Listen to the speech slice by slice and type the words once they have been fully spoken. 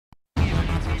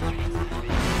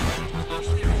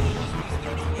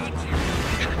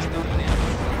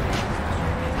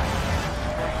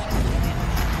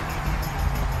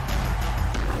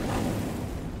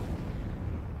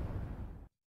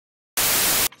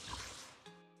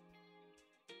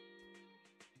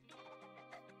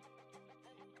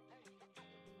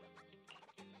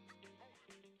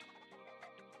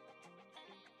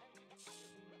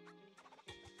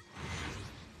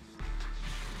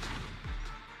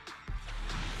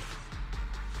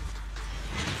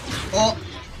Oh!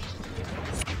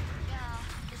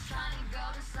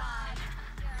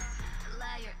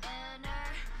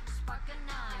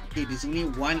 Okay, there's only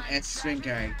one S rank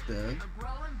character.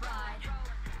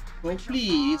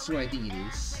 Hopefully it's who I think it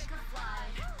is.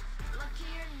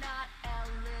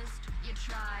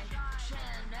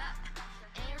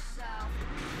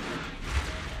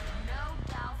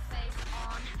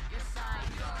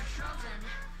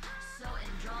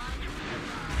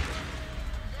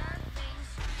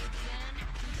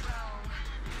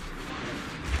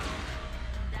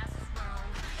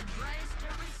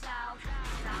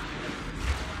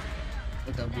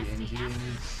 W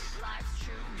engines.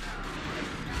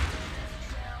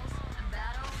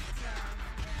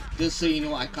 Just so you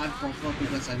know, I can't confirm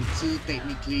because I'm still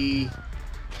technically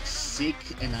sick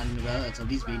and unwell as of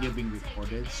this video being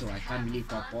recorded, so I can't really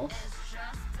pop off.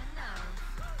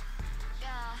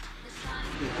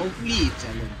 So hopefully it's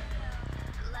Ellen.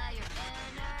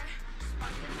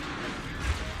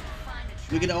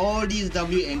 Look at all these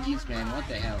W engines, man. What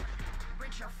the hell?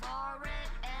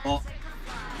 Oh.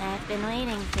 I've been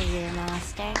waiting for you,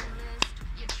 master.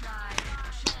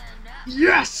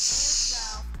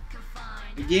 Yes!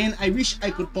 Again, I wish I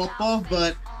could pop off,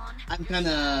 but I'm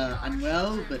kinda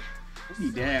unwell, but holy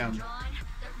damn.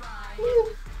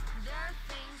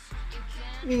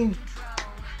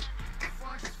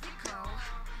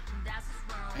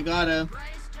 I gotta.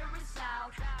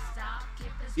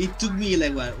 It took me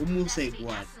like what?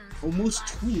 Almost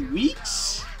 2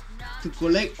 weeks to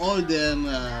collect all the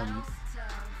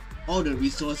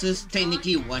resources.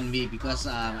 Technically 1 week because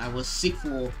I was sick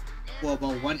for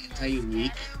about 1 entire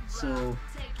week. So,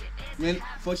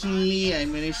 fortunately, I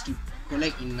managed to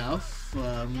collect enough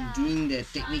during the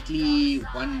technically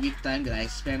 1 week time that I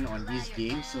spent on this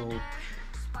game. So,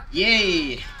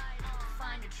 yay!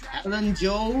 Alan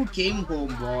Joe came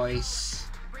home, boys.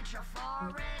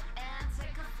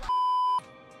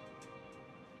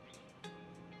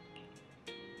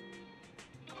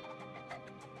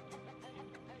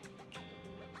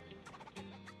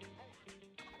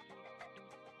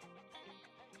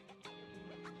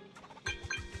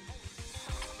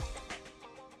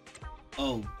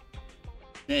 Oh,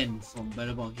 Ben from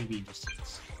Battleball Heavy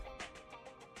Industries.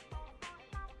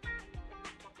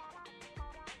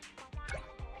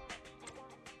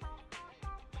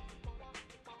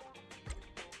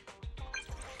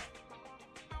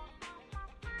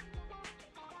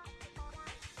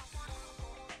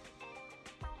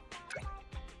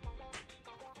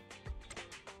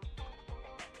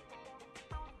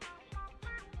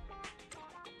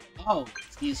 Oh,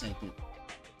 yes, I did.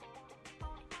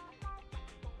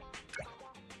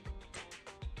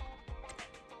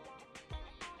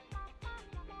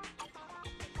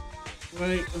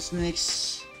 Right, what's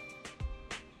next?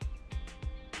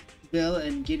 Bell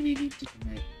and get ready to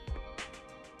connect.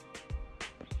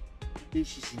 I think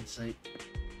she's inside.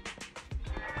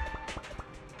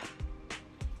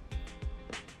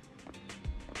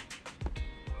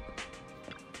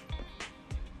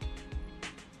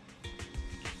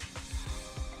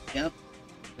 Yep,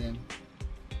 then.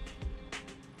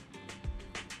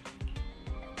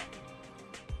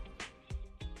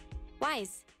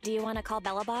 Wise, do you want to call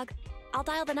Bellabog? I'll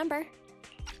dial the number.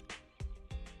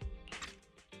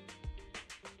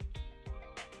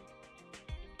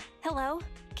 Hello?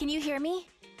 Can you hear me?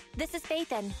 This is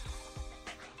Faithin.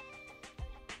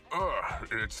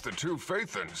 It's the two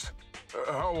Faithins.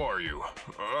 How are you?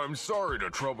 I'm sorry to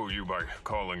trouble you by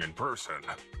calling in person.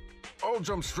 I'll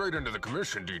jump straight into the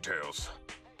commission details.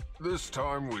 This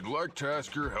time, we'd like to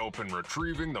ask your help in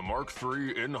retrieving the Mark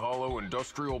III in-hollow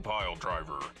industrial pile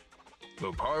driver.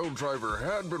 The pile driver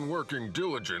had been working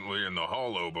diligently in the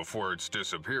hollow before its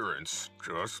disappearance,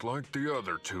 just like the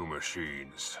other two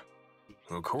machines.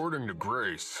 According to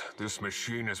Grace, this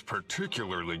machine is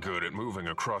particularly good at moving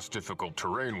across difficult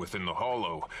terrain within the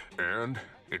hollow, and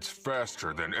it's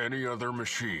faster than any other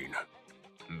machine.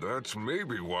 That's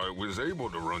maybe why it was able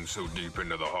to run so deep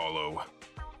into the hollow.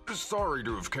 Sorry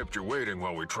to have kept you waiting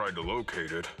while we tried to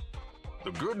locate it.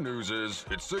 The good news is,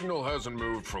 its signal hasn't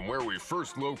moved from where we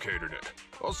first located it.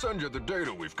 I'll send you the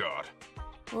data we've got.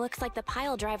 Looks like the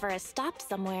pile driver has stopped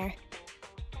somewhere.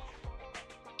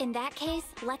 In that case,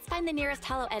 let's find the nearest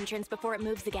hollow entrance before it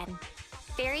moves again.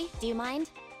 Fairy, do you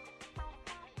mind?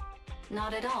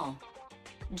 Not at all.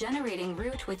 Generating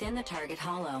route within the target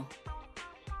hollow.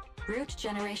 Route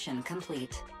generation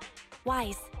complete.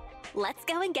 Wise, let's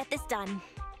go and get this done.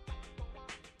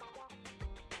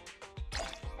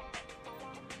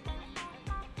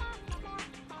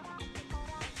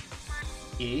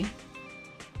 Okay.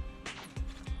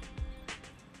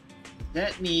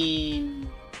 That means...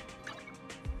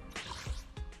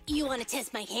 You want to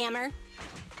test my hammer?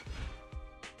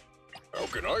 How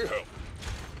can I help?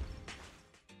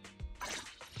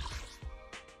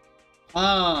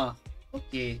 Ah,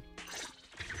 okay.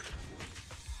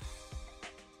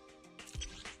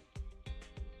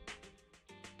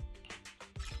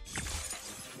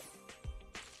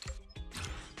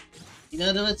 In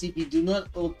other words, if you do not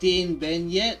obtain ban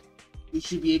yet, you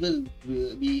should be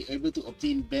able to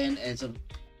obtain ban as of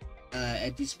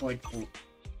at this point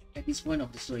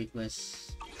of the story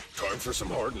quest. Time for some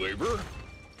hard labor?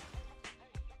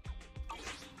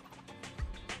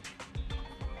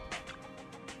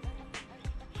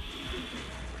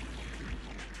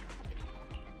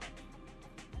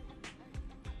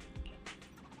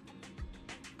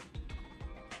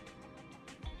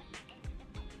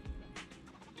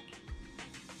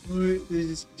 Alright, let's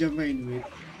just jump right into it.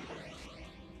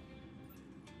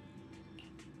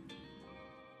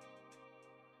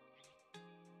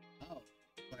 Oh,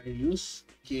 fire use?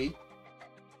 Okay.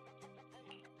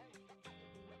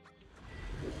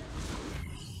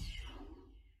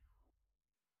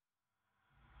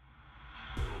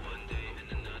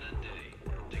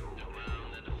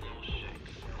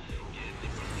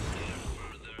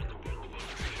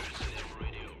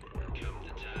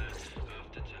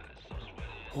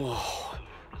 Whoa.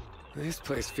 This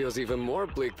place feels even more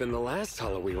bleak than the last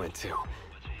hollow we went to.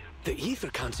 The ether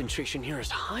concentration here is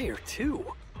higher, too.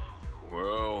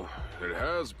 Well, it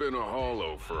has been a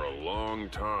hollow for a long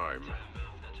time.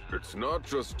 It's not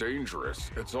just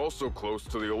dangerous, it's also close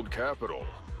to the old capital.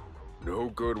 No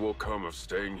good will come of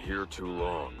staying here too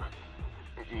long.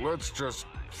 Let's just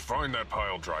find that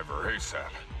pile driver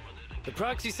ASAP. The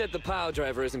Proxy said the pile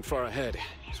driver isn't far ahead,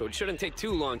 so it shouldn't take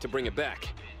too long to bring it back,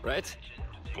 right?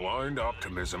 Blind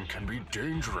optimism can be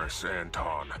dangerous,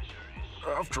 Anton.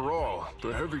 After all,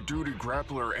 the heavy-duty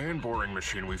grappler and boring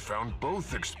machine we found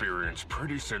both experienced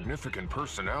pretty significant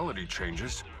personality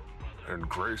changes, and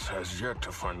Grace has yet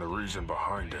to find the reason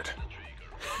behind it.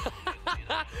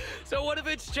 So what if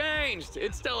it's changed?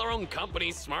 It's still our own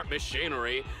company's smart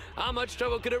machinery. How much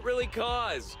trouble could it really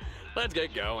cause? Let's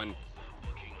get going.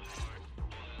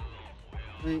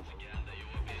 Wait.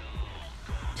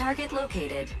 Target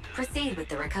located. Proceed with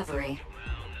the recovery.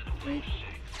 Wait.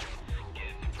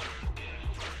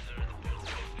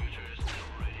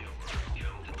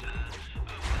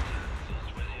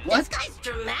 What? This guy's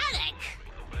dramatic.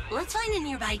 Let's find a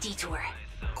nearby detour.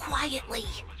 Quietly.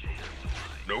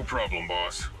 No problem,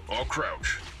 boss. I'll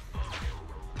crouch.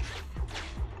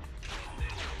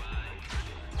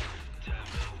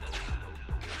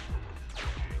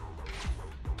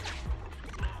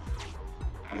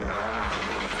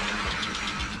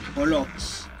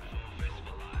 Bollocks.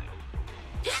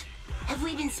 Have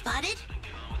we been spotted?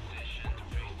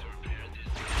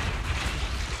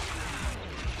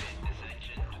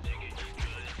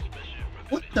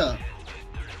 What the?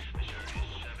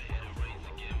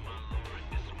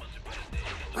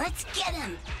 Let's get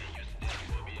him.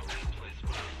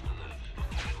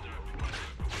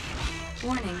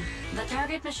 Warning, the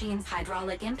target machine's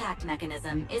hydraulic impact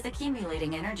mechanism is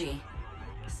accumulating energy.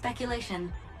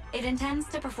 Speculation. It intends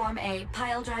to perform a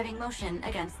pile-driving motion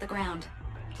against the ground.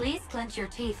 Please clench your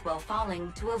teeth while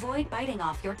falling to avoid biting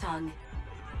off your tongue.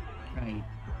 Right.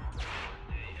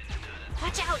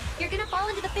 Watch out! You're gonna fall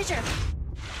into the fissure.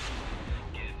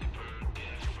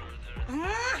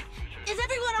 Is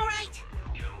everyone all right?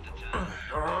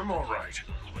 I'm all right.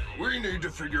 We need to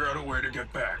figure out a way to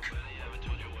get back.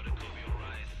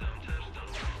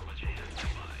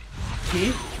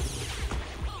 Okay.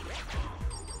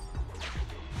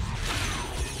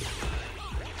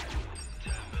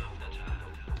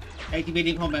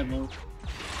 Activating combat mode.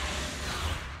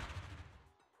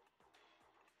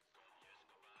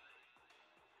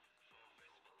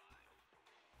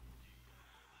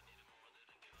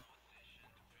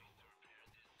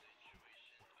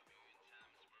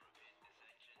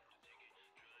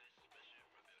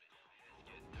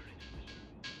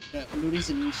 Yeah, loading is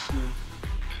an issue.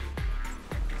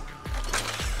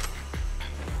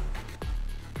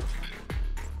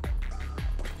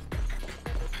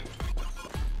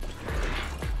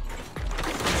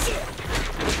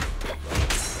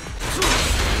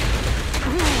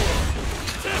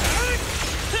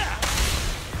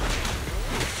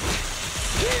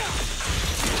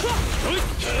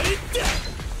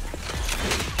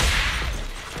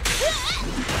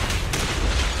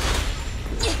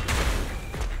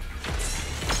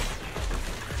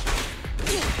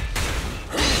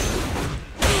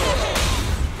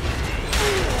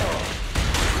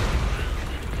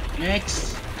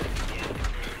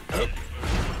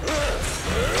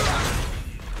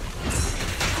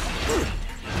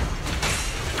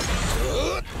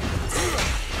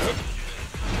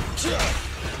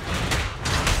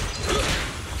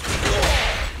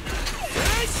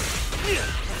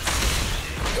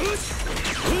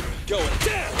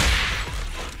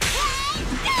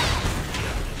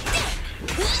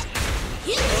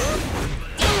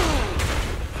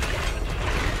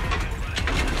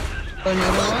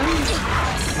 another one.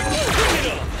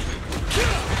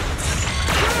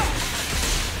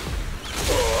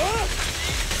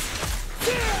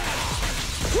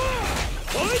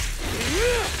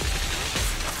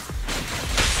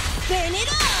 Burn it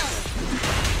all!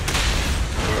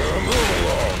 Move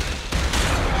along.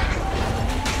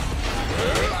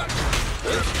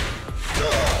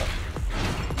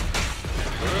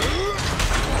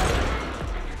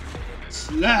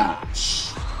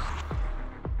 Slash!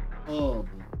 Oh.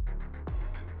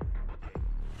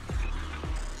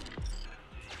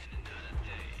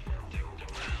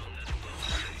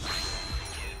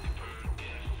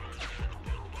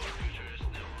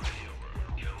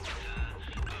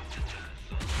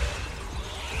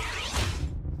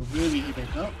 Really hit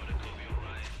back up.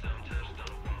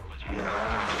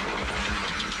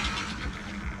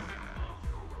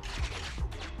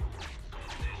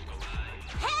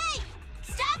 Hey!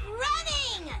 Stop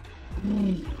running!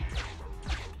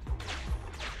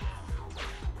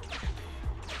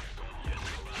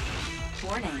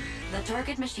 Warning. The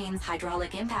target machine's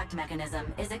hydraulic impact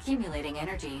mechanism is accumulating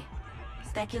energy.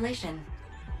 Speculation.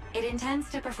 It intends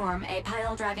to perform a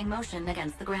pile-driving motion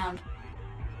against the ground.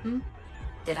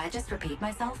 Did I just repeat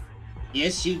myself?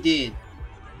 Yes, you did.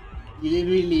 You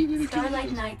really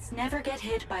Starlight Knights never get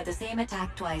hit by the same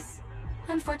attack twice.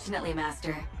 Unfortunately,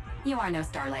 Master, you are no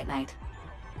Starlight Knight.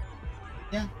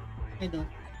 Yeah, I know.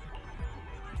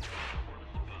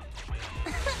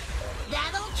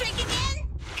 That old trick again?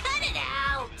 Cut it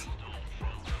out!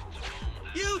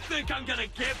 You think I'm gonna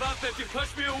give up if you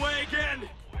push me away again?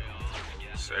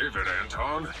 Save it,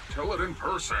 Anton. Tell it in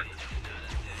person.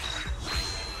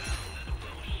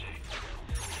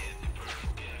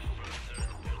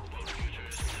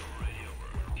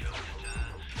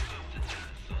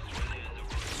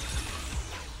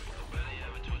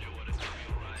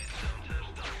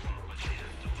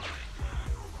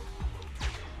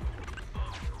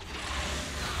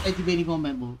 Activating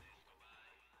combat mode.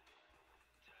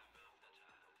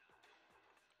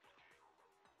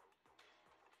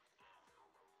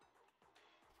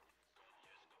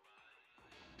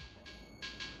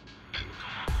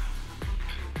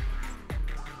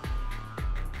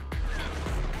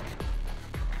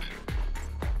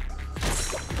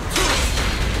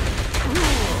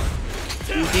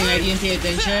 You think I didn't pay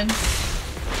attention?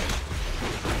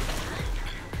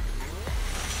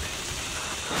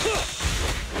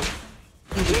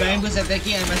 If the Baron was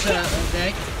attacking, I must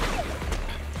attack.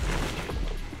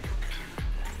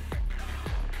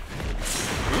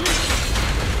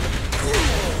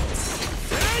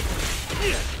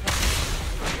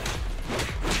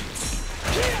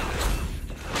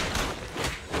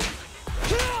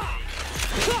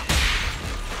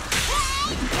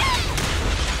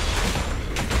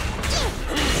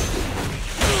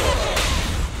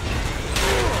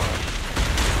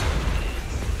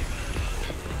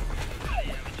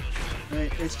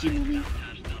 Alright, let's keep moving.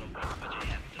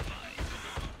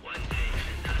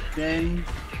 Then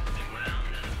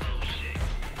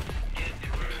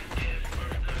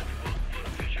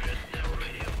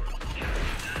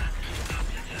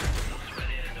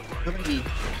come at me.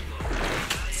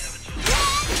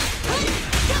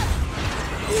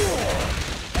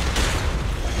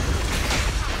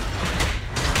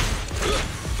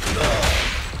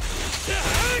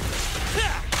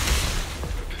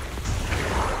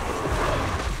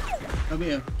 Come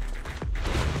here.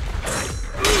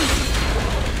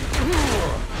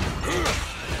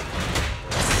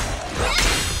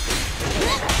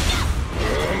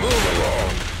 Move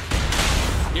along.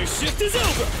 Your shift is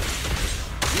over!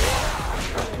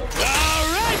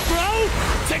 Alright, bro!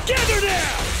 Together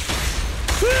now!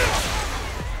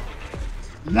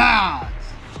 Nah!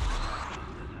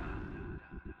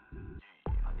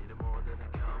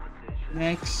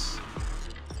 Next.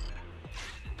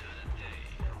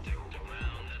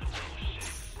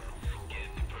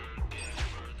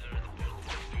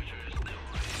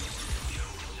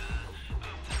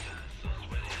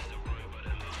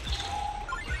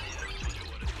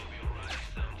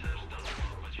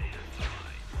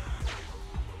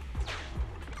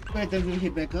 Wait, then we'll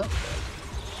hit back up.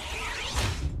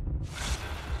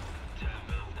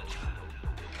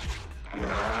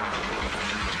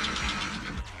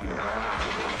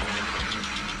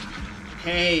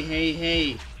 Hey, hey,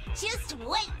 hey. Just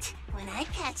wait! When I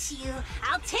catch you,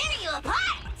 I'll tear you apart!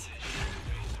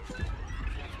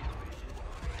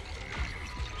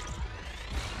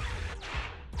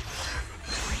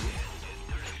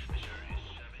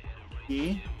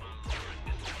 Okay.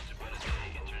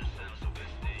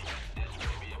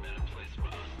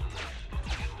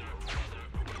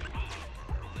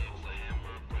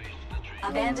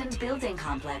 Abandoned building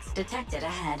complex detected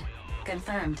ahead.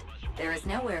 Confirmed. There is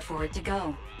nowhere for it to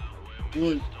go.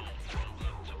 Good.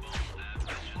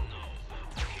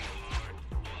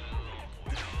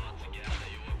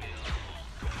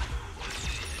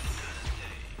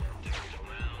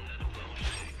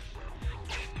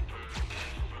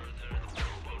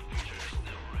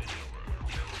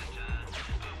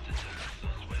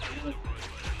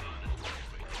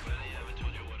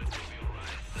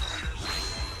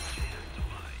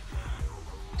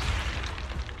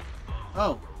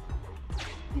 Oh,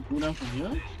 you go down from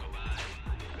here?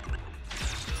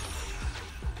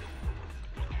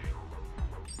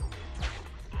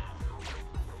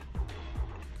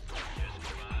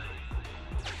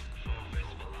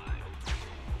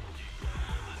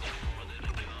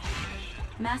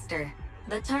 Master,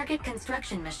 the target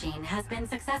construction machine has been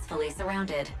successfully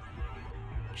surrounded.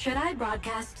 Should I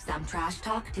broadcast some trash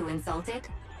talk to insult it?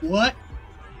 What?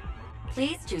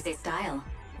 Please choose a style.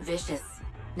 Vicious,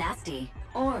 nasty,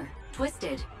 or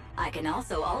twisted. I can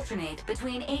also alternate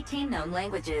between 18 known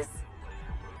languages.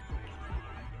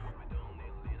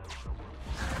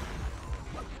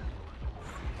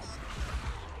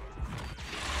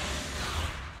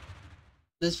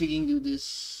 Let's freaking do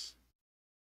this.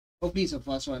 Hopefully it's a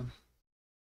fast one.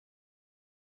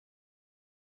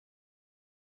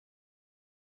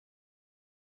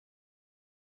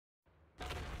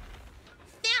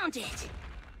 Found it!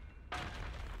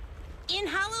 In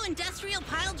Hollow Industrial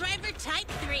Pile Driver Type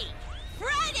 3.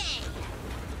 Friday!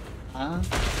 Huh?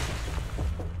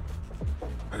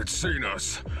 It's seen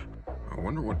us. I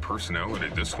wonder what personality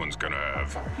this one's gonna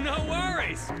have. No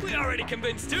worries. We already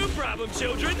convinced two problem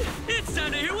children. It's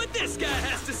time to hear what this guy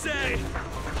has to say.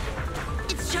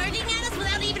 It's charging at us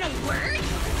without even a word?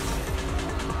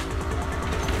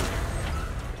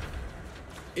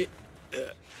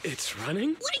 It's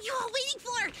running? What are you all waiting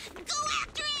for? Go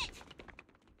after it!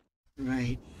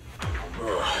 Right.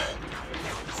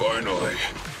 Finally,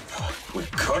 we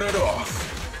cut it off.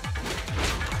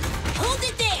 Hold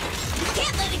it there! You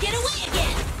can't let it get away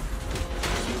again!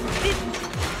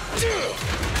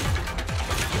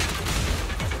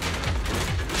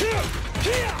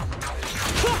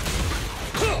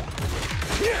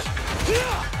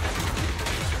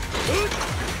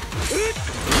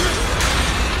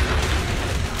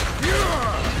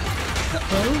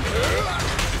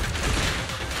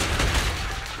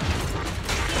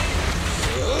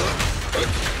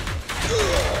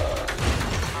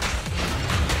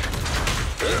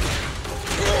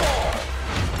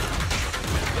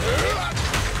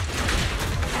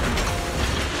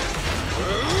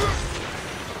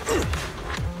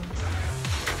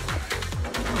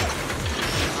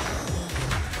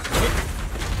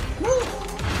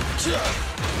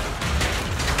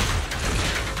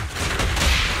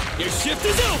 Your shift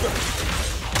is over!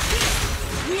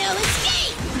 No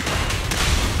escape!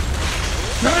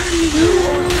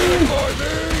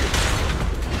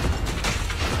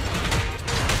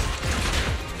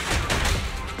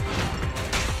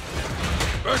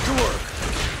 Back to work.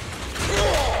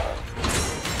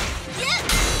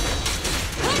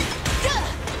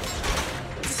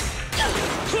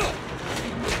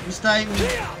 This time.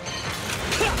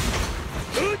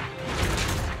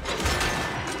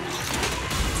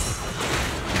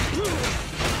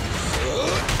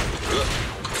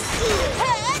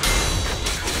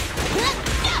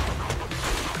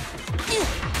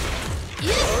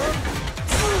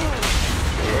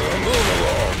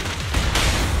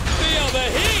 Feel the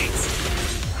heat!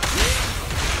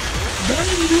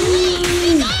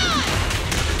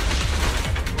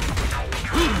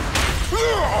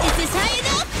 Is this high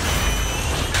enough?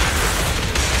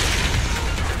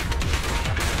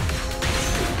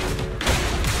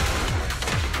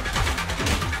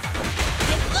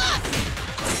 Get lost!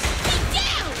 Get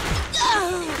down!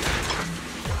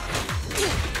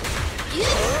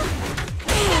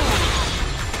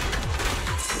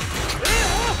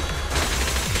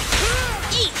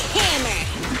 Eat hammer!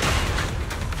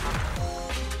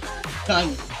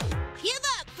 Done. Give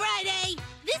up, Friday!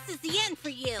 This is the end for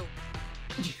you!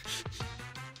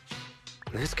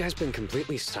 This guy's been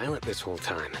completely silent this whole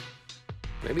time.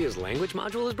 Maybe his language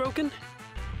module is broken?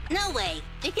 No way.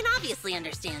 They can obviously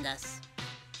understand us.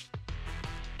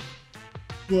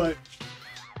 What?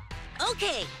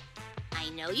 Okay. I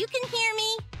know you can hear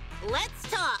me. Let's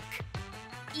talk.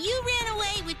 You ran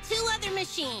away with two other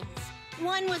machines.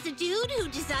 One was a dude who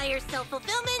desires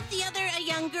self-fulfillment, the other a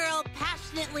young girl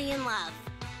passionately in love.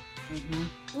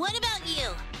 What about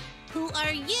you? Who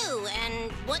are you,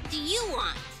 and what do you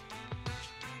want?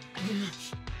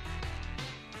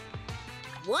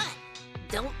 What?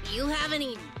 Don't you have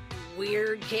any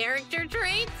weird character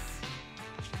traits?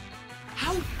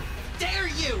 How dare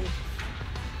you!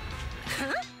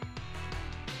 Huh?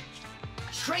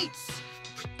 Traits?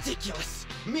 Ridiculous!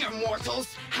 Mere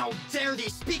mortals! How dare thee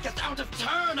speak us out of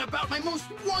turn about my most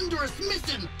wondrous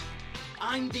mission!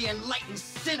 I'm the enlightened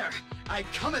sinner. I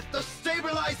cometh to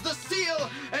stabilize the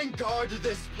seal and guard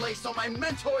this place on my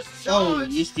mentor's charge. Oh,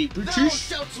 you speak Thou British?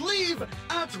 shalt leave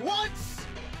at once!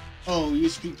 Oh, you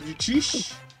speak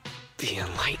British? The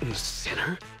enlightened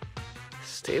sinner?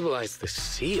 Stabilize the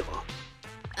seal?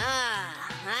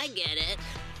 Ah, I get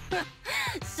it.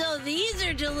 So these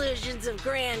are delusions of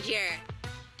grandeur.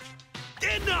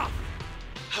 Enough!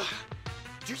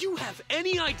 Do you have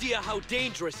any idea how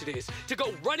dangerous it is to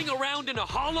go running around in a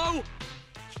hollow?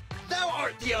 Thou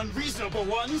art the unreasonable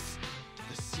ones!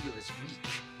 The seal is weak,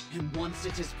 and once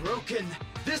it is broken,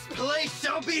 this place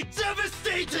shall be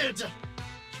devastated!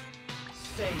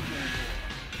 Stay here.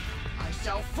 I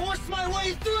shall force my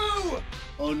way through!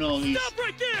 Oh no, he's... Stop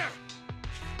right there!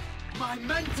 My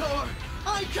mentor,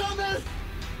 I cometh!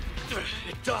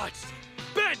 It dodged.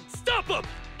 Ben, stop him!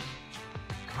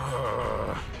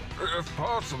 If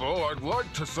possible, I'd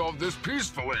like to solve this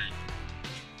peacefully.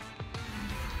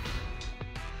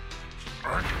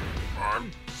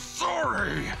 I'm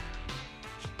sorry.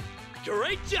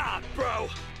 Great job, bro!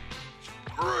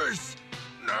 Grace,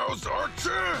 now's our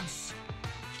chance.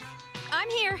 I'm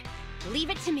here.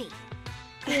 Leave it to me.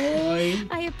 Boy.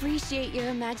 I appreciate your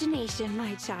imagination,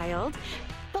 my child.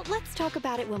 But let's talk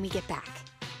about it when we get back.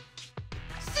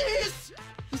 Cease!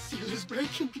 The seal is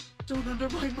breaking. Don't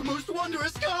undermine my most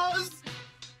wondrous cause!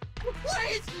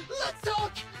 Wait! Let's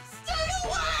talk! Stay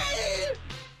away!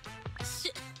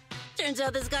 Turns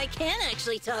out this guy can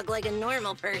actually talk like a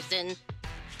normal person.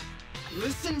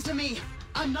 Listen to me!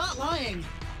 I'm not lying!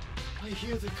 I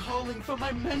hear the calling from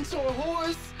my mentor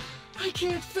horse! I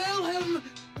can't fail him!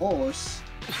 Horse?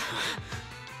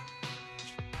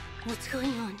 What's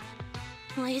going on?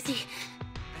 Why is he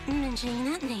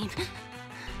mentioning that name?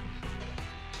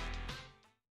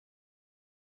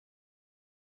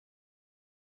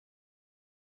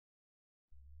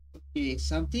 Okay,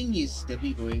 something is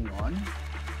definitely going on.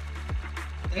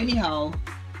 Anyhow,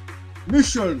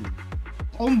 mission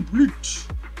complete.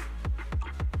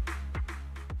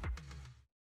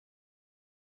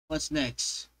 What's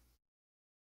next?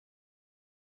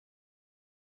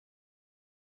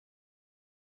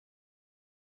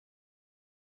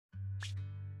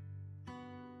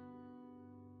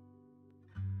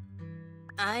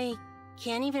 I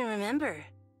can't even remember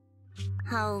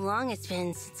how long it's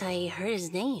been since I heard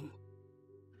his name.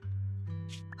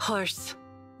 Horse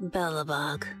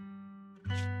Bellabog.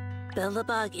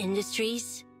 Bellabog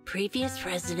Industries, previous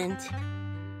president,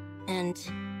 and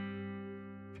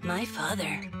my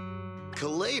father.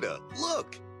 Kaleda,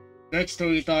 look! Next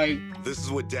story time. This is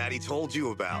what Daddy told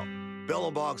you about.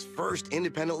 Bellabog's first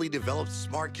independently developed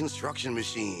smart construction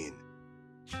machine.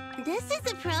 This is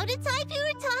the prototype you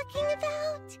were talking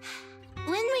about?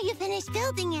 When will you finish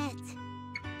building it?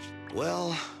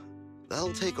 Well,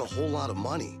 that'll take a whole lot of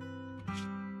money.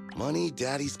 Money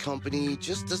Daddy's company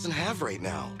just doesn't have right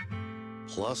now.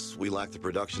 Plus, we lack the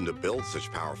production to build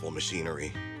such powerful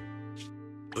machinery.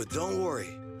 But don't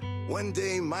worry. One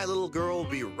day, my little girl will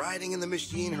be riding in the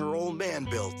machine her old man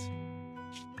built.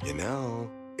 You know,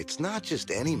 it's not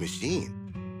just any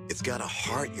machine. It's got a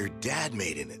heart your dad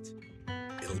made in it.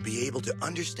 It'll be able to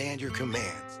understand your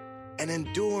commands and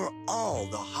endure all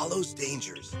the Hollow's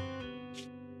dangers.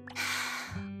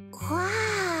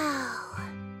 Wow!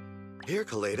 Here,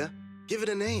 Kaleda, give it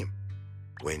a name.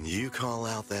 When you call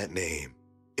out that name,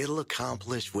 it'll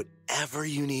accomplish whatever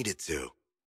you need it to.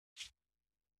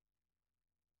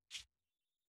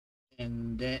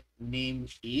 And that name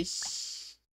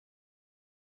is...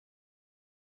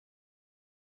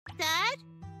 Dad?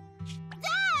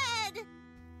 Dad!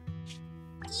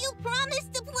 You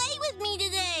promised to play with me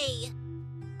today!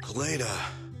 Kaleda,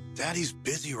 Daddy's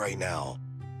busy right now.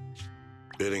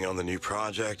 Bidding on the new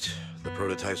project, the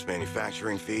prototype's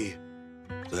manufacturing fee.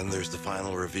 Then there's the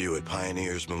final review at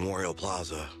Pioneer's Memorial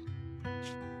Plaza.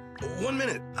 1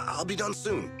 minute, I'll be done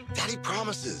soon. Daddy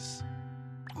promises.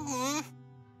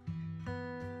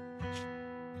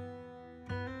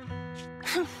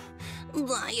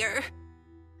 Liar.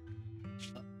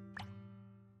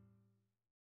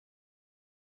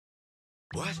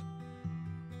 What?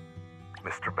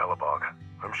 Mr. Bellabog,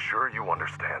 I'm sure you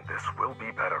understand this will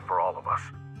be better for all of us.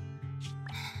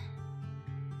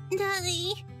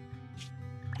 Daddy.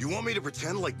 You want me to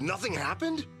pretend like nothing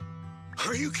happened?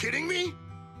 Are you kidding me?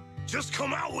 Just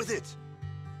come out with it.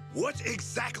 What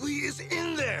exactly is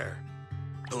in there?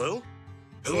 Hello?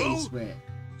 Hello? Where?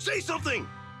 Say something!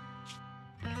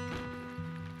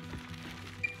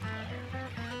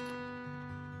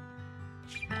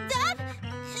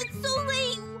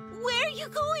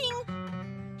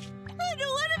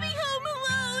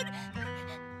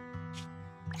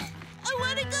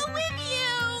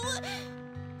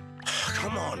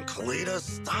 on, Kaleda,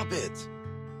 stop it.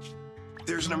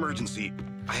 There's an emergency.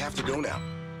 I have to go now.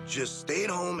 Just stay at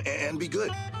home and be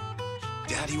good.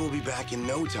 Daddy will be back in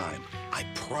no time. I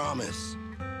promise.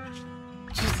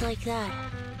 Just like that.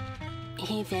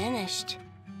 He vanished.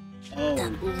 Oh.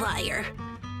 That liar.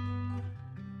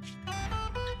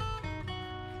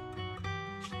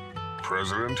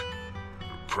 President?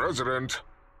 President?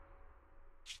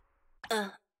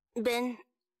 Ben,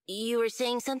 you were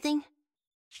saying something?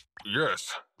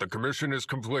 Yes, the commission is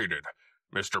completed.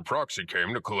 Mr. Proxy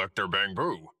came to collect their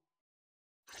bamboo.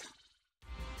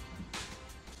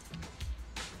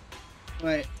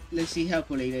 Right, let's see how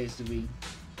Kaleda is doing.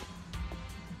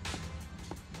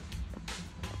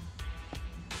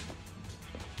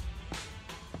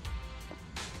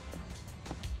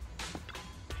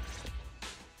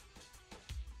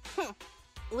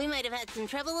 We might have had some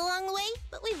trouble along the way,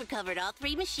 but we've recovered all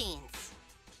 3 machines.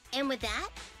 And with that,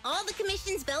 all the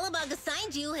commissions Belobog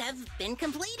assigned you have been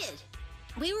completed.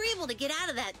 We were able to get out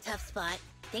of that tough spot,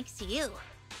 thanks to you.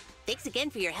 Thanks again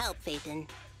for your help, Phaethon.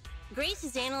 Grace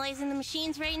is analyzing the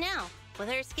machines right now. With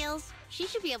her skills, she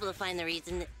should be able to find the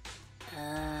reason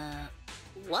that...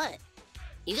 what?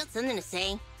 You got something to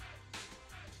say?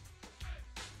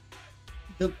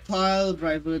 The pile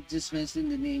driver just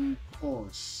mentioned the name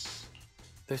Horse.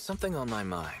 There's something on my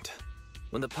mind.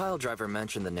 When the pile driver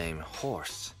mentioned the name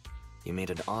Horse, you made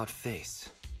an odd face.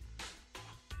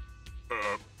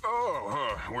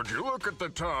 Would you look at the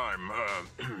time?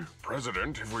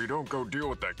 President, if we don't go deal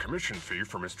with that commission fee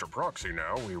for Mr. Proxy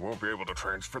now, we won't be able to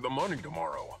transfer the money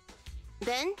tomorrow.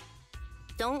 Ben,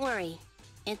 don't worry.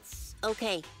 It's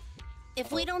okay.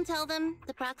 If we don't tell them,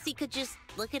 the Proxy could just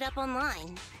look it up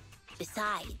online.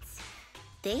 Besides,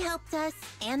 they helped us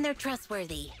and they're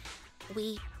trustworthy.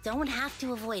 We don't have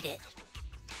to avoid it.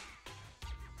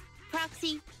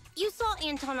 Proxy, you saw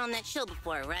Anton on that show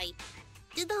before, right?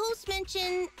 Did the host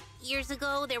mention years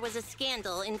ago there was a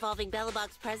scandal involving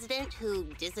Belobog's president who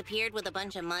disappeared with a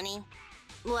bunch of money?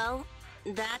 Well,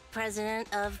 that president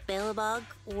of Belobog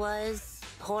was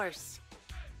Horse.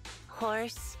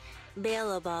 Horse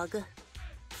Belobog.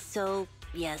 So,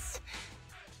 yes,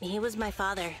 he was my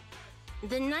father.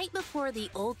 The night before the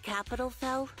old capital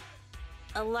fell,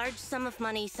 a large sum of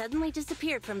money suddenly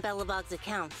disappeared from Belobog's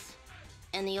accounts,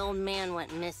 and the old man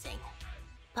went missing.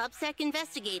 PubSec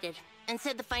investigated and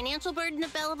said the financial burden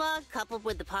of Belobog, coupled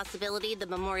with the possibility the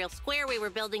memorial square we were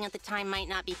building at the time might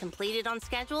not be completed on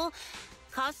schedule,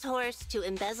 caused Horse to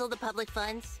embezzle the public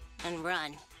funds and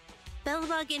run.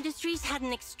 Belobog Industries had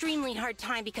an extremely hard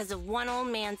time because of one old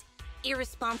man's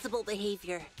irresponsible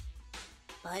behavior.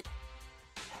 But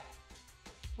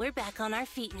we're back on our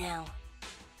feet now.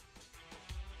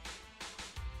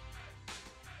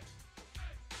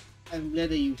 I'm glad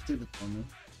that you stood the corner.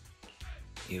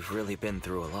 You've really been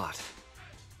through a lot.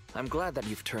 I'm glad that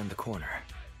you've turned the corner.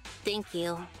 Thank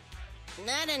you.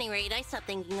 At any rate, I stopped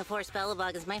thinking of Horse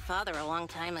Belobog as my father a long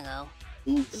time ago.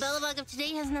 Oops. The Belobog of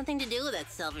today has nothing to do with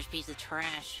that selfish piece of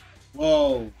trash.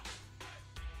 Whoa.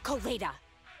 Kaleda,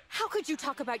 how could you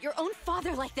talk about your own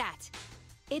father like that?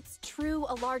 It's true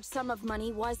a large sum of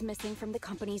money was missing from the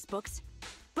company's books,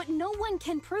 but no one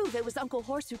can prove it was Uncle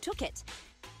Horse who took it.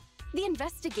 The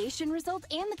investigation result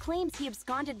and the claims he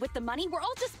absconded with the money were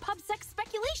all just PubSec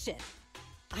speculation.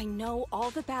 I know all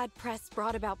the bad press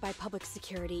brought about by public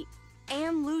security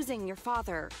and losing your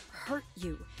father hurt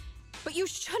you, but you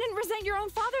shouldn't resent your own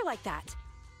father like that.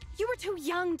 You were too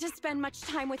young to spend much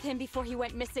time with him before he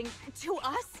went missing. To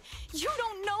us, you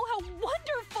don't know how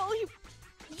wonderful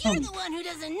he... You're the one who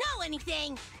doesn't know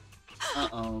anything!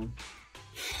 Uh-oh.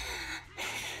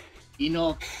 You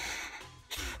know...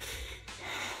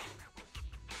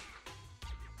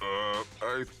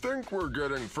 I think we're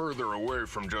getting further away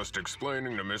from just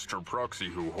explaining to Mr. Proxy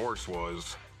who Horse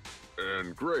was.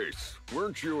 And Grace,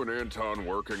 weren't you and Anton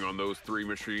working on those 3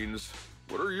 machines?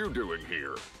 What are you doing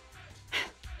here?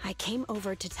 I came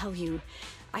over to tell you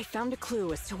I found a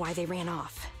clue as to why they ran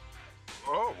off.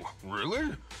 Oh,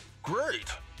 really?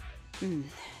 Great!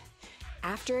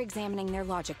 After examining their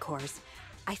logic cores,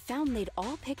 I found they'd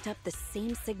all picked up the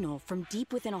same signal from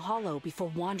deep within a hollow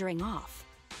before wandering off.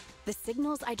 The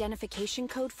signal's identification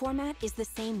code format is the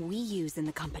same we use in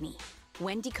the company.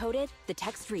 When decoded, the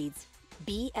text reads,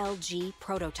 BLG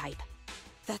prototype.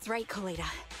 That's right, Kaleda.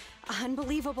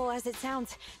 Unbelievable as it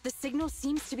sounds, the signal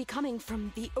seems to be coming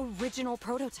from the original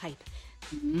prototype.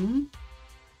 Hmm?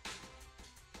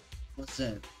 What's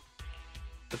that?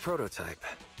 The prototype.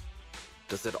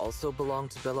 Does it also belong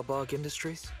to Belobog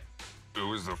Industries? It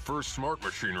was the first smart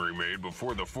machinery made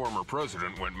before the former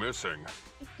president went missing.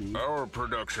 Our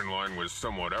production line was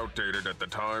somewhat outdated at the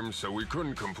time, so we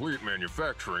couldn't complete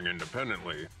manufacturing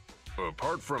independently.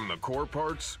 Apart from the core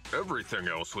parts, everything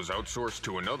else was outsourced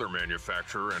to another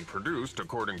manufacturer and produced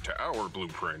according to our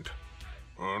blueprint.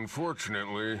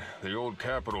 Unfortunately, the old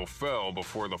capital fell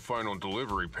before the final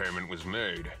delivery payment was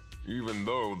made, even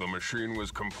though the machine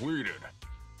was completed.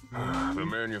 The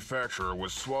manufacturer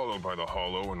was swallowed by the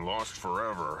Hollow and lost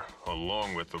forever,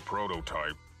 along with the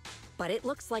prototype. But it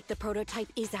looks like the prototype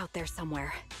is out there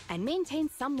somewhere, and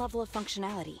maintains some level of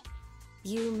functionality.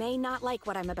 You may not like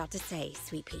what I'm about to say,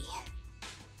 Sweet Pea.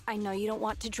 I know you don't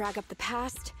want to drag up the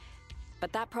past,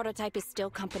 but that prototype is still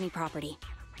company property.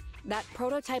 That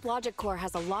prototype logic core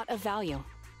has a lot of value.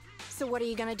 So what are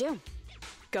you gonna do?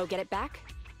 Go get it back?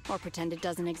 Or pretend it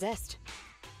doesn't exist?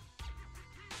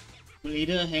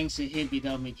 Later hangs her head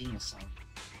without making a sound.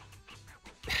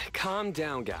 Calm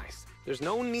down, guys. There's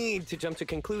no need to jump to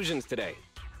conclusions today.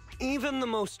 Even the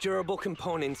most durable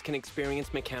components can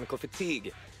experience mechanical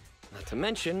fatigue. Not to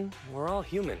mention, we're all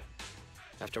human.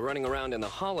 After running around in the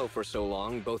Hollow for so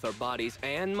long, both our bodies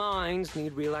and minds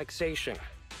need relaxation.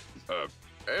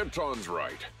 Anton's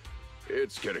right.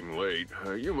 It's getting late.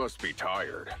 You must be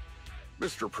tired.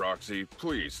 Mr. Proxy,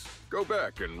 please, go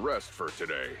back and rest for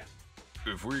today.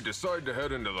 If we decide to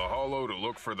head into the Hollow to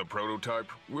look for the prototype,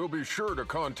 we'll be sure to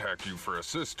contact you for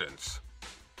assistance.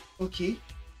 Okay,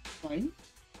 fine.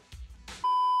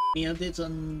 Any updates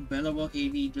on Belobog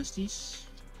AV Industries?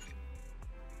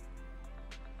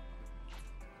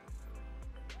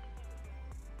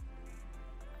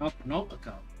 Knock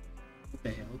account. What the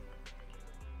hell?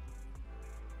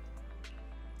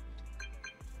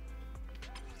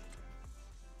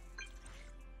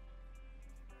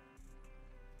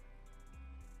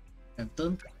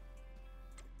 Anton?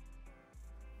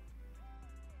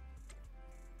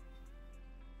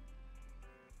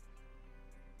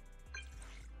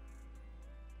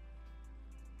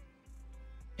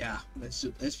 Yeah, let's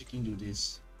freaking do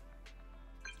this.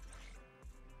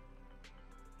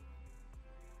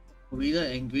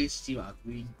 Rita and Grace still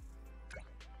agreeing.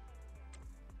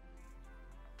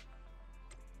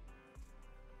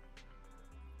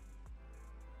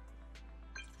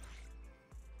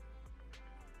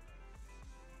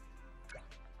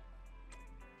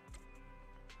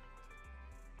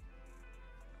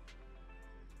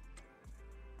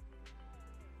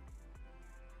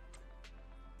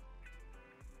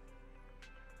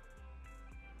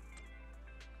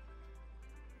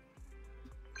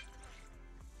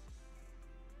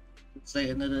 Looks like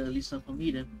another Lisa for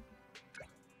me then.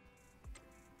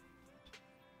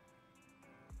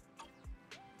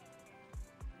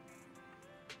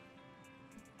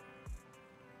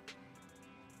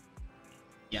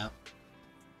 Yeah.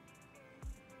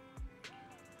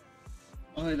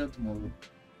 I'll head out tomorrow.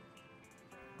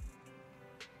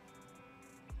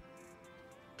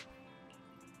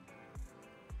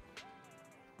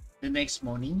 The next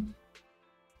morning.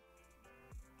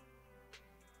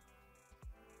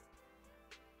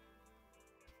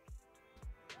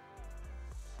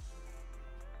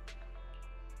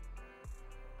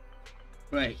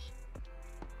 Right.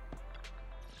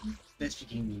 Let's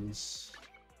begin this.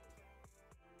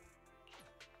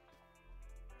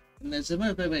 And as a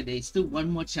matter of fact, there's still one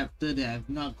more chapter that I've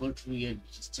not got through yet,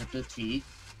 which is chapter 3.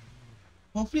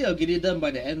 Hopefully I'll get it done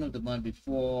by the end of the month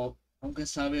before Honka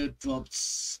Sario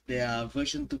drops their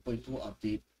version 2.4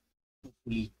 update.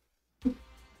 Hopefully.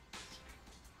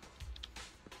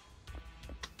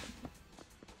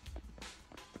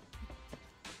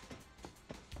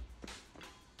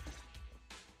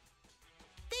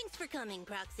 Thanks for coming,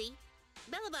 Proxy.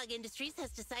 Belobog Industries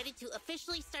has decided to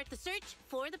officially start the search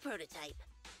for the prototype.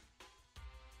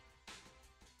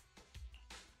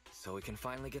 So we can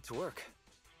finally get to work.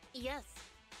 Yes,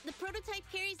 the prototype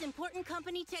carries important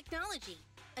company technology.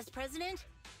 As president,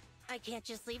 I can't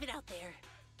just leave it out there.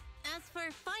 As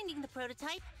for finding the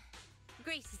prototype,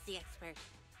 Grace is the expert.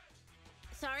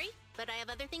 Sorry, but I have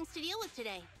other things to deal with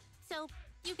today, so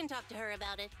you can talk to her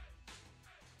about it.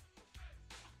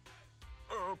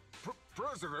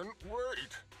 President,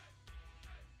 wait!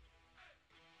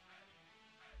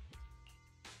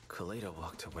 Kaleda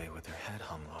walked away with her head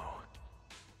hung low.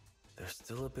 There's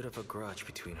still a bit of a grudge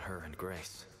between her and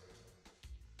Grace.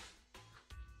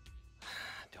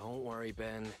 Don't worry,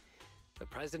 Ben. The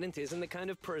president isn't the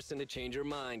kind of person to change her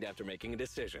mind after making a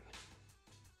decision.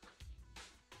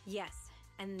 Yes,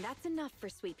 and that's enough for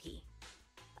Sweet Pea.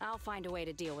 I'll find a way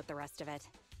to deal with the rest of it.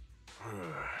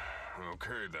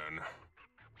 Okay then.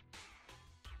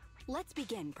 Let's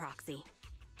begin, Proxy.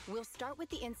 We'll start with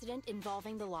the incident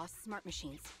involving the lost smart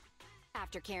machines.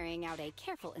 After carrying out a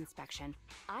careful inspection,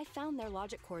 I found their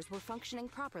logic cores were functioning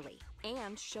properly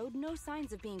and showed no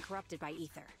signs of being corrupted by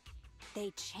ether.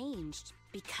 They changed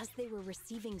because they were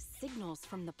receiving signals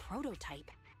from the prototype.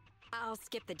 I'll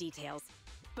skip the details,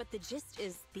 but the gist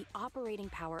is the operating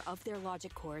power of their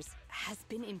logic cores has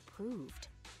been improved.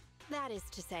 That is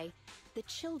to say, the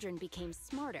children became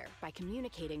smarter by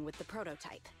communicating with the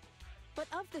prototype. But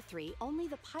of the three, only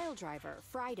the pile driver,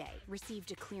 Friday,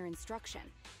 received a clear instruction.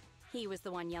 He was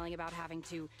the one yelling about having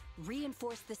to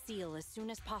reinforce the seal as soon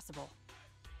as possible.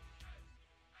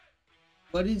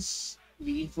 What is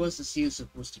reinforce the seal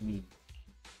supposed to mean?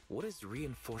 What is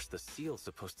reinforce the seal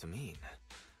supposed to mean?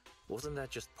 Wasn't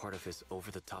that just part of his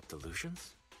over-the-top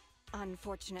delusions?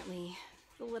 Unfortunately,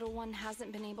 the little one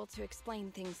hasn't been able to explain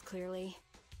things clearly.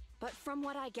 But from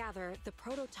what I gather, the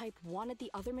prototype wanted the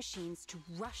other machines to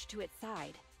rush to its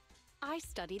side. I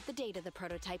studied the data the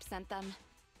prototype sent them.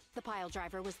 The pile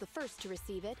driver was the first to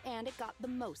receive it, and it got the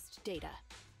most data.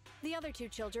 The other two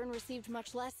children received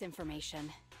much less information,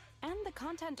 and the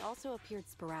content also appeared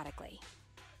sporadically.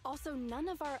 Also, none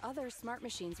of our other smart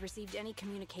machines received any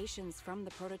communications from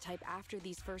the prototype after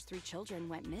these first three children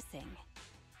went missing.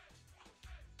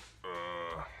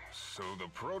 So the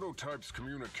prototype's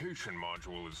communication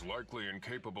module is likely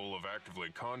incapable of actively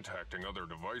contacting other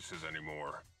devices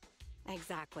anymore.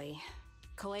 Exactly.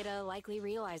 Koeda likely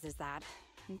realizes that,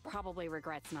 and probably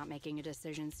regrets not making a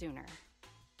decision sooner.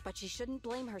 But she shouldn't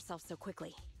blame herself so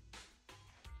quickly.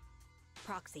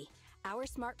 Proxy, our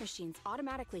smart machines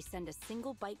automatically send a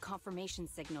single byte confirmation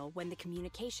signal when the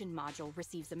communication module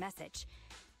receives a message.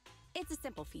 It's a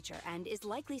simple feature and is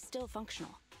likely still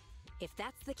functional. If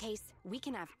that's the case, we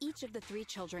can have each of the three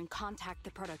children contact the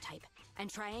prototype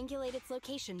and triangulate its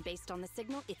location based on the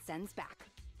signal it sends back.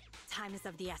 Time is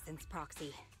of the essence,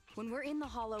 Proxy. When we're in the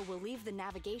Hollow, we'll leave the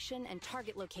navigation and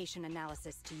target location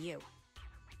analysis to you.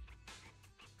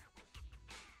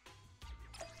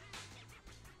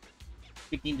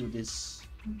 We can do this.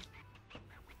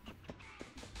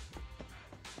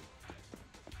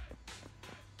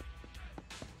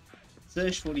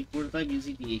 Search for the prototype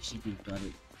using the HTTP. Got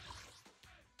it.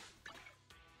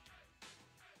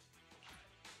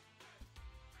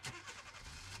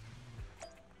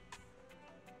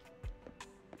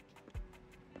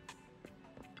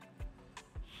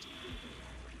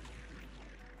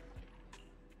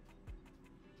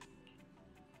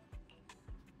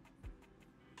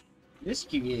 Just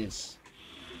curious.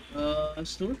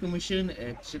 Store commission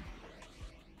exit.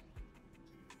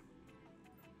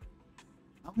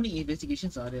 How many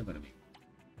investigations are there, by the way?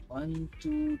 1,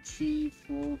 2, 3,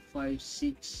 4, 5,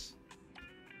 6,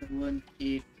 7,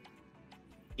 8,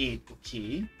 8.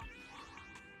 Okay.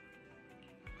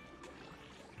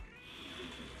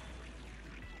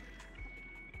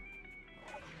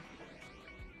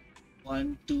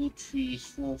 One, two, three,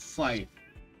 four, 5.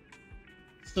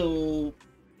 So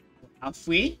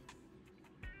halfway?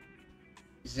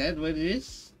 Is that what it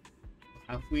is?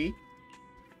 Halfway? I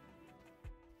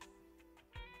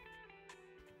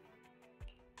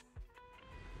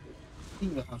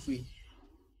think we're halfway.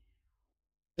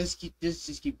 Let's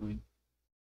just keep going.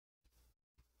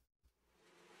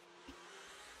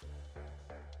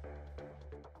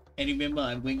 And remember,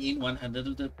 I'm going in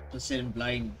 100%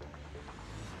 blind.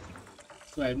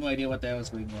 So I have no idea what the hell is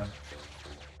going on.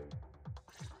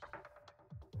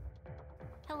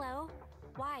 Hello?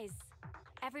 Wise.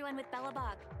 Everyone with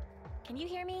Bellabog. Can you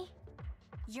hear me?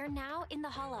 You're now in the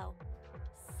Hollow.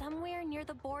 Somewhere near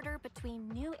the border between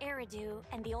New Eridu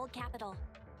and the Old Capital.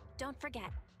 Don't forget,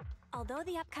 although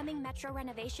the upcoming metro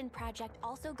renovation project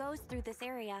also goes through this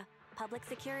area, public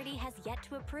security has yet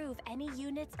to approve any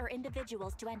units or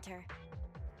individuals to enter.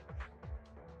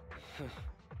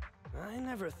 I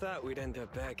never thought we'd end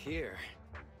up back here.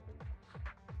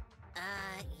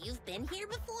 You've been here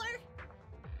before?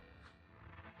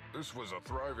 This was a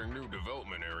thriving new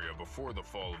development area before the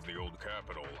fall of the old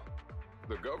capital.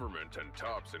 The government and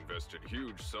TOPS invested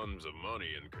huge sums of money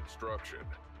in construction.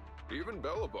 Even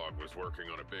Bellabog was working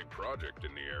on a big project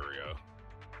in the area.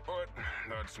 But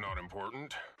that's not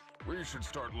important. We should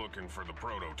start looking for the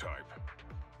prototype.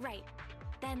 Right.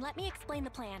 Then let me explain the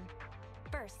plan.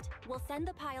 First, we'll send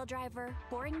the pile driver,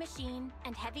 boring machine,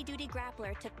 and heavy-duty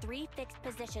grappler to 3 fixed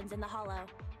positions in the Hollow.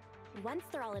 Once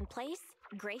they're all in place,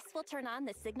 Grace will turn on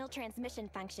the signal transmission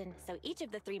function, so each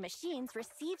of the 3 machines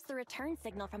receives the return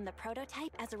signal from the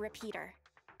prototype as a repeater.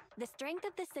 The strength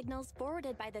of the signals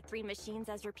forwarded by the 3 machines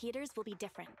as repeaters will be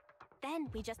different. Then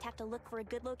we just have to look for a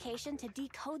good location to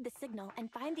decode the signal and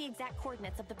find the exact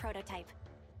coordinates of the prototype.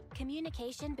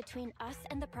 Communication between us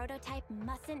and the prototype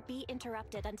mustn't be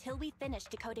interrupted until we finish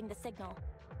decoding the signal.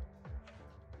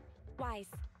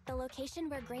 Wise, the location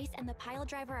where Grace and the pile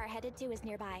driver are headed to is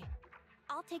nearby.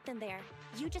 I'll take them there.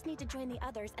 You just need to join the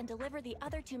others and deliver the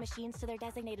other 2 machines to their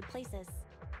designated places.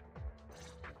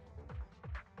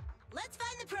 Let's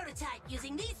find the prototype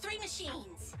using these 3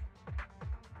 machines.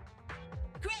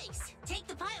 Grace, take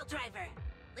the pile driver.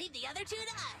 Leave the other 2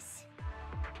 to us.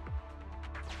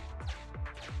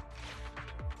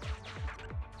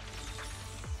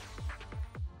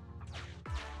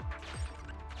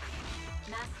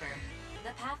 Master,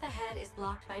 the path ahead is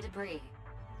blocked by debris.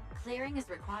 Clearing is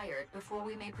required before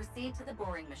we may proceed to the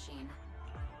boring machine.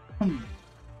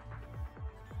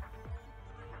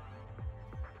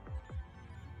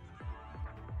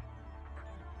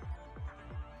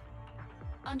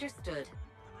 Understood.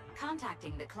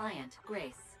 Contacting the client,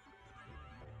 Grace.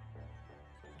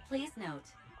 Please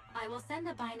note, I will send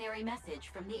a binary message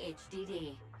from the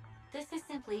HDD. This is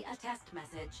simply a test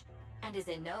message, and is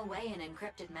in no way an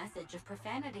encrypted message of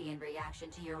profanity in reaction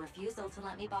to your refusal to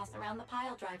let me boss around the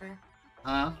pile driver.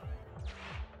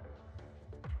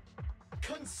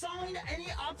 Consign any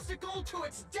obstacle to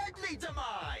its deadly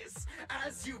demise,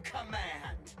 as you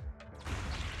command.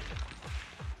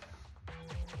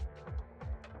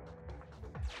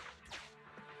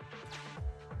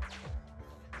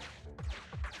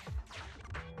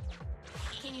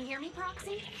 Can you hear me,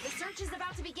 Proxy? The search is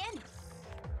about to begin.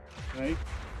 Right.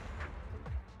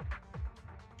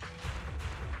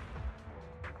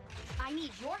 I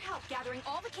need your help gathering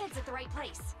all the kids at the right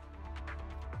place.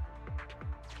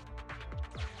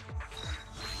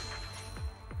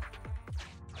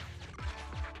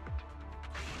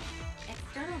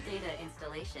 External data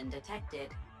installation detected,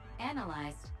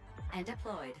 analyzed, and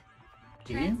deployed.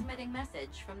 Okay. Transmitting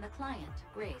message from the client,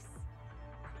 Grace.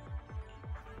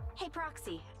 Hey,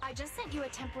 Proxy, I just sent you a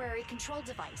temporary control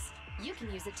device. You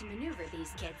can use it to maneuver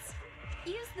these kids.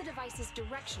 Use the device's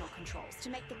directional controls to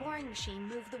make the boring machine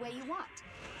move the way you want.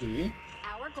 Okay.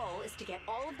 Our goal is to get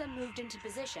all of them moved into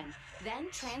position, then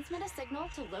transmit a signal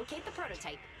to locate the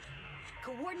prototype.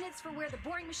 Coordinates for where the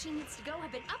boring machine needs to go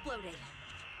have been uploaded.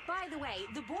 By the way,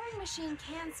 the boring machine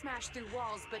can smash through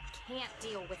walls, but can't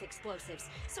deal with explosives,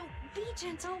 so be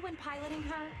gentle when piloting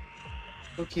her.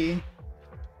 Okay.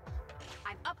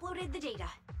 I've uploaded the data.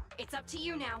 It's up to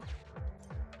you now.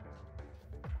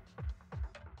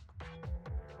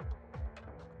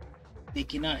 They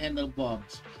cannot handle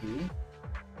bombs. Okay.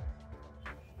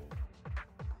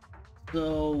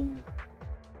 So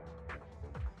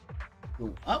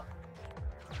go up.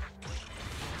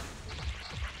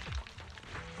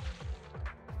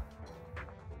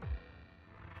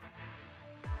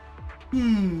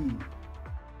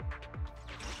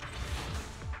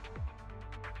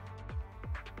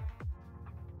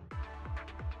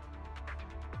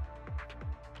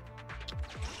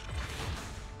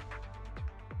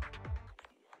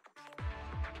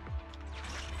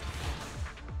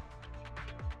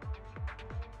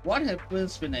 What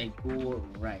happens when I go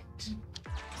right?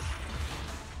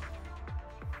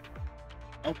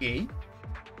 Okay.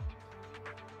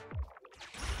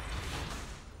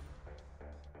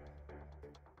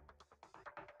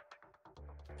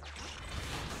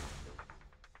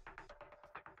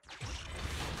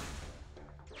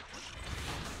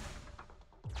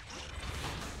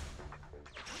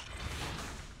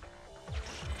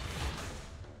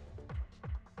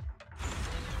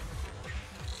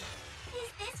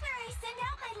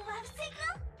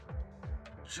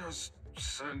 Just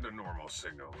send a normal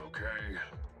signal, okay?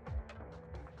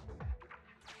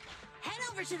 Head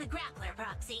over to the grappler,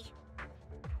 Proxy.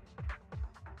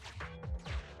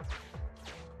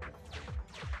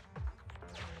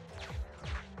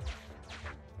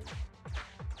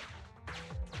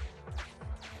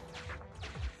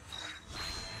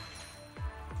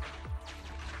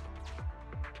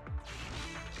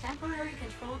 Temporary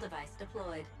control device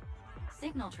deployed.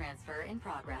 Signal transfer in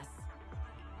progress.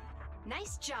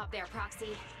 Nice job there,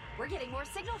 Proxy. We're getting more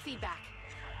signal feedback.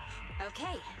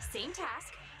 Okay, same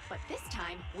task, but this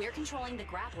time we're controlling the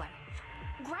grappler.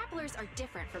 Grapplers are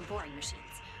different from boring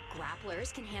machines.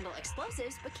 Grapplers can handle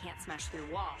explosives but can't smash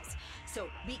through walls. So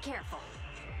be careful.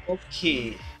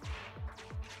 Okay.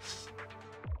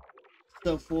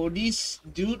 So for this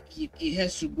dude, it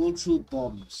has to go through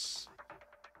bombs.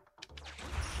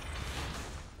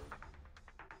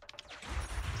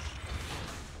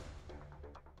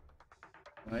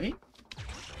 Right?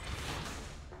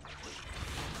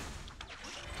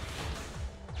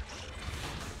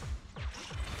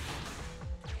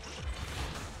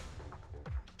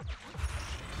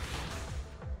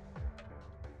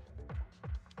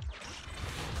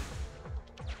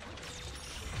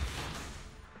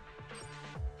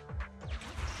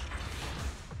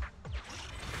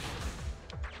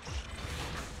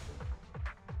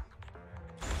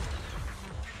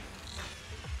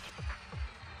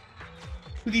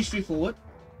 Pretty straightforward.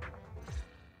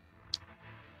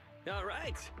 All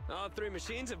right, all 3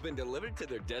 machines have been delivered to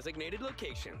their designated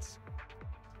locations.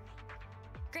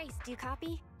 Grace, do you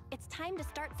copy? It's time to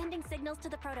start sending signals to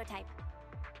the prototype.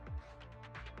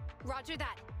 Roger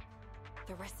that.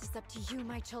 The rest is up to you,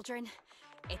 my children.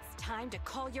 It's time to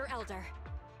call your elder.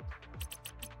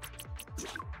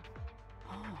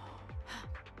 Oh.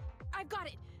 I've got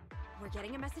it! We're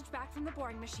getting a message back from the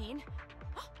boring machine.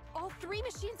 All 3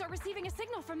 machines are receiving a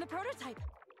signal from the prototype.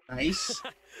 Nice.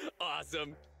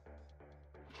 Awesome.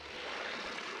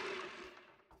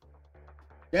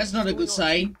 That's not a good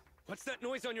sign. What's that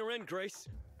noise on your end, Grace?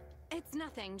 It's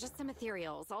nothing, just some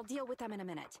ethereals. I'll deal with them in a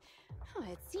minute.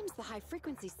 It seems the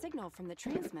high-frequency signal from the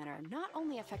transmitter not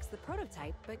only affects the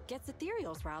prototype, but gets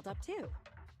ethereals riled up too.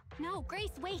 No,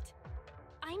 Grace, wait!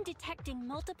 I'm detecting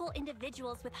multiple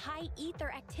individuals with high ether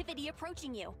activity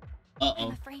approaching you. Uh-oh.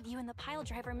 I'm afraid you and the pile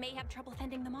driver may have trouble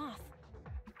fending them off.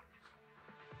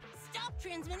 Stop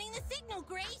transmitting the signal,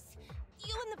 Grace!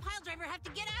 You and the pile driver have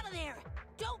to get out of there!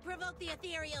 Don't provoke the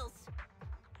ethereals!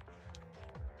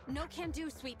 No can do,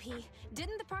 Sweet Pea.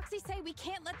 Didn't the proxy say we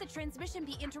can't let the transmission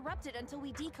be interrupted until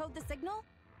we decode the signal?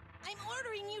 I'm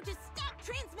ordering you to stop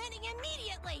transmitting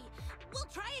immediately! We'll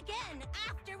try again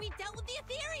after we've dealt with the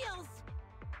ethereals!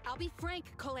 I'll be frank,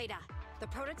 Koleda. The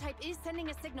prototype is sending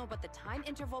a signal, but the time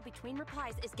interval between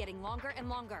replies is getting longer and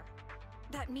longer.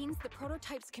 That means the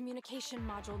prototype's communication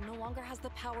module no longer has the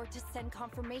power to send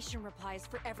confirmation replies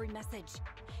for every message.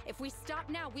 If we stop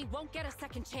now, we won't get a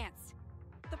second chance.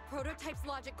 The prototype's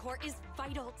logic core is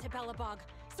vital to Belobog,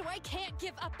 so I can't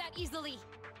give up that easily.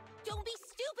 Don't be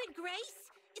stupid,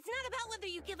 Grace! It's not about whether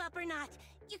you give up or not.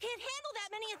 You can't handle that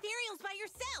many ethereals by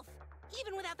yourself.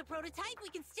 Even without the prototype, we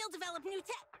can still develop new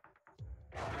tech.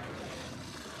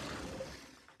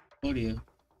 Oh dear.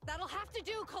 That'll have to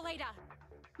do, Koleda.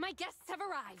 My guests have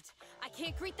arrived. I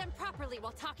can't greet them properly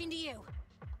while talking to you.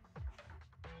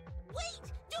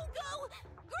 Wait! Don't go!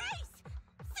 Grace!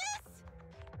 Sis!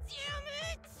 Damn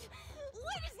it!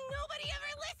 Why does nobody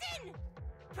ever listen?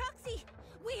 Proxy,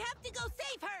 we have to go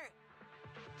save her!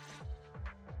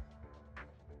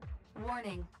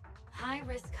 Warning.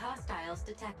 High-risk hostiles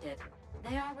detected.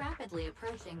 They are rapidly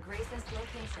approaching Grace's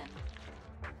location.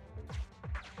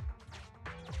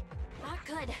 Not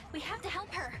good. We have to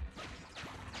help her.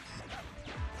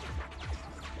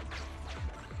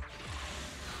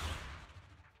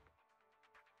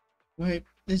 Right,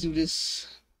 let's do this.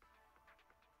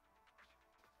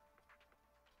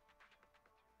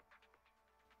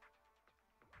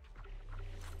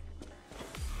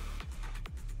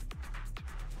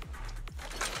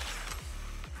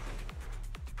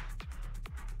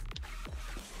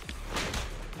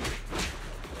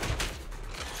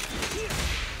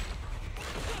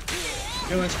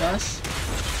 Everyone's fast.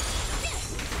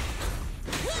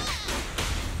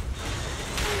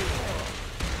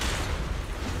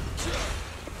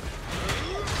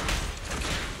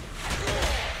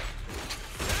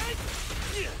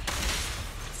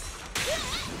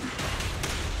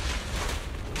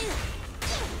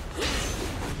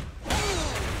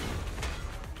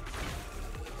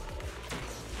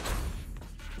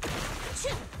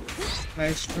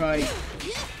 Nice try.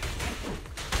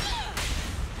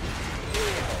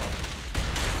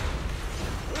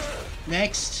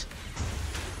 Next.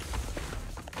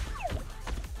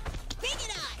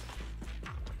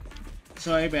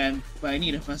 Sorry, man, but I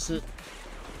need a faster.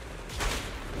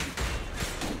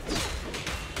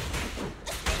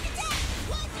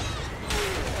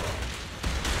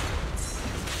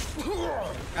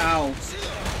 Ow.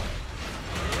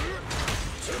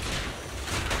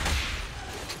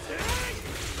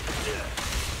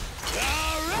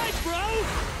 All right, bro!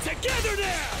 Together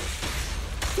now!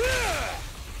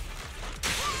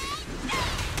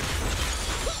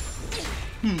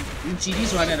 Didn't see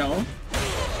this one at all.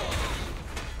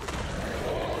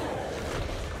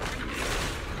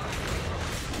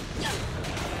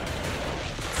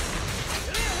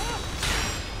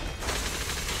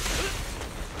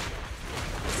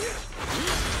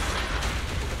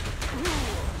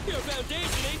 Your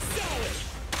foundation ain't solid!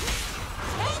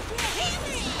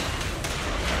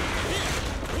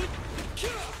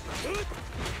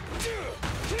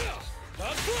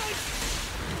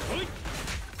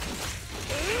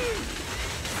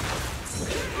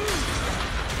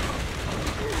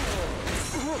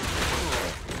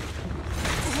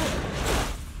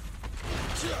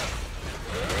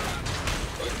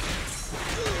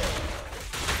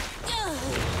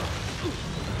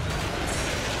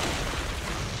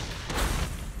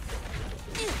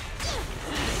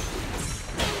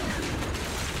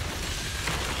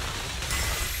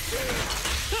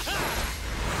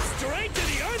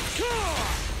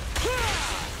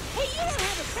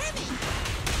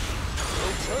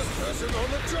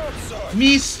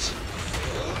 Missed!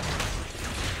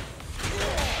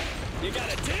 You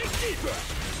gotta dig deeper!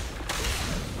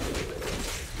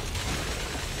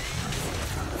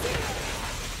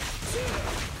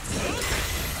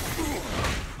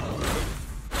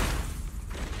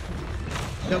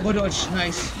 Double dodge,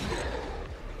 nice.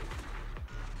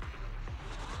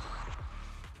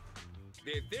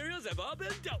 The ethereals have all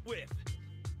been dealt with.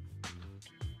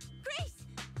 Grace,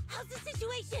 how's the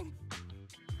situation?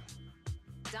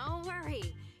 Don't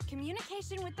worry.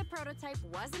 Communication with the prototype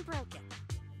wasn't broken.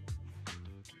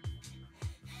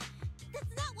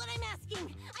 That's not what I'm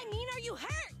asking. I mean, are you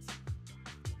hurt?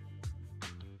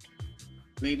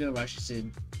 Vader rushes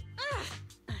in.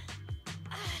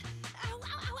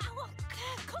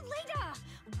 Koleda!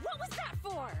 What was that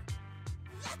for?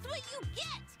 That's what you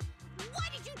get! Why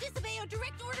did you disobey a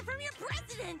direct order from your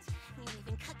president? You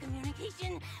even cut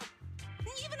communication.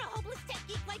 Even a hopeless tech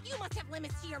geek like you must have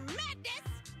limits to your madness!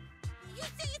 You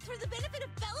say it's for the benefit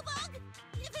of Belobog?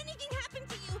 If anything happened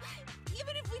to you,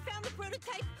 even if we found the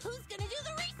prototype, who's gonna do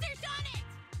the research on it?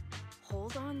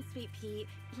 Hold on, Sweet Pea.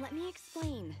 Let me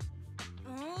explain.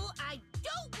 Oh, I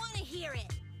don't want to hear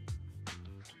it!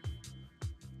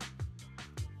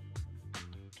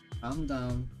 Calm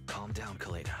down. Calm down,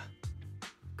 Koleda.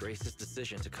 Grace's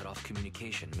decision to cut off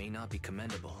communication may not be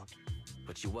commendable,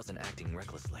 but she wasn't acting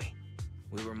recklessly.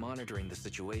 We were monitoring the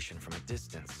situation from a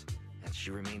distance, and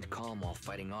she remained calm while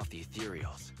fighting off the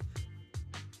ethereals.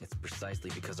 It's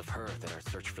precisely because of her that our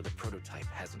search for the prototype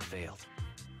hasn't failed.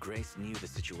 Grace knew the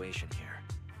situation here.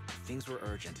 Things were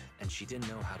urgent, and she didn't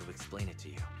know how to explain it to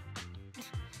you.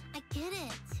 I get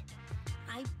it.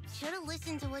 I should have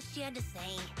listened to what she had to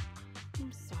say.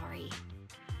 I'm sorry.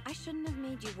 I shouldn't have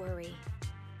made you worry.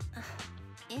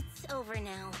 It's over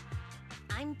now.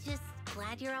 I'm just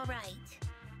glad you're all right.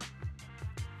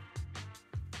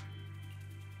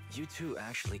 You two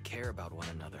actually care about one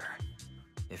another.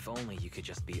 If only you could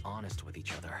just be honest with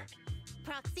each other.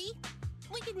 Proxy,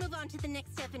 we could move on to the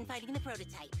next step in fighting the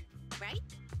prototype, right?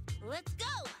 Let's go!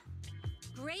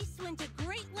 Grace went to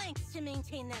great lengths to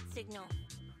maintain that signal.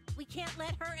 We can't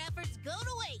let her efforts go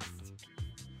to waste.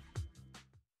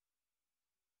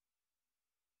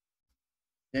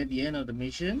 At the end of the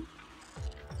mission?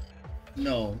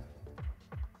 No.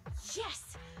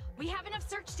 Yes! We have enough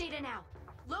search data now.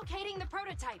 Locating the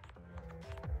prototype.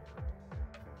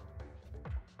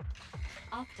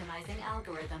 Optimizing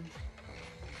algorithm.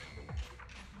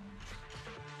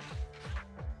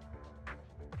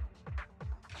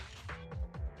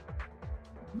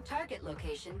 Target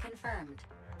location confirmed.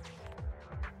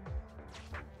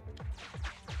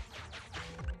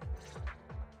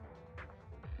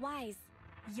 Wise,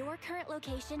 your current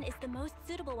location is the most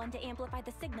suitable one to amplify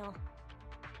the signal.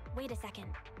 Wait a second.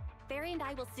 Barry and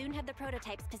I will soon have the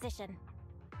prototype's position.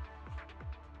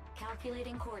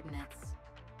 Calculating coordinates.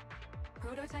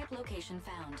 Prototype location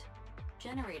found.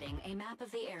 Generating a map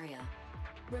of the area.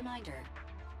 Reminder,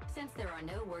 since there are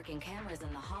no working cameras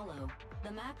in the Hollow,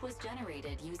 the map was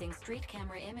generated using street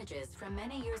camera images from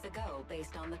many years ago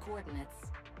based on the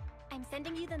coordinates. I'm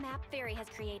sending you the map Barry has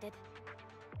created.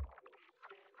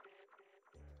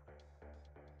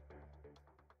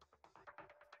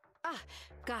 Ah,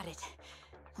 got it.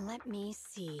 Let me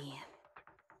see.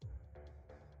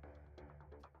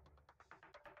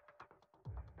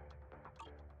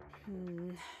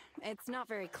 It's not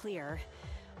very clear.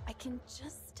 I can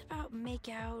just about make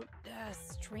out a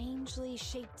strangely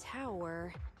shaped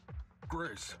tower.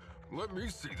 Grace, let me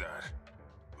see that.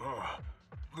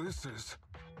 This is...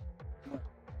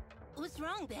 What's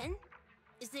wrong, Ben?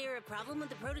 Is there a problem with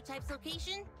the prototype's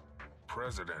location?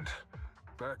 President.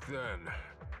 Back then,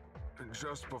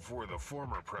 just before the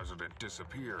former president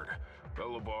disappeared,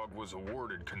 Belobog was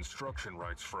awarded construction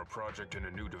rights for a project in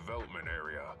a new development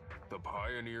area, the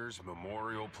Pioneers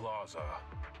Memorial Plaza.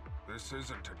 This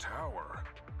isn't a tower.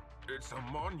 It's a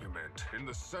monument in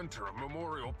the center of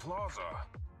Memorial Plaza.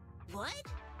 What?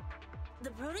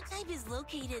 The prototype is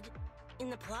located in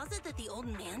the plaza that the old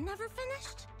man never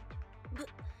finished?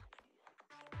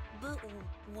 But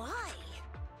why?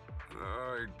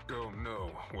 I don't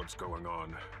know what's going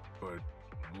on, but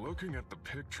looking at the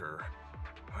picture,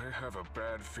 I have a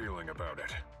bad feeling about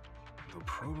it. The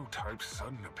prototype's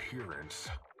sudden appearance.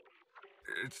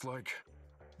 It's like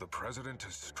the president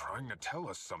is trying to tell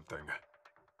us something.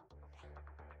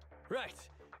 Right.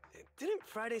 Didn't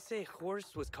Friday say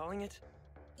Horse was calling it?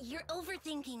 You're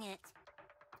overthinking it.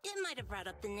 It might have brought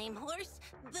up the name Horse,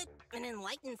 but an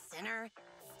enlightened center,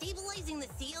 stabilizing the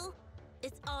seal,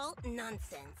 it's all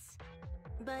nonsense.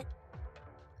 But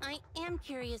I am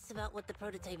curious about what the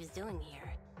prototype is doing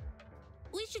here.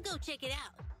 We should go check it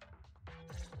out.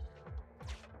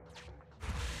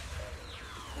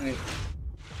 Right.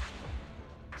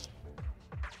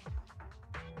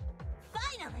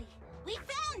 Finally! We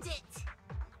found it!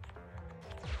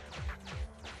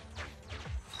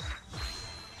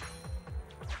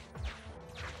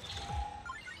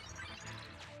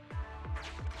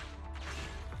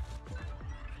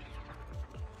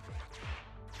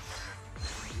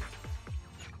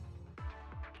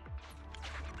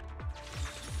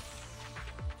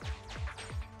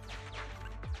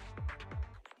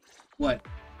 What?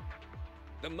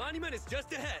 The monument is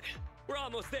just ahead. We're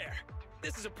almost there.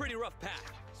 This is a pretty rough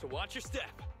path, so watch your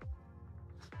step.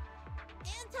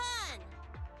 Anton!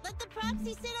 Let the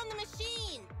proxy sit on the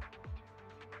machine!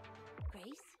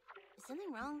 Grace? Is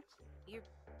something wrong? You're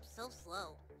so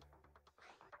slow.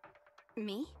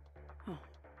 Me? Oh,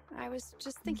 I was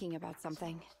just thinking about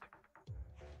something.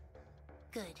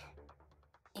 Good.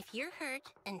 If you're hurt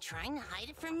and trying to hide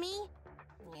it from me,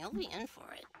 you'll be in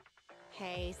for it.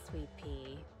 Hey, Sweet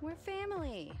Pea. We're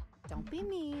family. Don't be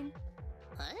mean.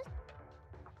 What?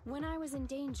 When I was in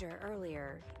danger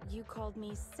earlier, you called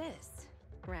me sis,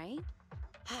 right?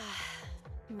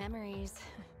 Memories.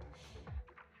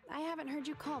 I haven't heard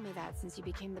you call me that since you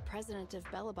became the president of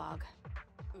Belobog.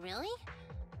 Really?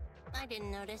 I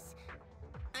didn't notice.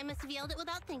 I must have yelled it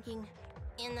without thinking.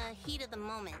 In the heat of the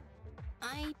moment.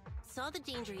 I saw the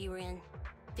danger you were in,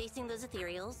 facing those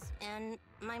ethereals, and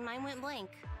my mind went blank.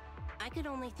 I could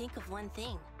only think of one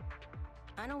thing.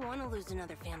 I don't want to lose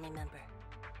another family member.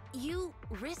 You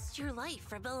risked your life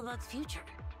for Belobog's future,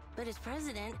 but as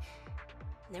president,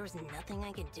 there was nothing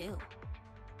I could do.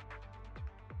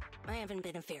 I haven't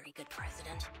been a very good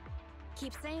president.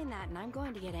 Keep saying that and I'm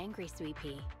going to get angry, Sweet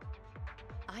Pea.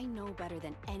 I know better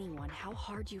than anyone how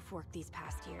hard you've worked these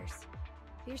past years.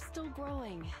 You're still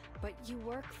growing, but you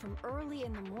work from early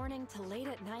in the morning to late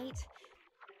at night.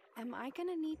 Am I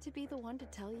gonna need to be the one to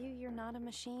tell you you're not a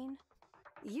machine?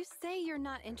 You say you're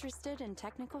not interested in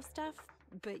technical stuff,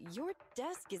 but your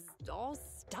desk is all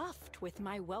stuffed with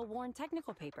my well-worn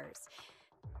technical papers.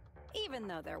 Even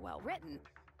though they're well-written.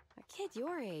 A kid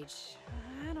your age,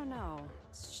 I don't know.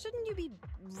 Shouldn't you be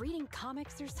reading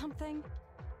comics or something?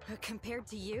 Compared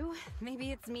to you,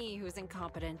 maybe it's me who's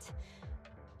incompetent.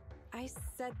 I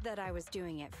said that I was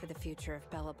doing it for the future of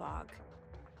Belobog.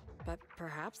 But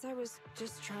perhaps I was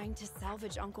just trying to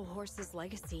salvage Uncle Horse's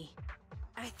legacy.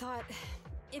 I thought,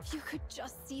 if you could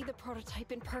just see the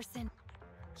prototype in person,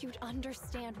 you'd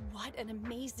understand what an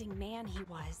amazing man he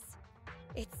was.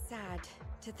 It's sad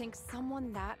to think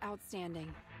someone that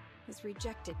outstanding was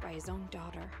rejected by his own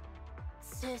daughter.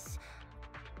 Sis.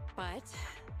 But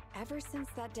ever since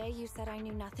that day you said I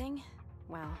knew nothing,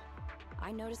 well,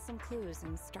 I noticed some clues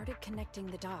and started connecting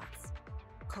the dots.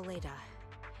 Koleda.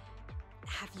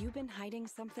 Have you been hiding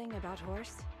something about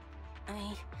Horse?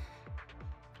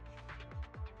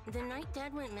 The night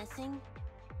Dad went missing,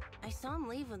 I saw him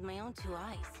leave with my own two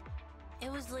eyes.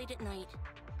 It was late at night,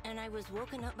 and I was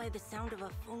woken up by the sound of a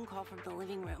phone call from the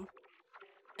living room.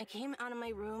 I came out of my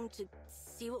room to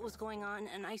see what was going on,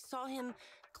 and I saw him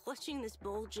clutching this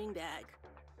bulging bag.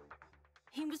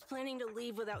 He was planning to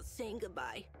leave without saying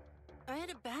goodbye. I had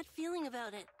a bad feeling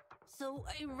about it, so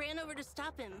I ran over to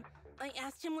stop him. I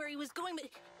asked him where he was going, but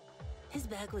his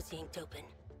bag was yanked open,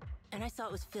 and I saw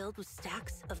it was filled with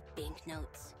stacks of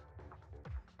banknotes.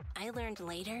 I learned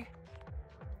later,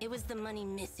 it was the money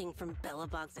missing from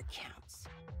Belobog's accounts.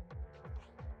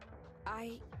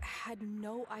 I had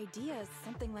no idea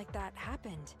something like that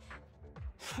happened.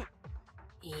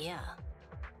 Yeah.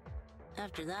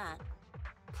 After that,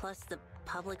 plus the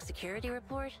public security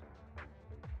report,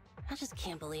 I just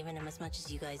can't believe in him as much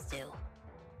as you guys do.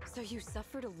 So you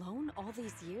suffered alone all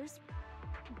these years?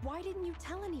 Why didn't you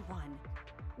tell anyone?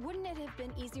 Wouldn't it have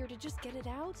been easier to just get it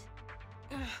out?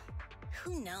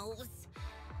 Who knows?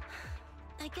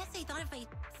 I guess I thought if I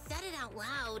said it out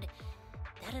loud,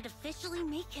 that'd officially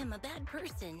make him a bad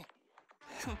person.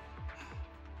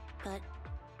 But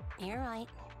you're right.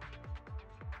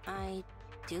 I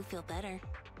do feel better.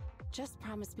 Just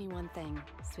promise me one thing,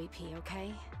 Sweet Pea,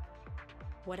 okay?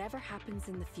 Whatever happens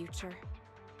in the future,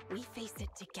 we face it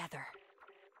together.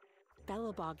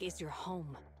 Belobog is your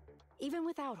home. Even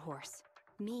without Horse,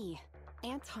 me,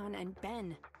 Anton, and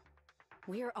Ben,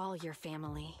 we're all your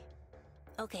family.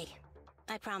 Okay,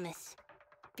 I promise.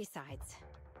 Besides,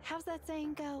 how's that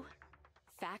saying go?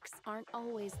 Facts aren't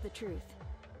always the truth.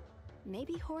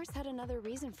 Maybe Horse had another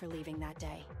reason for leaving that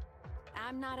day.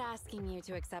 I'm not asking you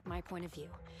to accept my point of view,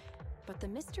 but the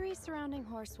mystery surrounding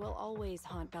Horse will always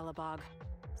haunt Belobog,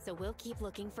 so we'll keep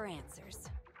looking for answers.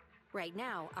 Right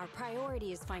now, our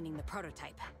priority is finding the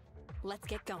prototype. Let's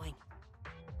get going.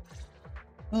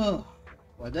 Oh,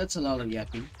 well, that's a lot of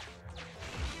yapping.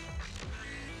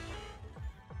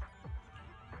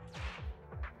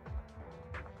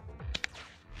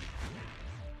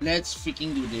 Let's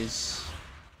freaking do this.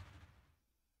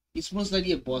 It's most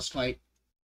likely a boss fight.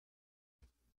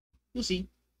 You'll see.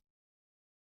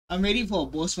 I'm ready for a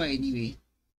boss fight anyway.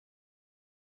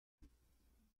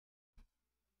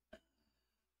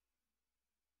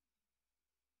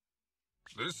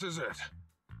 This is it.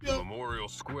 The Memorial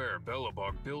Square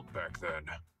Belobog built back then.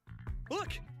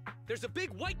 Look! There's a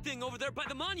big white thing over there by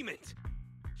the monument!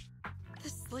 The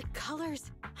slick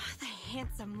colors, the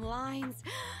handsome lines.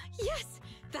 Yes,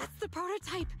 that's the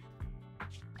prototype.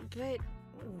 But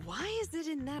why is it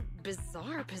in that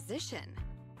bizarre position?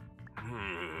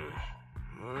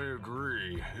 I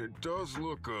agree. It does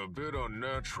look a bit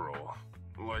unnatural.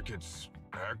 Like it's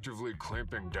actively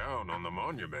clamping down on the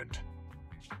monument.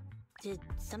 Did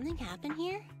something happen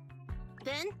here?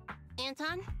 Ben?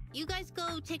 Anton? You guys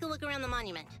go take a look around the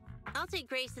monument. I'll take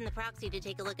Grace and the Proxy to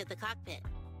take a look at the cockpit.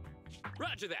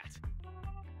 Roger that!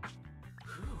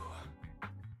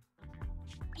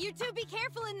 You two be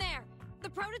careful in there! The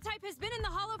prototype has been in the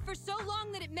hollow for so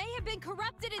long that it may have been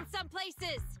corrupted in some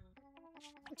places!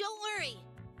 Don't worry!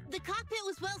 The cockpit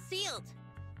was well sealed.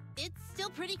 It's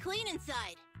still pretty clean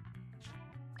inside.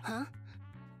 Huh?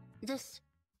 This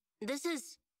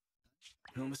is...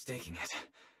 No mistaking it.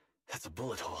 That's a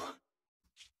bullet hole.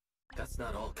 That's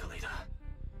not all, Kaleda.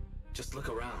 Just look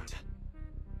around.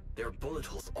 There are bullet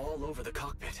holes all over the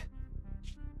cockpit.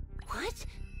 What?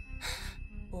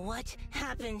 What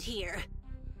happened here?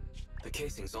 The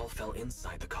casings all fell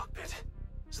inside the cockpit,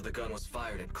 so the gun was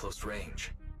fired at close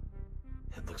range.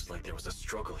 It looks like there was a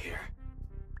struggle here,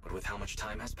 but with how much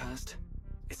time has passed,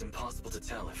 it's impossible to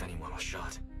tell if anyone was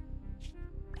shot.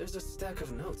 There's a stack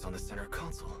of notes on the center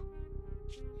console.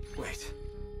 Wait,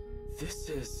 this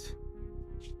is...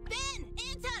 Ben!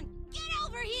 Anton! Get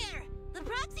over here! The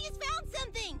Proxy has found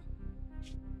something!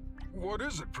 What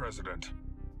is it, President?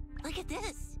 Look at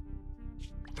this!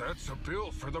 That's a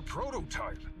bill for the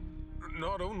prototype.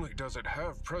 Not only does it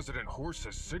have President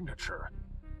Horse's signature,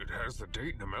 it has the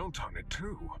date and amount on it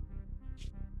too.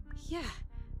 Yeah,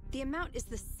 the amount is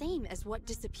the same as what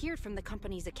disappeared from the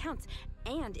company's accounts,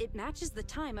 and it matches the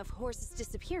time of Horse's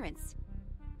disappearance.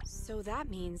 So that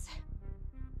means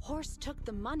Horse took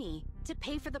the money to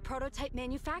pay for the prototype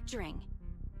manufacturing.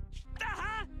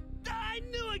 Aha! I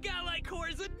knew a guy like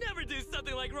Horse would never do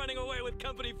something like running away with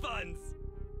company funds!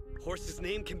 Horse's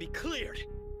name can be cleared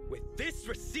with this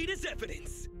receipt as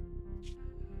evidence.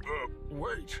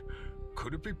 Wait.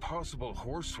 Could it be possible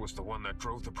Horse was the one that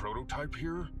drove the prototype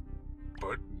here?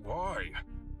 But why?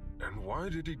 And why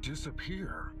did he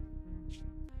disappear?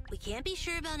 We can't be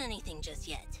sure about anything just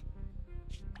yet.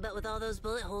 But with all those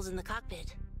bullet holes in the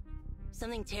cockpit,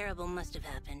 something terrible must have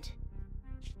happened.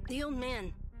 The old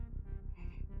man,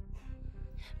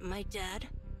 my dad,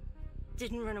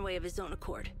 didn't run away of his own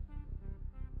accord.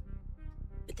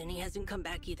 But then he hasn't come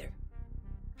back either.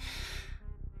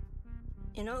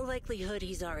 In all likelihood,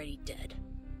 he's already dead.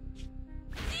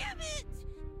 Damn it!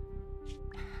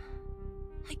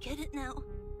 I get it now.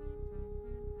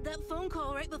 That phone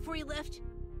call right before he left,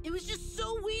 it was just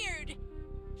so weird.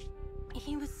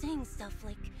 He was saying stuff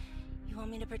like, you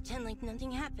want me to pretend like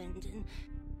nothing happened, and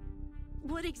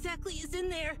what exactly is in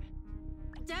there?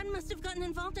 Dad must have gotten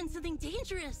involved in something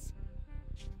dangerous.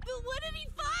 But what did he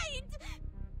find?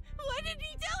 Why didn't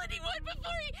he tell anyone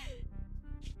before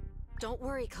he... Don't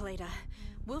worry, Kaleda.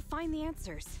 We'll find the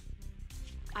answers.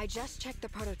 I just checked the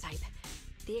prototype.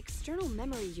 The external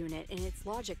memory unit in its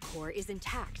logic core is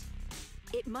intact.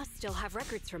 It must still have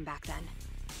records from back then.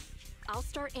 I'll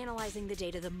start analyzing the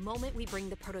data the moment we bring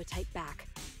the prototype back.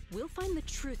 We'll find the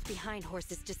truth behind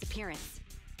Horse's disappearance.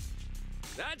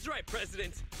 That's right,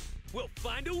 President. We'll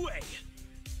find a way.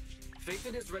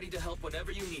 Phaethon is ready to help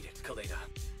whenever you need it, Kaleda.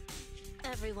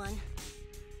 Everyone.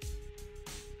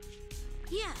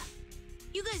 Yeah,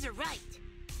 you guys are right.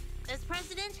 As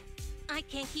president, I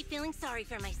can't keep feeling sorry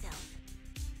for myself.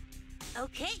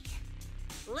 Okay,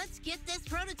 let's get this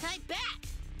prototype back.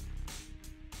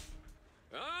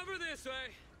 Over this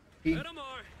way. He- Little more.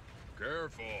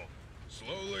 Careful.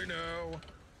 Slowly now.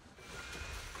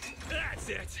 That's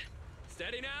it.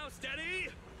 Steady now, steady.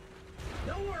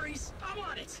 No worries, I'm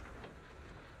on it.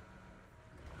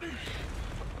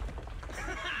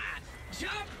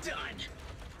 Job done.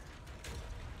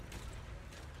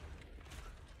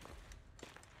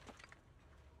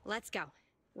 Let's go.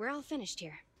 We're all finished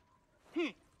here.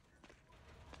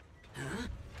 Huh?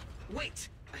 Wait,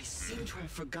 I seem to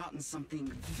have forgotten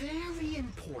something very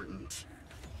important.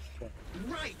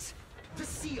 Right! The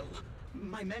seal!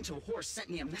 My mentor Horse sent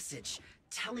me a message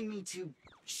telling me to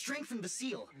strengthen the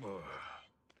seal.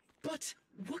 But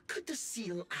what could the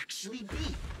seal actually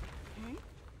be?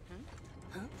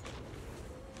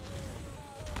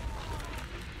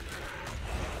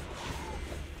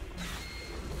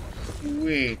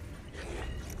 Wait.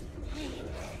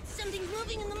 Something's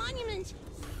moving in the monument.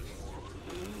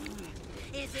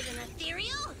 Is it an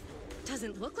ethereal?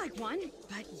 Doesn't look like one,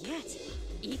 but yet,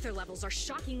 ether levels are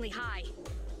shockingly high.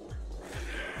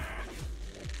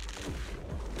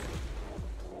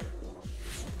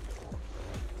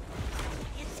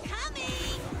 It's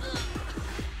coming!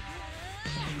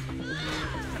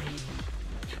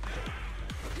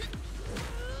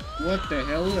 What the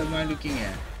hell am I looking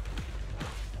at?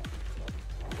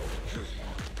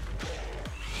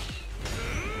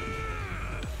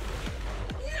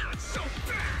 Not so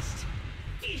fast!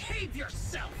 Behave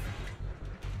yourself!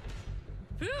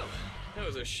 Phew! That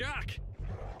was a shock.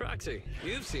 Proxy,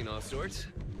 you've seen all sorts.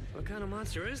 What kind of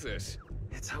monster is this?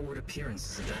 Its outward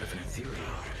appearance is that of an ethereal,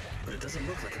 but it doesn't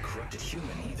look like a corrupted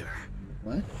human either.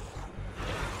 What?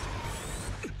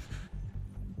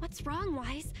 What's wrong,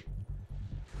 Wise?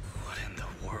 What in the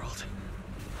world?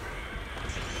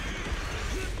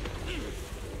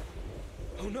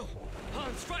 Oh no!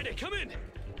 Hans, Friday, come in!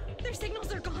 Their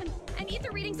signals are gone, and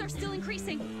ether readings are still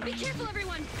increasing. Be careful,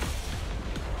 everyone!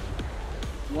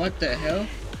 What the hell?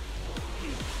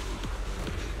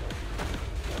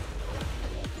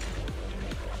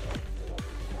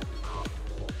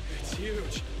 It's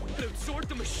huge! It absorbed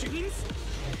the machines?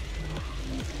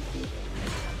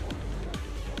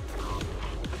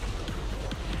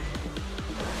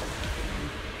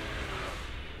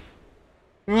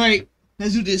 Right,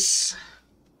 let's do this.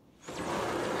 This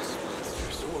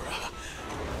monster's aura.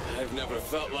 I've never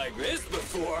felt like this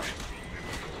before.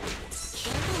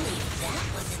 Can't believe that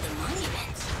was in the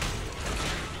monument.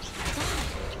 God.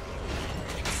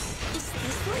 Is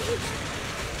this where you...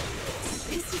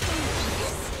 Is he going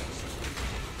this?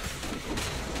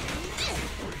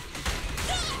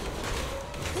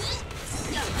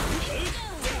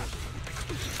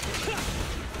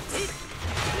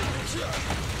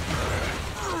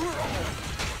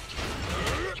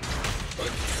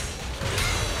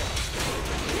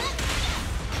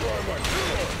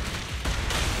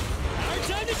 Our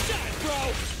time to shine, bro!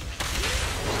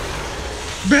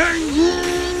 Bang!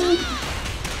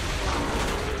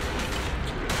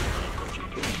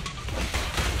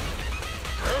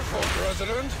 Careful,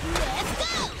 President. Let's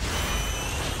go!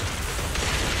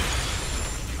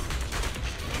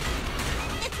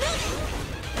 It's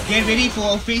moving! Get ready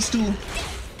for phase 2.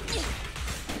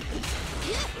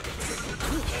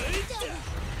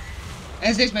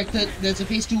 As expected, there's a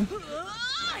phase 2.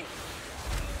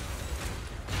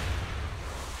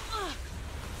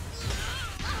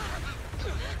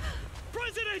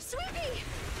 President! Speedy!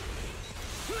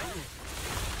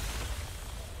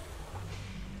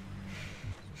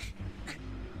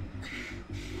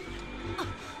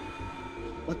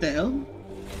 What the hell?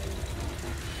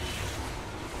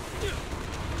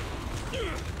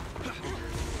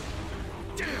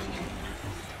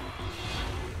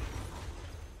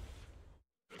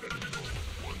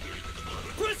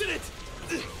 President!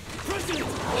 President!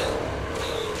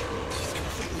 He's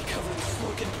completely covered in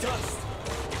smoke and dust.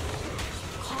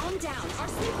 Calm down. Our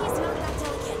sneaky is not that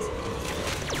delicate.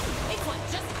 Big one,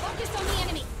 just focus on the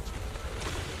enemy.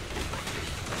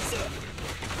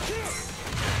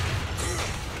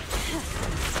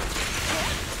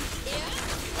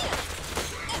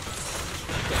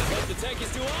 Can't let the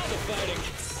tankies do all the fighting.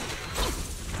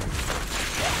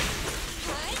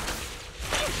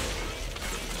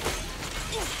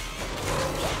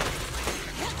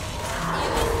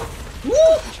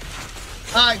 Woo!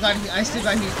 Ah, I got hit. I still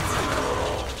got hit.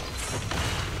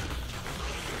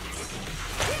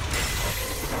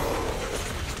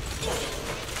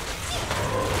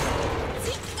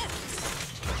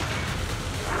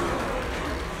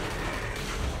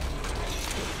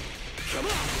 Come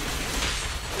on!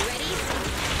 Ready?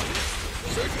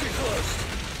 Safety first!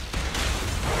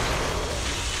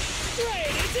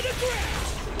 Straight into the ground!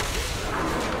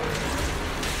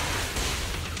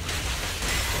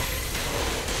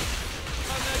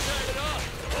 I'm not tired at all.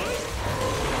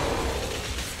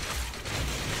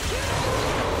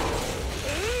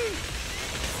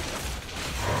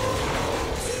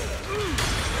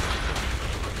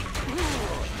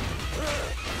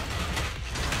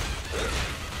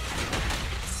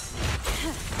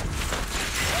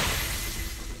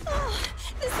 Oh,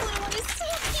 this little one is so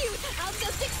cute! I'll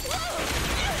just explode!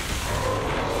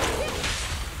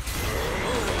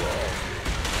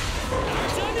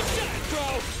 Time to shine, bro!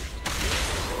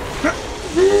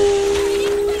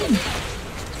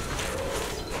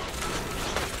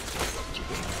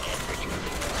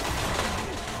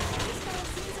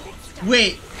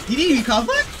 Wait, did he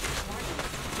recover?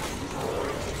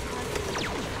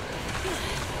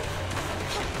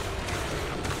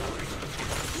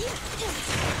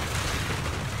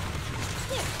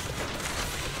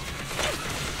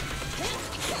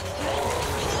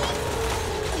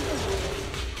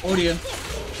 Oh dear.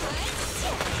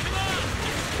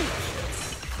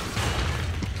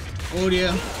 Oh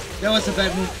dear. That was a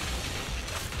bad move.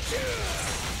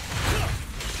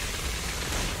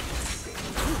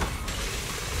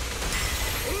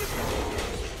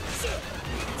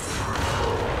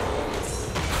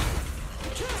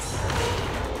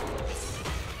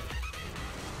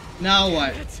 Now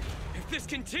what? If this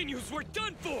continues, we're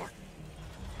done for!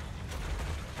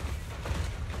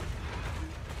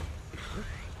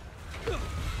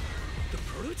 The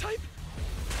prototype?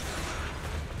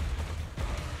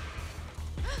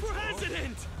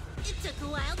 President! It took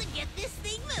a while to get this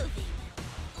thing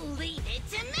moving. Leave it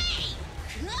to me!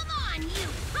 Come on, you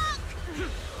punk!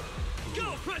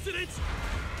 Go, President!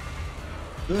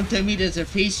 Don't tell me there's a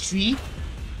phase 3.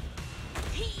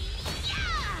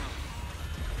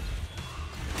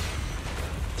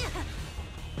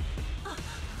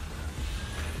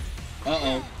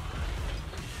 Uh-oh.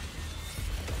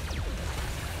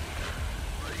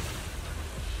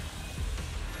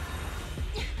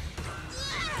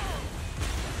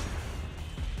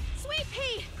 Sweet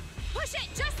pea! Push it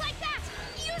just like that!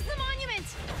 Use the monument!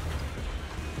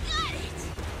 Got it!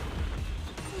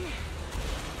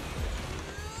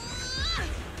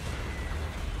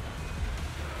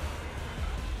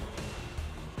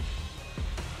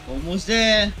 Almost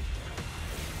there.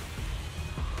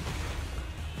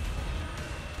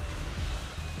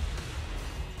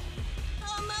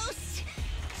 Almost.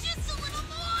 Just a little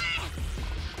more.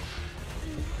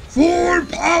 Full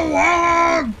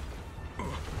power!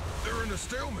 They're in a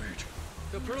stalemate.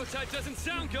 The prototype doesn't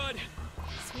sound good.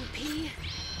 Sweet pea,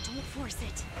 don't force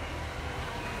it.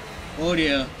 Oh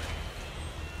dear.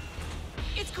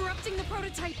 It's corrupting the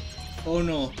prototype. Oh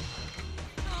no.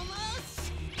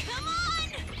 Almost. Come on.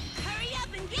 Hurry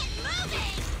up and get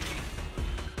moving.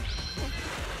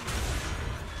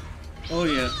 Oh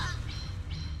dear.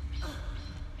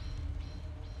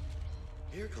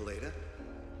 Here, Kaleda.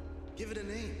 Give it a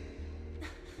name.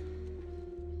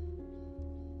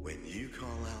 When you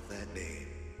call out that name,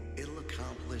 it'll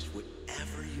accomplish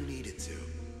whatever you need it to.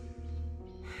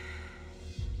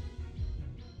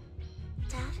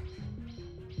 Dad,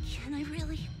 can I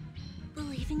really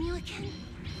believe in you again?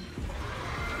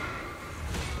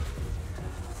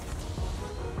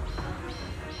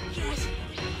 Get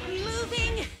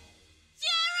moving!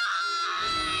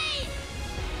 Jerry!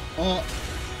 Oh.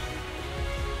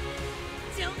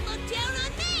 Don't look down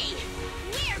on me!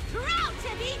 We're proud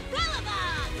to be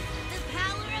Bellabog! The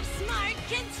power of smart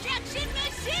construction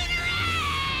machinery!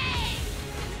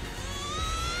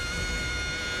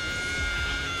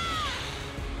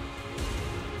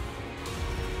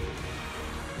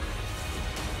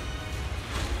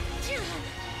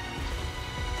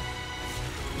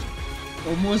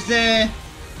 Almost there.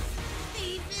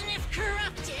 Even if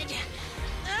corrupted,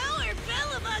 our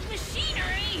Bellabog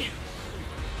machinery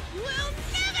will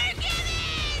never give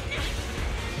in!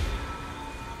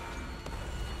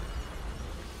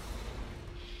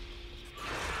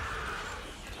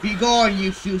 Be gone,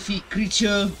 you filthy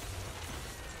creature.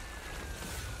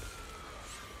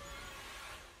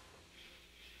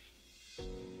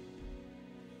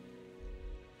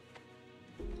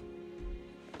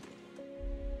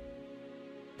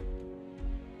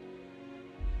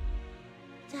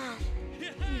 Dad, you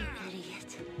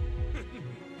idiot.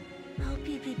 Hope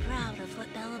you'd be proud of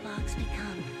what Bellabog's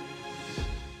become.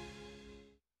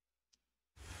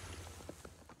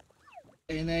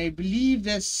 And I believe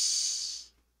that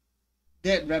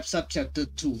wraps up chapter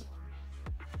 2.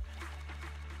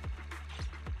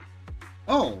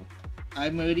 Oh,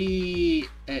 I'm already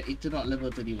at Eternal level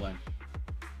 31.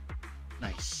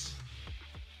 Nice.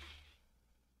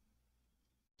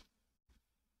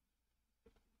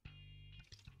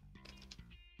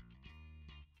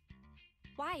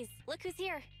 Wise, look who's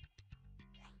here.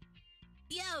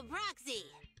 Yo, Proxy!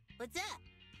 What's up?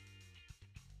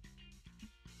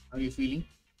 How are you feeling?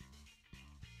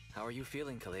 How are you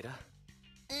feeling, Kaleda?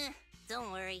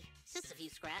 Don't worry. It's just a few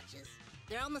scratches.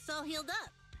 They're almost all healed up.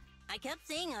 I kept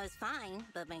saying I was fine,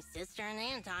 but my sister and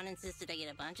Anton insisted I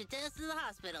get a bunch of tests to the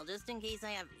hospital just in case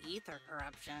I have ether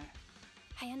corruption.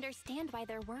 I understand why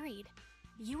they're worried.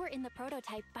 You were in the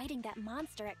prototype fighting that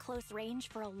monster at close range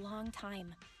for a long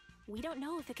time. We don't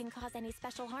know if it can cause any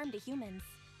special harm to humans.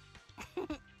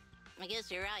 I guess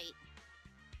you're right.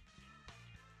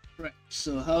 Right,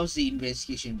 so how's the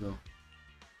investigation go?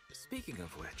 Speaking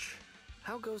of which,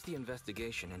 how goes the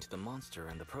investigation into the monster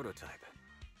and the prototype?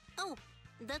 Oh,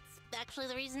 that's actually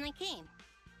the reason I came.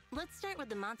 Let's start with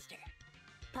the monster.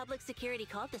 Public security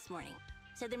called this morning.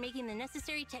 Said they're making the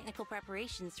necessary technical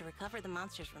preparations to recover the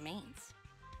monster's remains.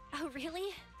 Oh,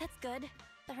 really? That's good.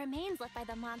 The remains left by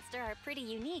the monster are pretty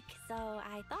unique, so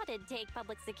I thought it'd take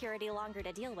public security longer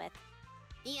to deal with.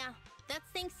 Yeah, that's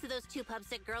thanks to those two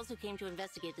pubsec girls who came to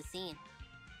investigate the scene.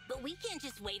 But we can't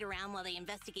just wait around while they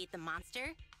investigate the monster.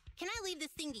 Can I leave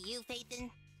this thing to you, Phaethon?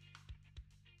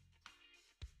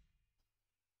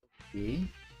 Okay.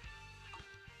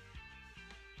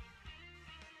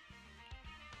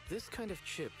 This kind of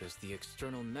chip is the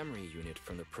external memory unit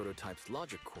from the prototype's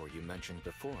logic core you mentioned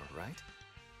before, right?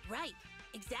 Right,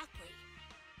 exactly.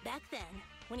 Back then,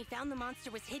 when he found the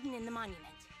monster was hidden in the monument,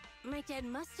 my dad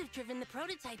must have driven the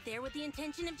prototype there with the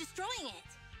intention of destroying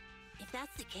it. If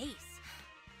that's the case,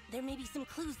 there may be some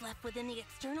clues left within the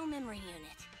external memory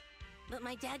unit. But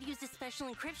my dad used a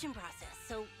special encryption process,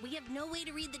 so we have no way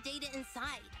to read the data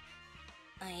inside.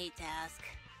 I hate to ask,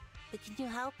 but can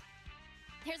you help?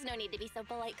 There's no need to be so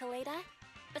polite, Kaleda.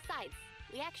 Besides,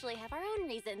 we actually have our own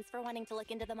reasons for wanting to look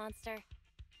into the monster.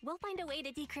 We'll find a way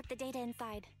to decrypt the data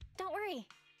inside. Don't worry.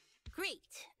 Great.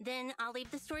 Then I'll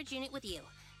leave the storage unit with you.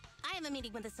 I have a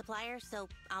meeting with the supplier, so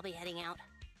I'll be heading out.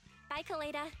 Bye,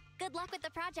 Kaleda. Good luck with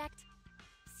the project.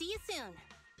 See you soon.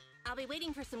 I'll be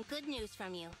waiting for some good news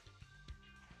from you.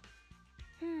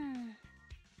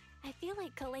 I feel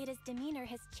like Kaleda's demeanor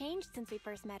has changed since we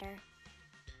first met her.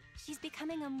 She's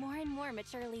becoming a more and more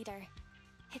mature leader.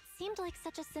 It seemed like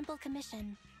such a simple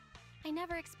commission. I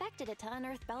never expected it to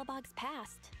unearth Belobog's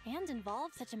past and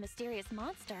involve such a mysterious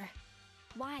monster.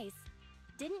 Wise,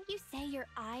 didn't you say your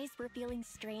eyes were feeling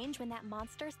strange when that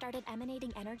monster started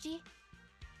emanating energy?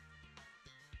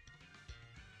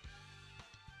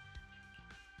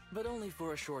 But only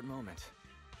for a short moment.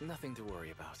 Nothing to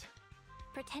worry about.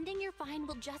 Pretending you're fine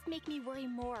will just make me worry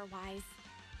more, Wise.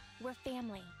 We're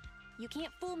family. You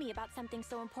can't fool me about something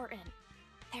so important.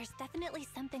 There's definitely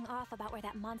something off about where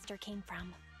that monster came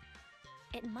from.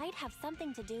 It might have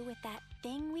something to do with that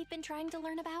thing we've been trying to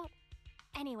learn about.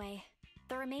 Anyway,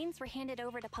 the remains were handed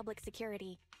over to public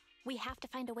security. We have to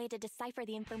find a way to decipher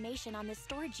the information on this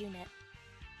storage unit.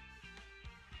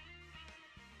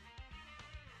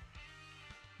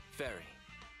 Fairy,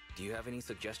 do you have any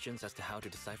suggestions as to how to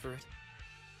decipher it?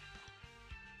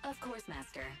 Of course,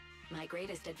 Master. My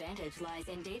greatest advantage lies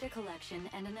in data collection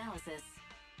and analysis.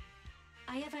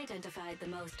 I have identified the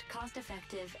most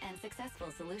cost-effective and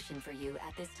successful solution for you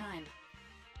at this time.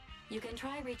 You can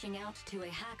try reaching out to a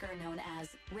hacker known as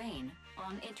Rain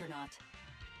on Internet.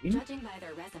 Judging by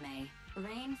their resume,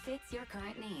 Rain fits your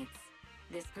current needs.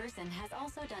 This person has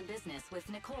also done business with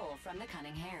Nicole from the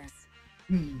Cunning Hares.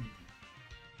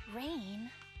 Rain?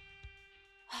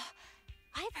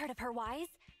 I've heard of her, Wise.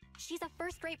 She's a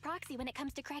first-rate proxy when it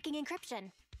comes to cracking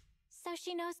encryption. So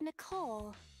she knows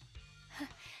Nicole.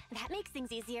 That makes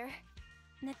things easier.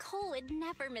 Nicole would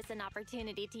never miss an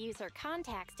opportunity to use her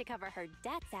contacts to cover her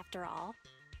debts, after all.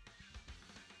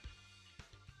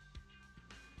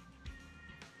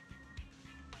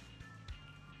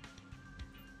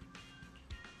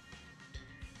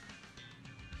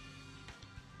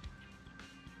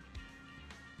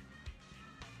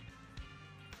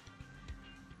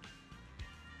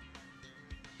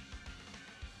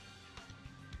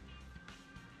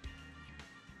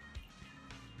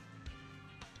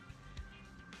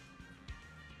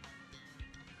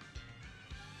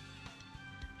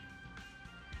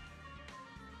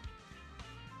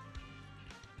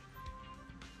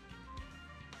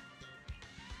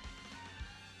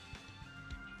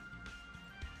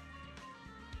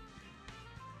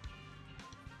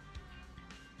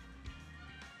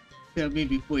 Tell me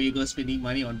before you go spending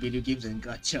money on video games and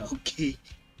gacha, okay?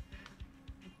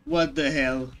 What the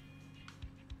hell?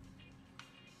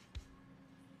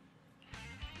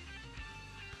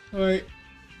 Alright.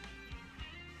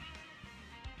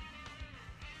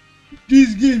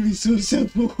 This game is so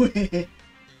self-aware.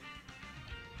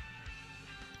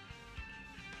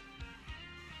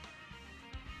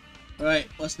 Alright,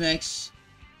 what's next?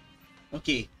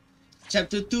 Okay.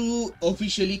 Chapter 2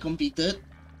 officially completed.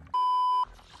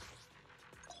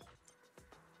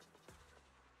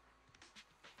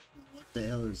 What the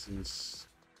hell is this?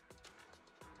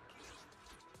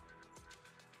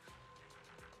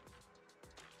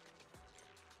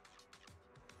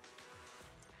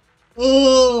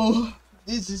 Oh,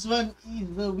 this is one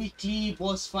is the weekly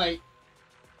boss fight.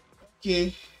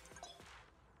 Okay.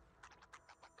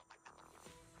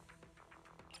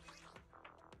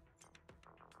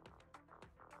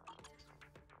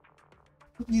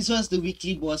 This was the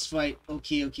weekly boss fight.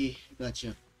 Okay, okay,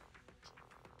 gotcha.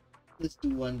 Let's do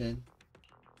one then.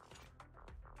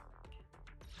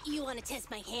 You want to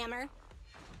test my hammer?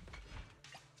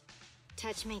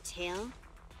 Touch my tail?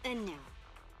 No.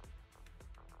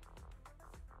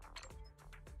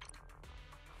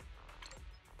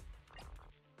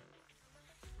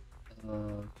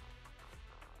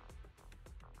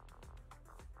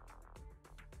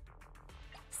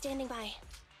 Standing by.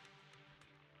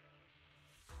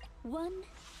 1,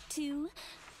 2,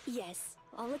 yes,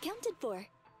 all accounted for.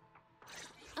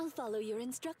 I'll follow your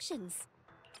instructions.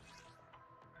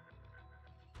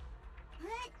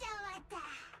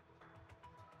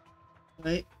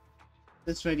 Right,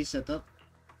 let's try this setup.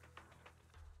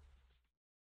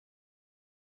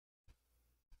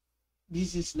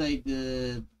 This is like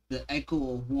the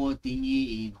Echo of War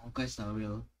thingy in Honkai Star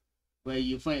Rail, where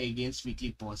you fight against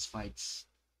weekly boss fights.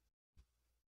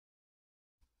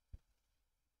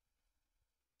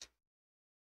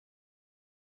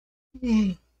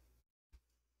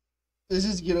 Let's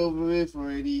just get over with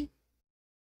already.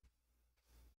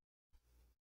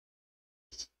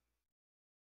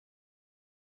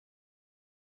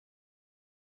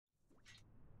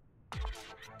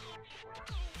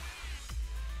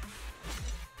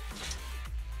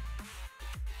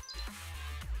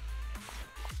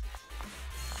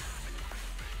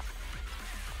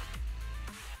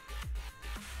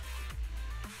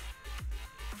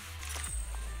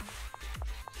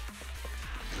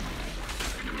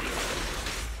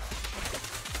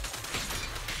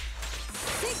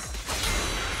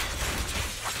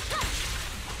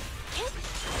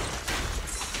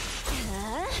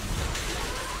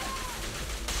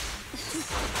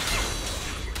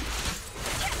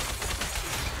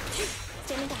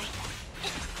 Standing by.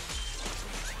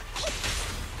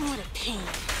 What a pain.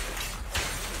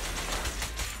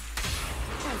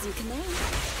 As you command.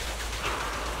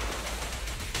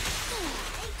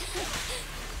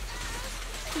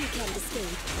 You can't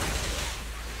escape.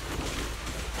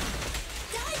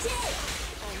 Dodge it!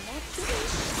 I'm not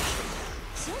finished.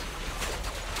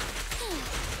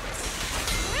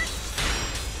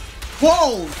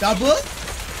 Whoa! Double?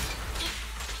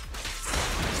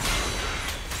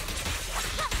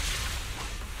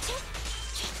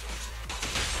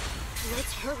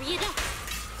 Let's hurry it up.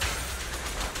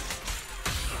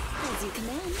 As you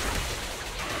command.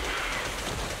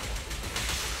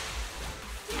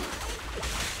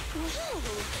 Whoa!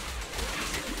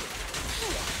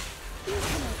 You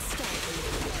cannot stop me.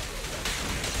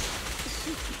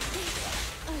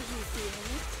 Are you feeling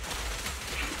it?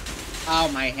 Ow,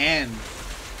 my hand.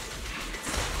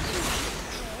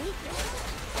 Okay.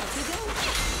 Off you go.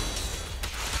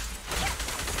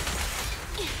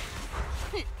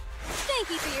 Thank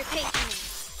you for your patience.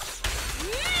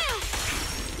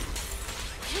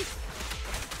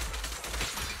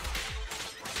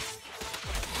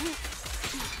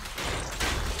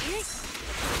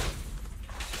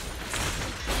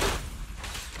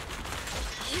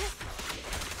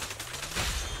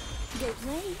 Good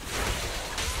play.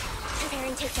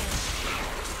 Preparing takedown.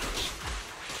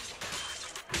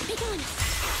 Be gone.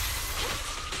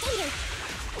 Thunder.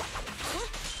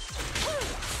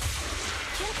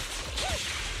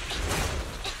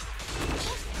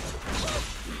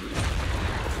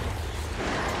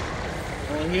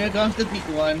 Oh, here comes the big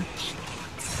one.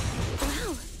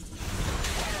 Wow.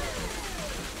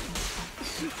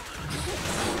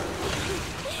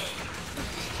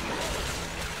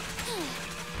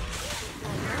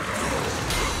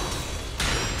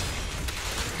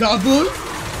 Double?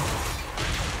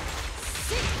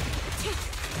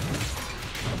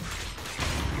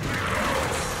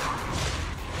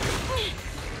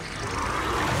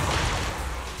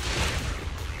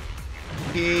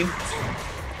 Okay.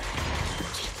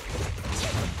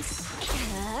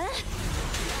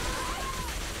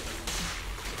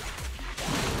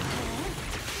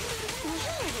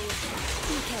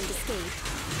 You can't escape.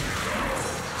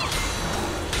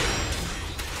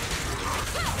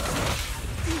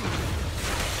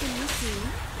 Can you see?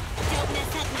 Don't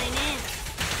mess up my nest.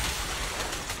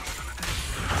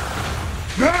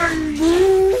 Bang!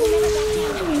 Boom!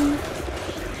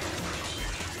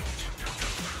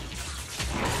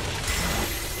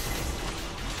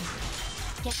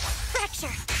 Get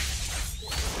fracture.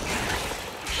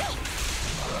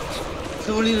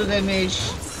 So little damage.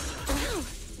 Wow.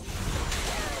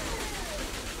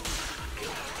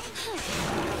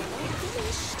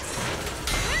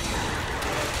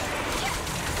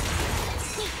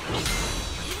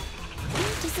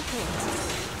 Don't disappoint.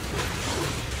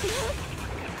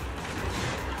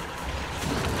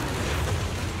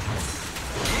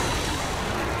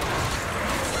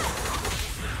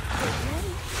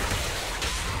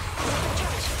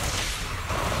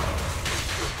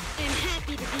 I'm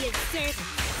happy to be of service.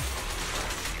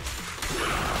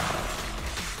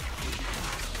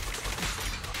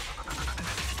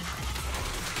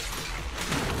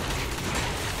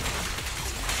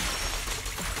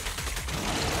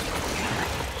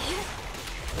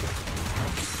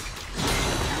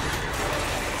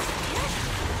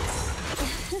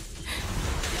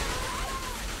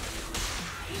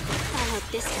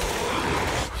 this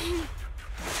one.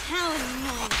 How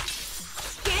annoying.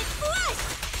 Get flushed!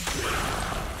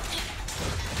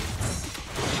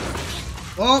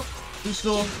 Oh, too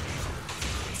slow.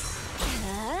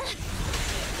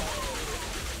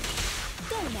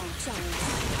 Go now, Charlie.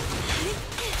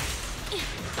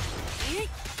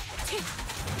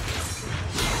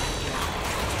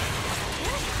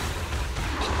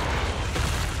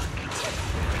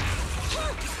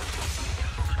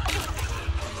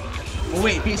 Oh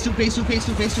wait, phase 2. I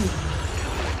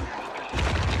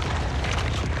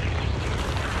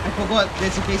forgot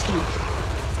there's a phase 2.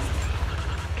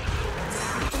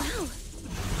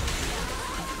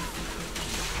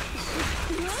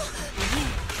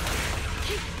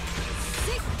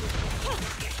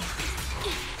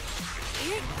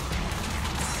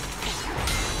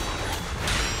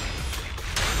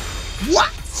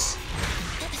 What?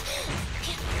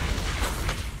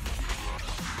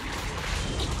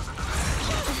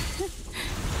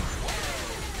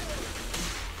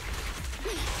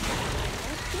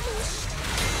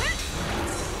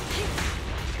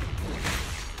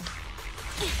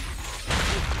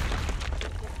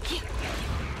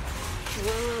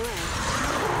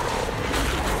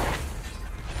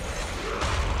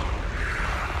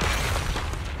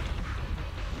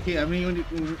 Okay, I mean,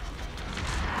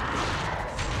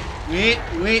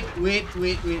 wait.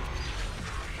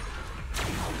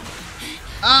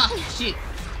 Ah, shit.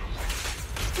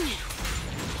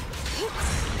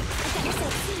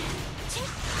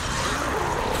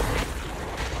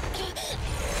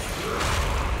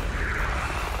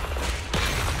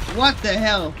 What the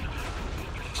hell?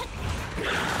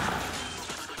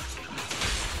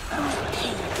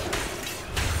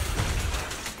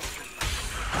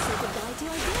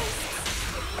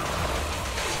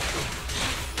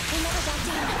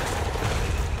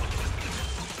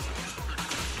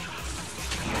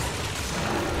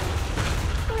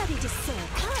 Ready to serve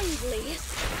kindly.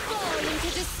 Fall into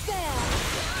despair.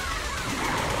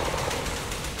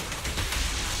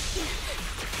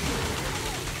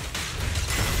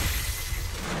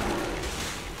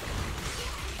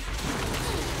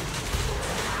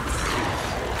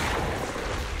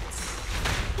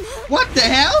 What the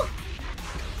hell?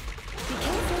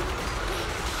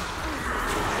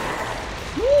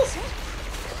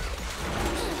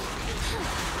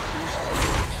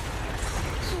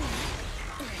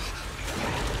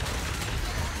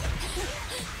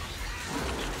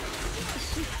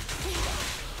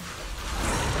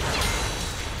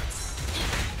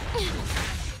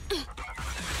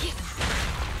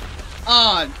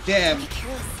 Ah, oh, damn.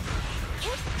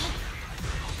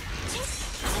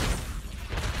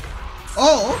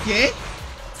 Oh, okay.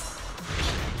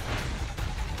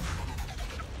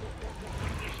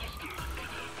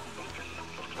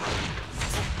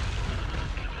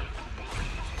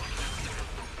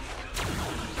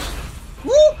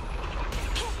 Woo!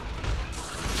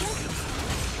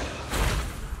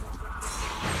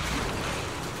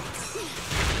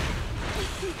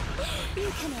 You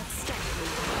cannot stop me.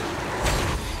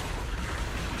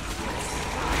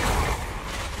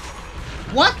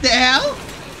 What the hell?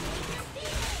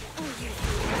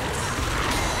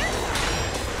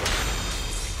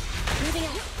 Moving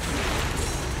out.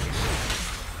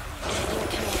 Your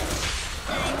command.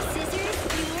 I'm scissors,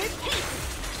 you are paint.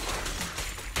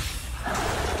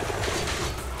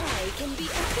 I can be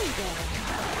everywhere.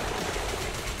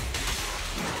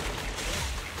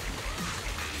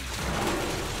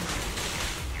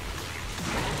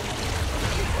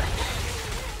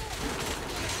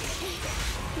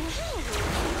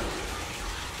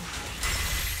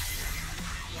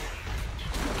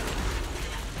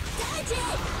 Dodge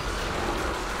it!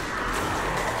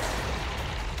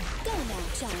 Go now,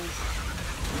 Johnny.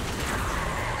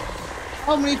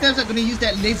 How many times am I gonna use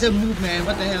that laser move, man?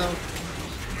 What the hell?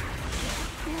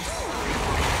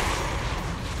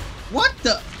 What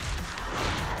the?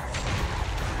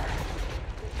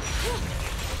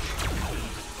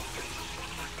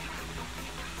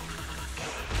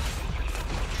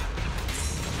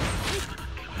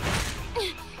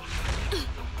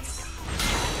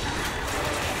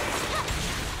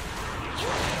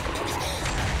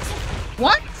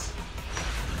 What?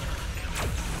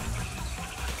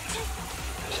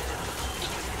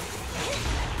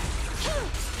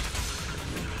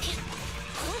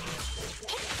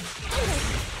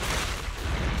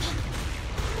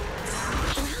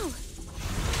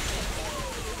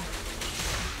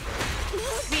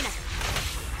 Rena.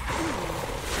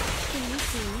 Can you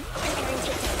see me? Preparing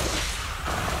takedown.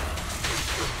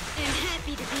 I'm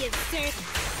happy to be of service.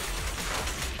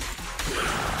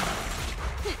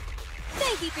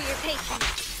 Thank you for your patience.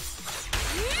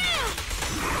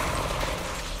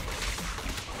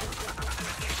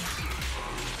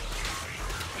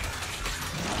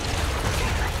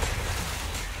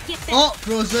 Oh,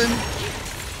 frozen.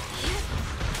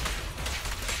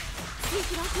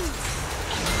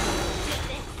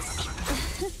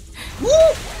 Woo!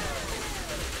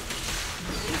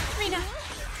 Rena.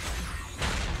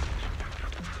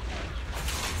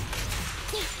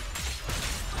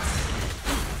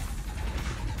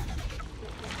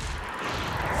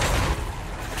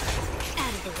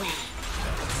 Out of the way.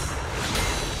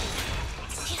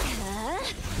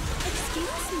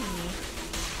 Excuse me.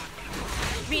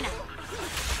 Rena.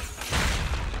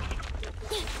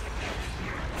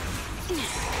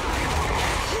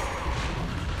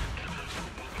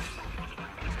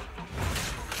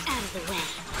 Out of the way.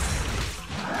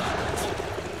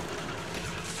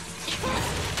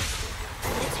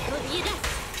 Let's hurry it up.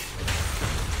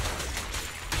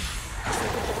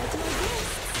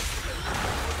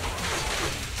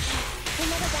 We'll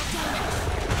never back down.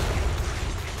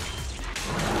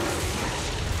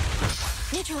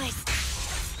 Neutralize.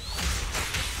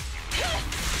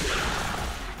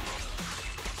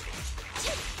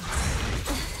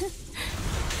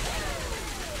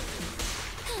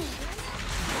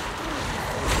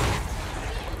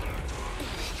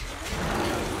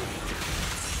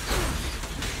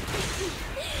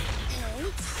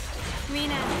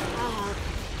 Rena, I'll help.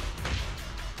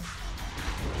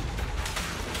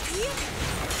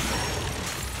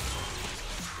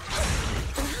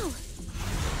 Wow.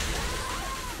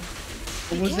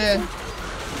 Almost there.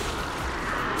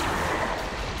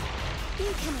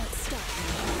 You cannot stop me.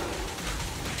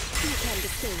 You can be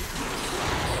saved.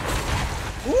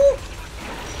 Woo!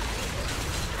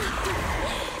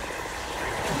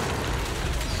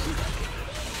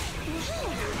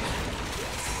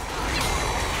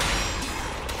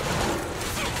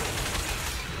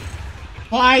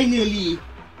 Finally!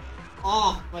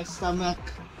 Oh, my stomach.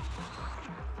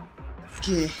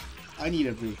 Okay, I need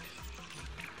a break.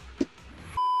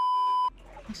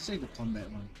 Let's take the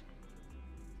combat one.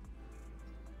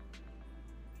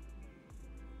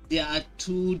 There are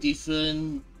two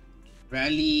different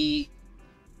rally.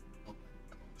 Oh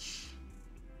my gosh.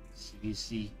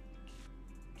 Seriously.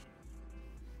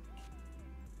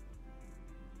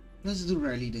 Let's do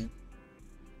rally then.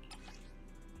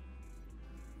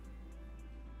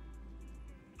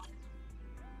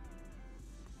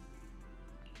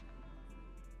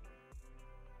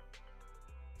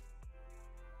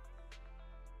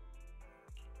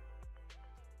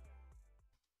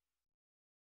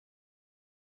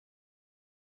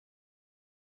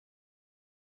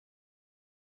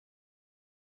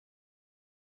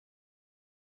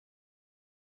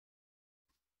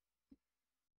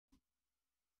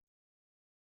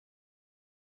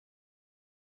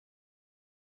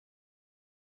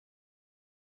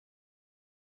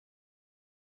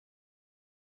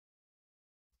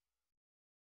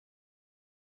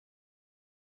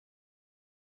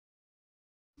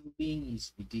 Moving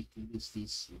is ridiculously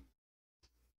slow.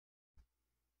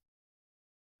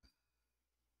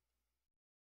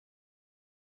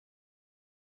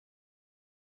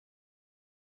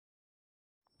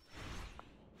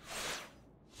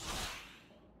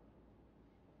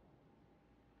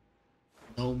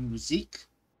 No music.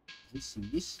 This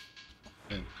is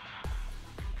okay.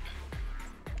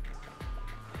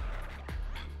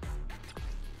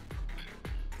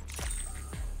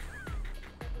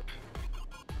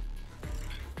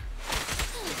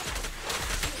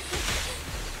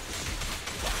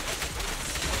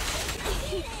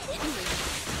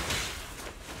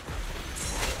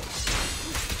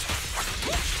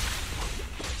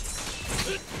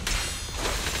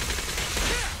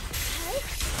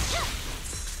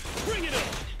 Bring it on!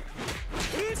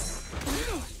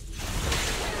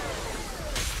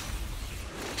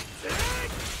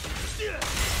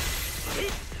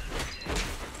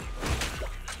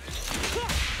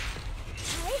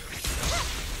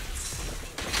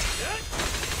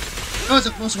 That was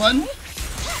a close one.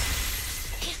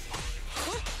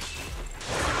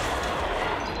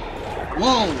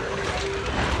 Whoa!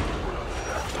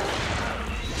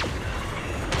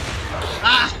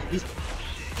 Ah!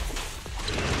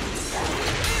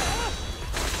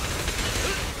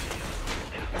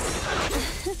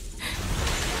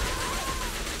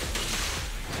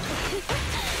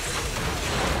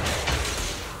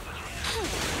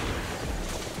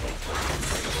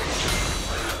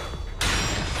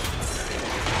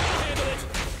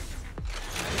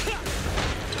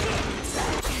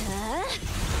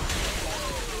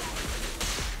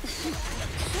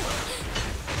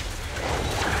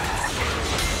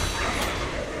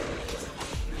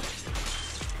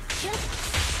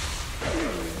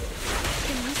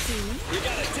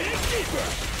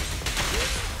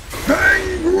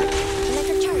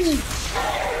 Electric charge.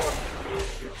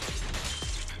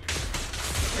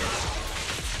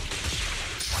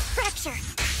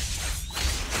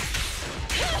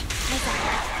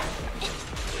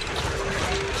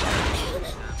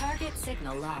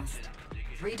 signal lost.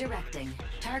 Redirecting.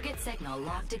 Target signal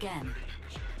locked again.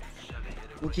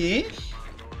 Okay.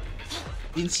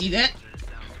 Didn't see that.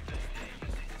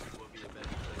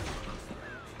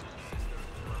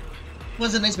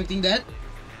 Wasn't expecting that.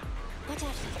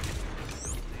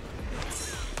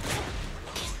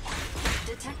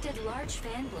 Detected large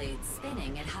fan blades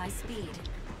spinning at high speed.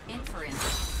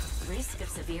 Inference. Risk of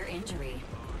severe injury.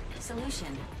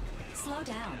 Solution. Slow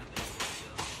down.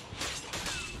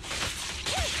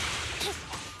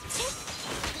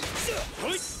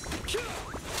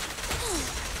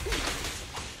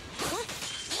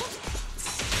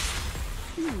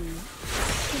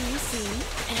 Can you see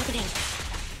happening?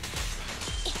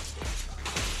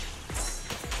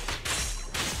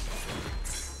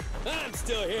 I'm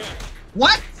still here.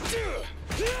 What?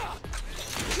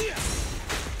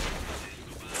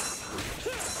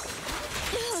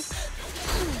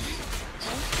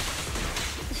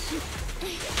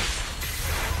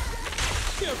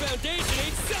 Your foundation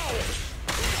ain't solid.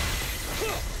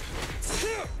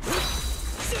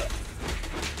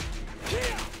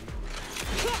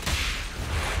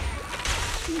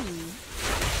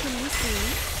 Can you see?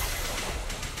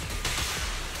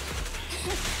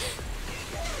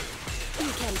 You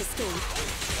can't escape.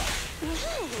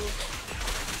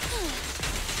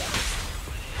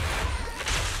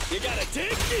 You gotta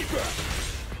dig deeper.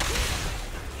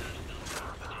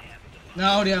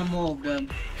 Now there are more of them.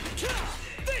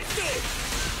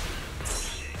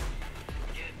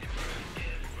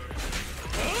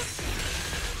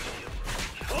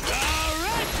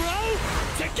 Alright, bro!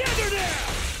 Together now!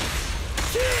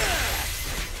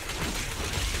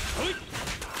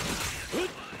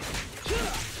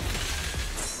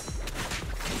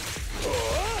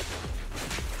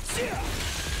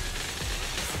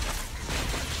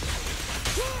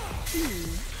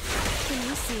 Can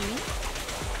you see?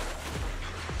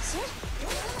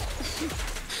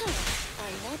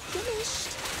 I'm not finished.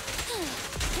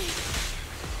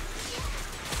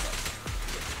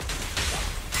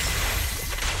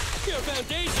 Your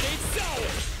foundation ain't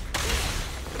solid!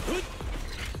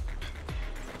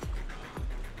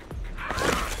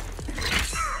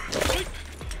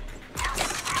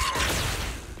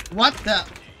 What the?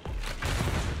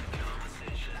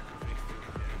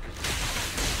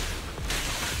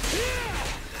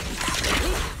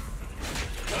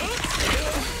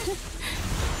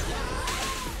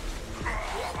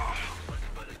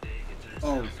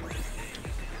 Oh.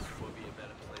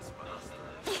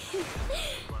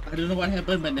 I don't know what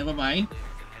happened, but never mind.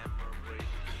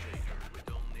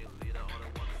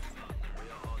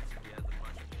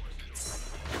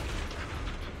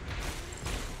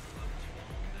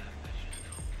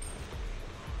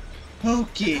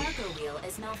 Okay. The cargo wheel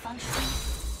is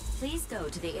malfunctioning. Please go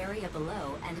to the area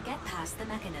below and get past the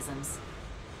mechanisms.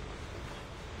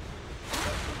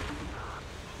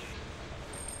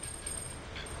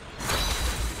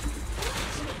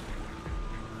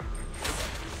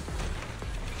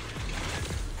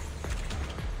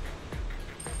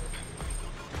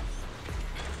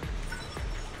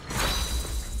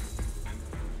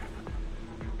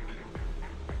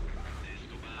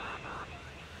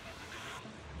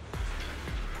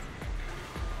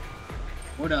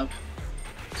 What up?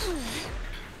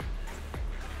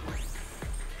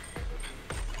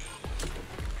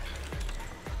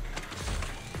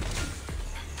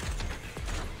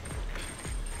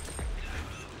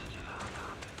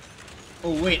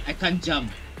 Oh wait, I can't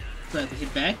jump. So I have to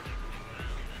hit back.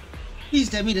 Please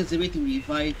tell me there's a way to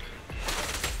revive.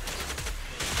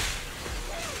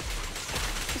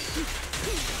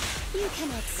 You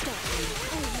cannot stop me.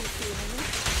 Are you feeling it?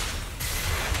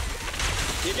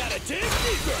 You gotta dig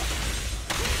deeper!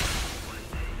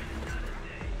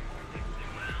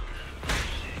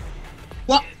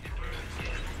 What?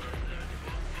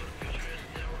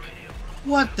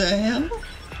 What the hell?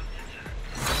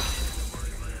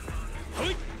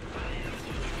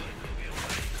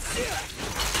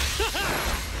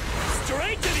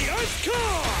 Straight to the Earth's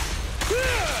core!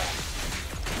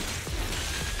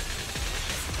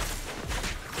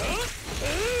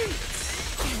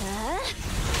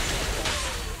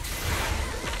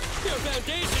 Your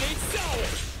foundation ain't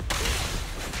solid!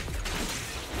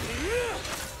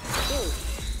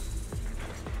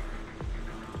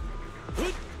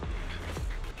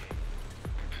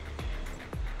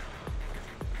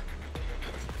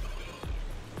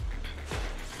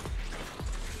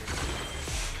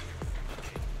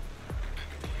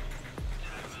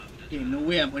 Okay, no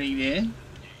way I'm putting there.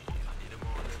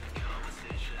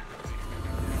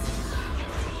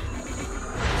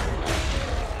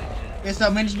 Guess I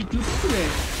managed to do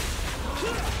it.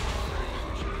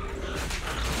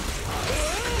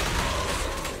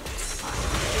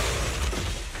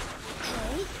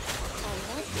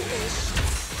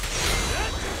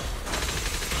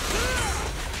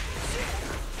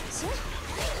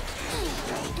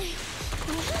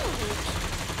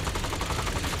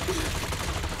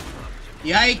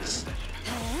 Yikes!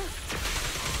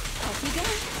 Off you go.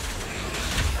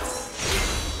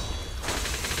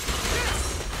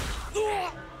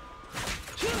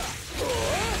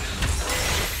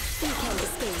 You can't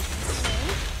escape.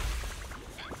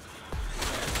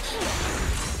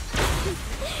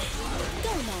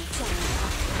 Go now, child.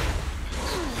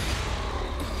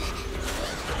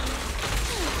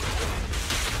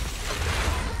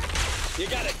 You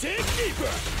gotta dig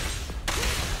deeper!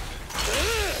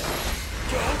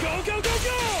 Go, go, go, go,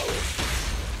 go!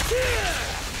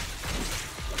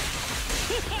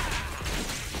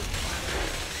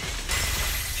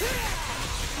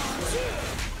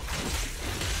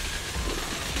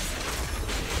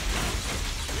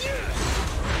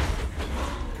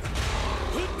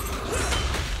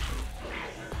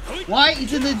 Why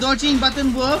isn't the dodging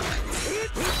button work?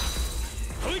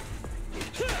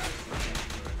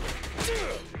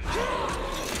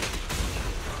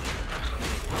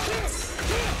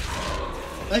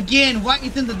 Again, why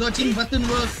isn't the dodging button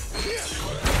work?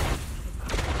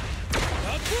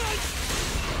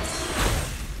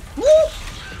 Woo!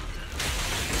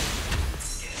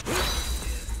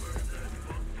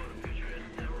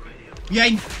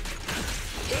 Behind.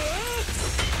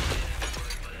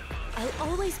 I'll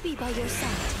always be by your side.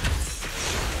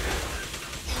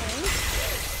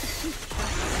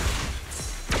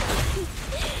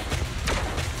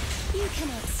 You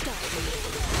cannot stop me.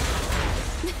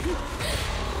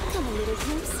 Come a little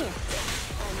closer.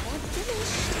 I'm not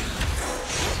finished.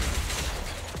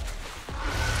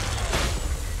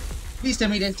 Please tell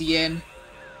me that's the end.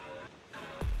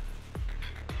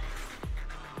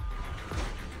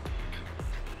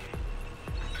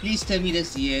 Please tell me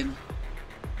that's the end.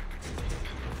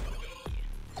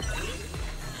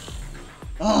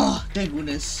 Oh, thank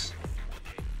goodness.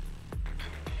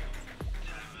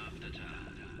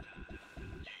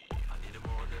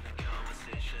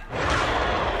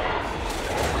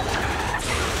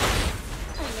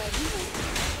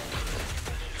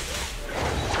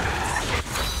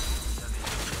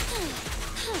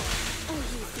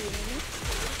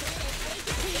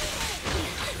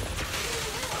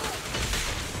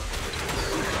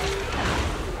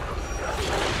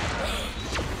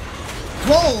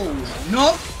 Whoa!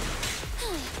 No!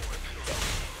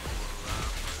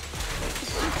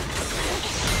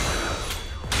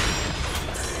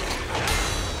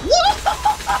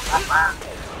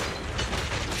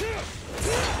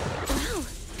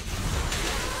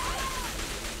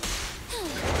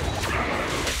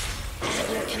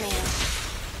 Your command.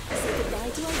 Say goodbye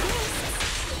to our guests.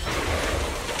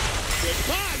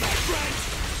 Goodbye, my friend!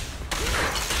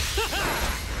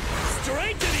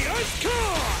 Straight to the Earth's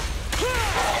core!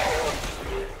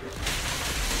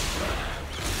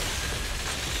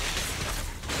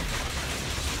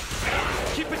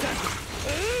 Keep it down!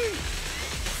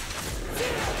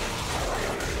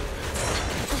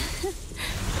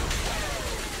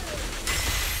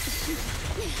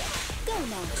 Go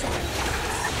now, child.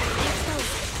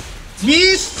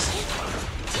 Beast!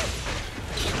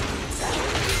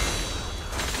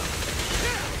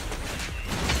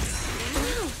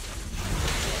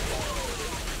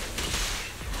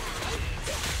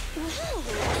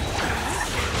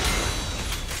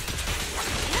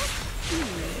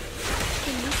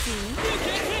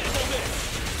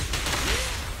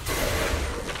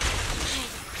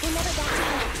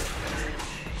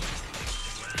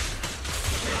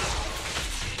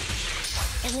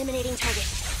 Eliminating target.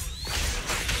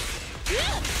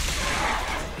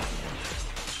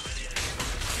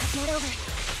 That's not over.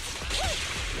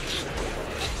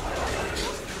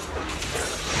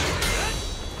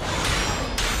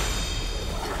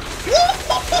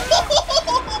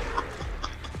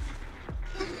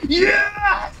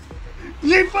 Yeah!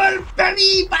 Little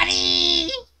belly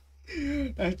buddy!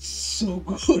 That's so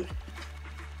good.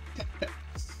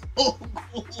 That's so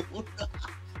good.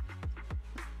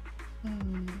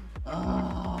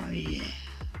 Oh yeah.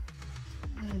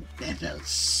 That felt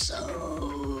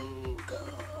so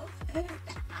good.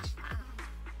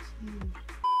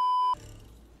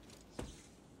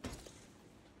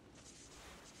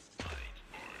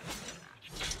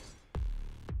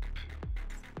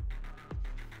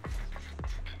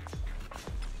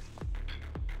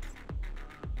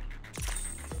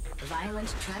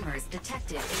 Violent tremors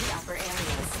detected in the upper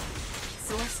areas.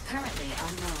 Source currently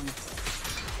unknown.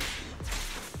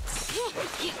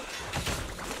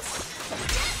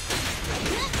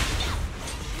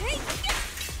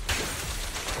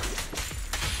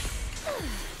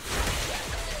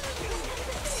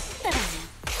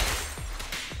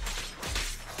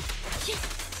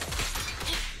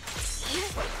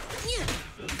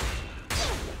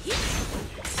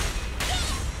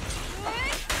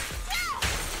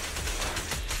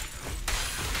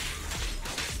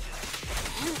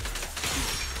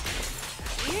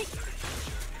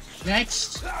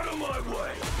 Next. Out of my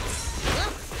way.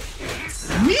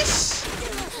 Miss.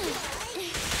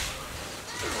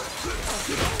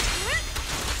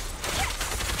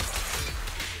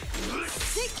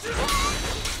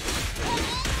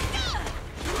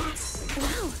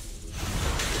 Wow.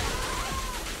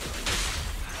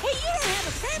 Hey, you don't have a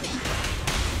permit.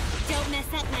 Don't mess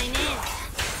up my nails.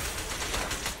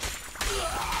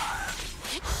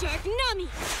 Shark Nami.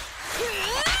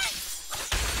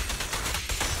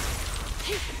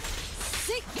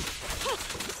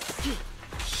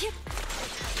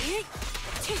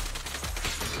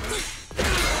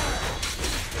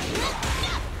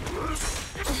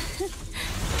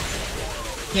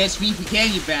 Catch me if you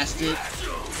can, you bastard.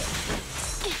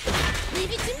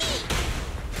 Leave it to me.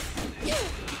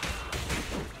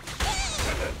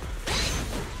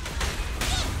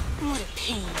 What a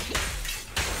pain.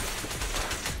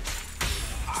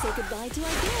 Say goodbye to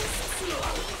our guests.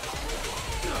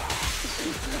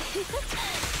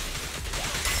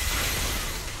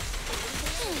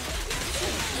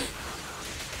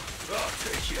 I'll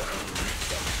take you.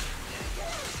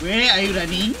 Where are you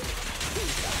running?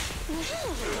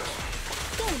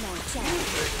 Go now, child.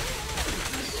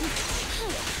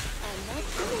 I'm not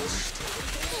finished.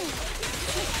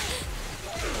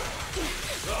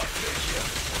 I'll take you.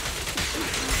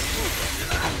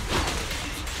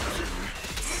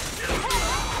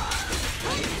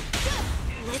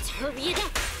 Let's hurry it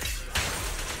up.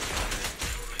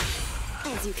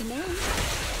 As you command.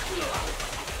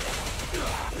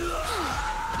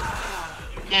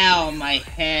 Ow, my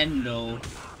hand though.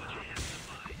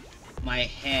 My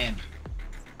hand.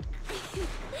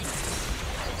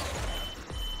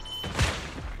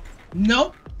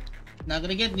 Nope. Not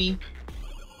gonna get me.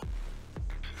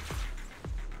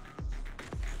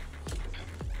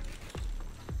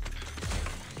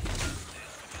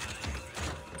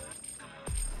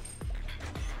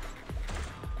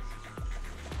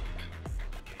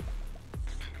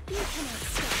 You cannot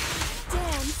stop.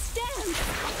 Dance, dance.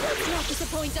 Let's not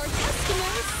disappoint our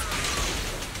customers.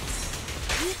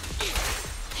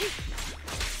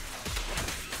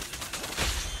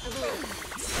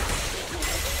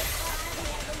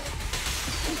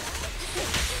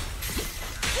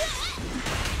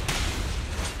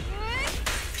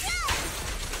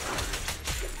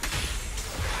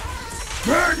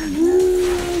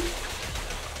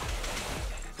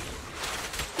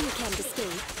 You can't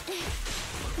escape.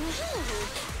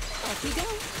 Off you go.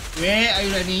 Where are you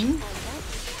running?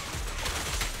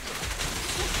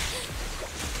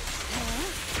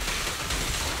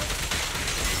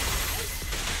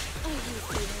 Are you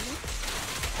feeling it?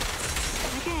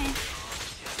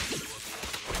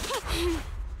 Okay.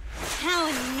 How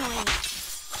annoying.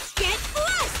 Get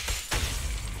flushed!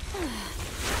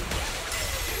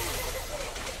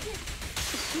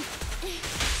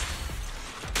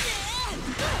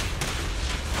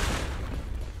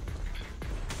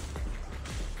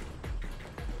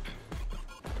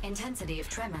 Intensity of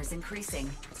tremors increasing.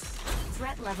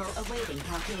 Threat level awaiting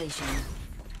calculation.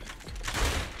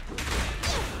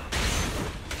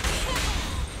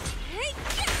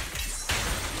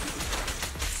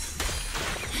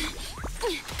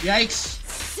 Yikes.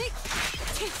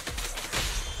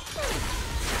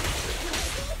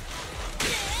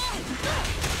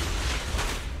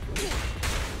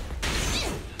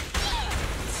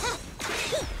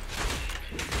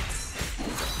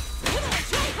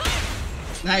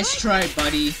 Nice try,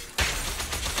 buddy.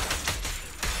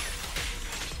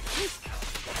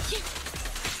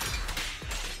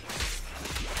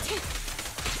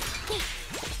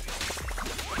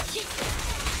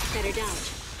 Better dodge.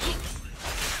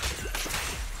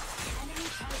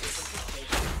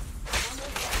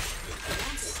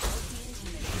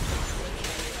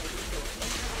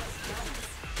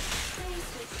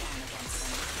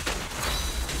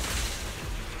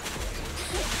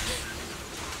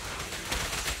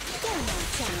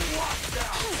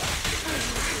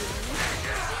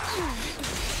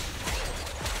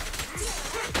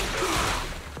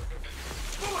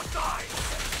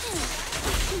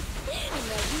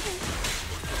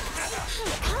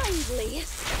 Kindly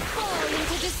fall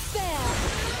into despair.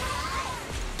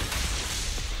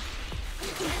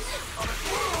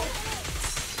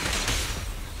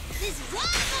 This is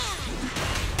all mine!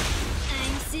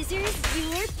 I'm scissors,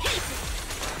 you're paper!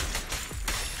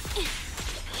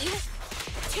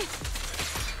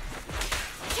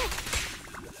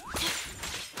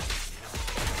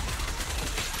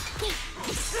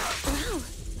 Wow.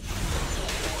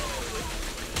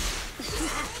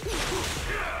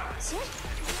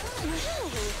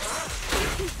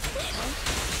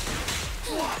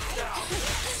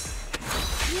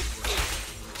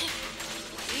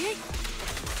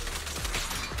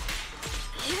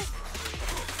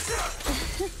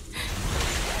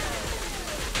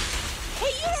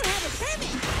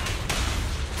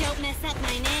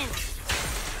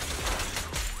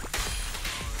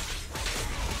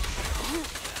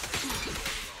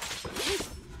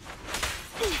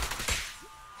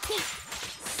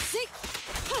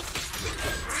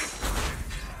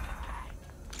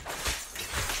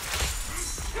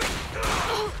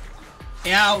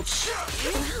 Ouch!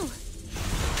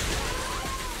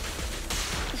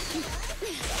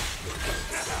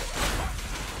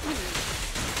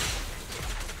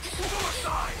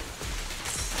 Wow.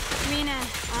 Rena,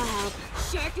 I'll help.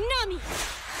 Shark Nami!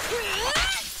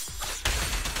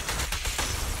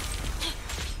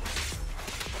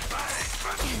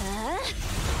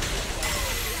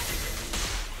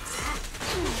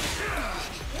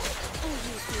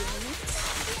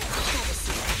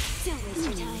 Don't waste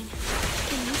your time.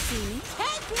 Can you see me?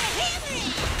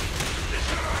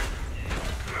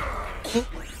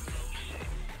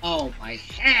 Oh, my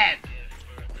head!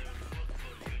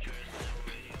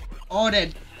 Oh, that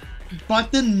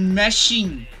button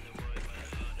mashing.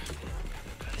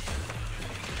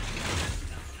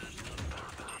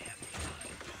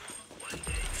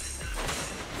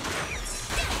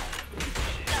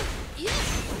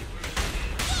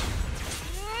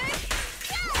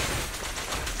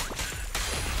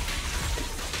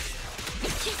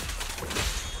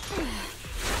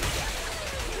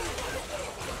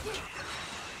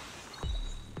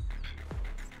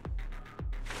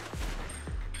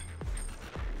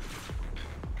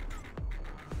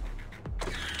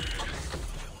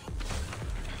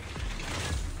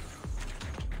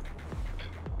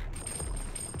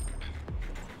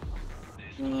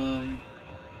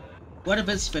 What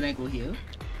happens when I go here?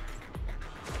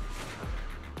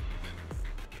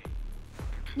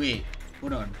 Wait,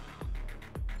 hold on.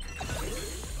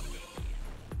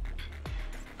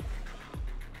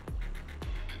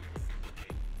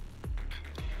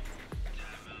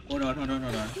 Hold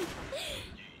on.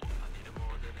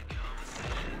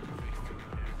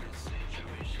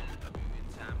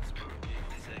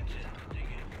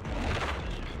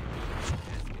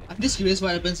 I'm just curious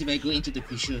what happens if I go into the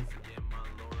fissure.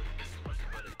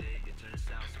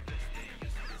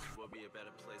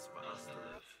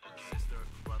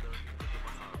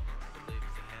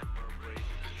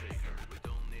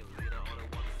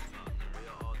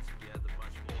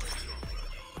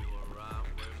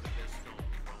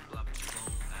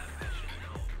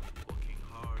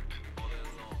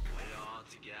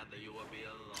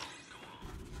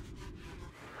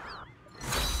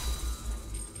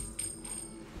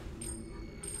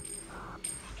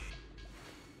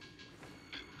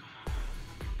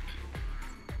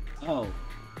 Oh.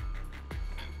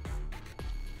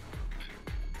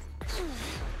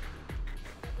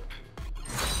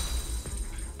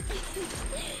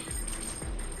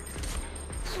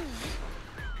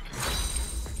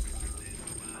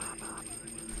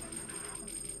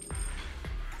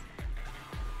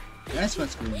 That's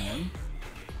what's going on.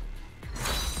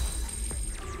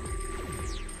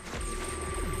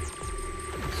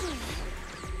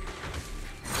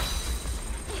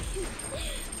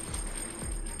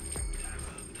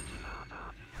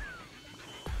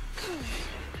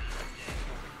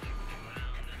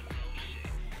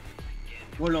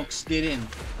 Warlocks did in.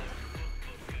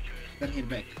 Gotta head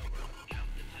back.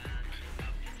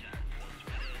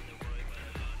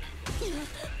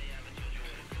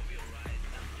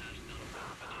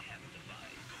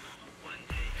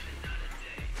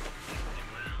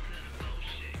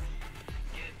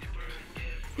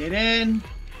 Get in.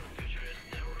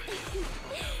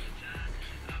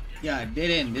 Yeah, dead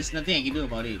end. There's nothing I can do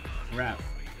about it. Crap.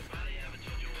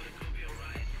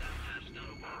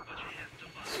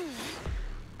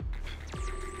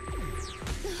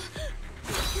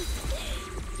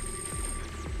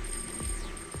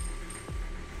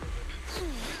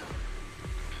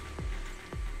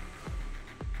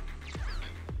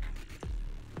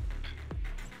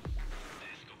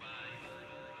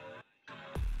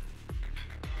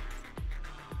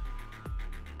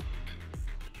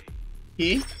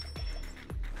 Okay.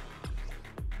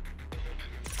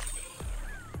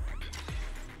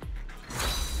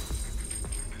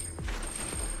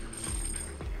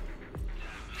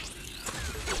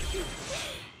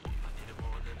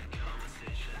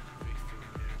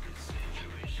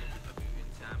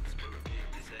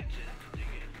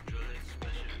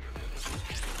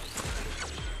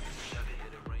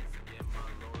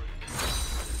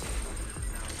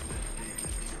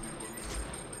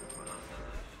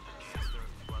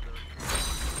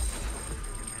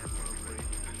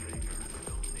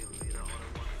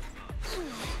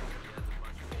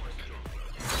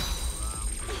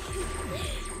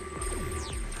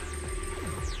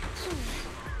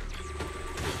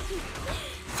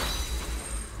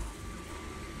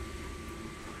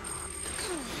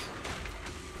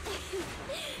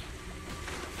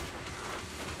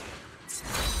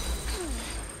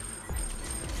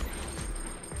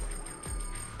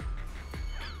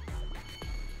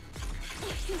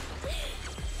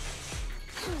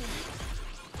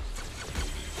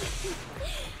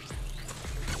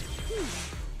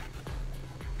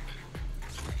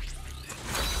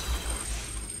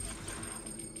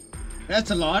 That's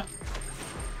a lot.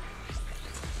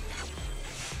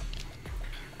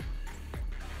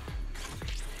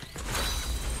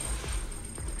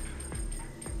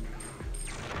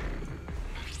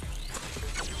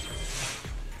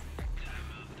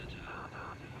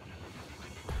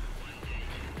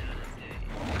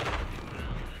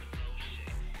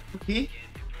 Okay.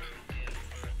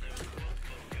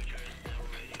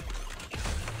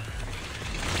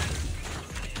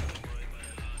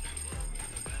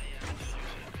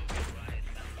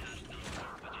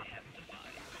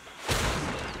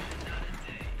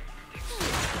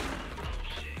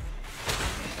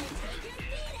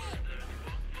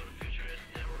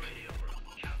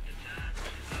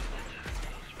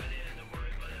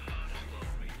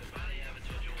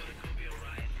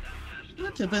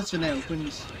 What happens when I open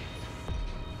this?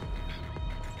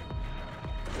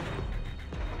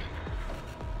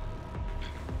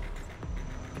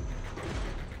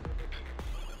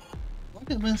 What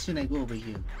happens when I go over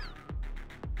here?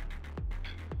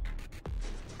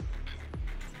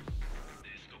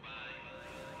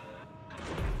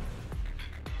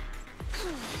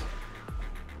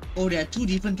 Oh, there are two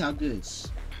different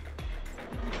targets.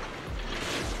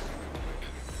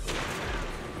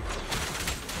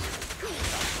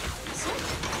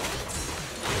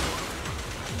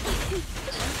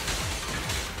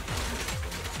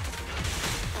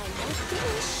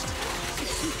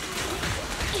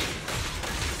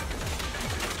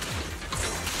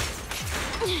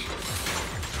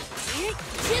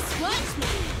 Just watch me.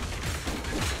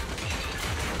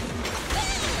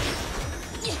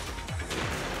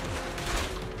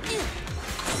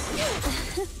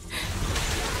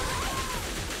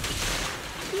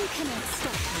 You cannot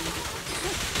stop me.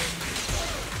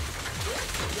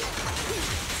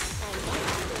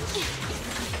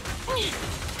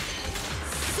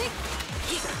 Sick.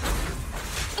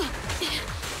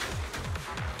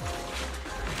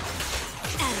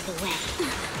 Out of the way.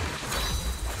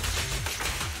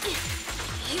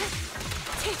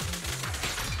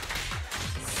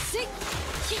 Sick.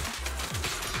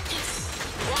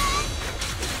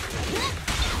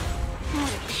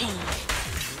 What a pain.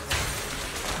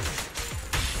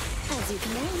 As you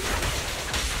can learn.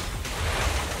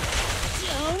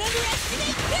 Don't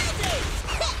underestimate buildings!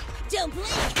 Don't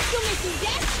blink! You'll make me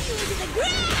dash you into the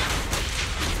ground!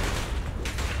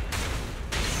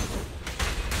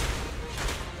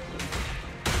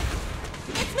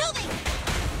 It's moving!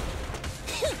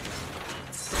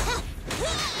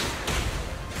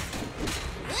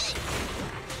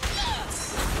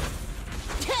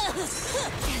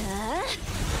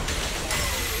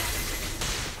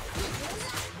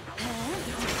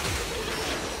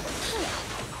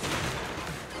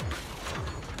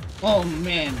 Oh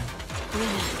man.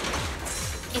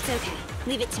 It's okay.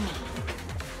 Leave it to me.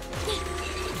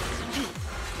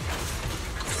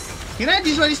 Can I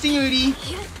destroy this thing already?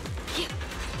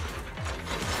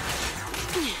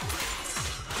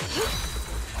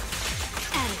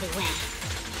 Out of the way.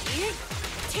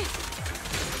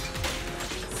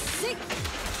 Sick!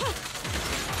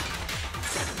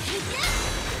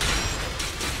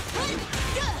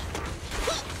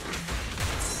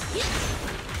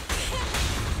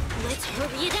 Let's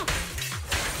hurry it up.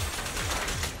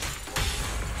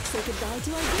 Say goodbye to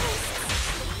our guests.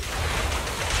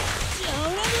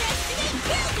 Don't underestimate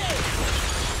buildings!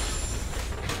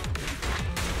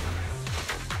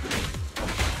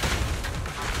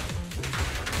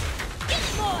 Give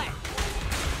me more!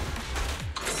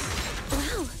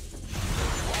 Wow.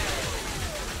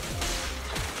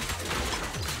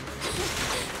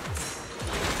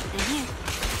 I'm here.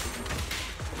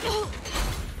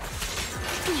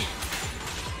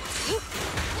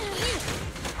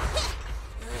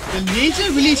 The laser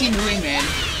really is annoying, man.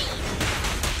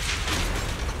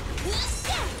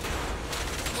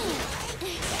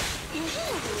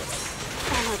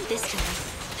 I'll help this time.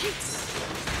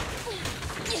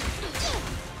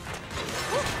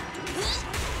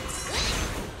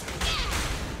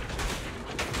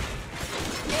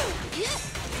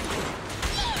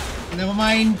 Never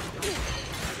mind.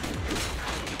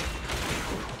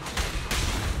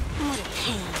 What a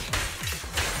pain.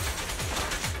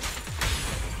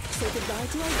 Say goodbye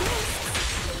to our guests.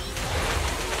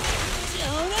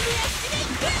 Don't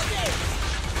underestimate buildings!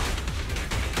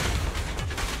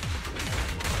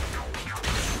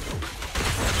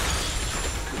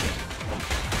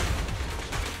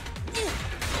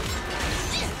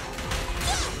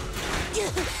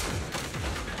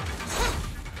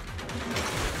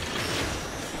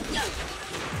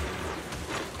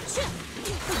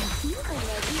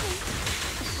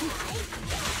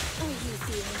 Are you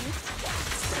feeling it?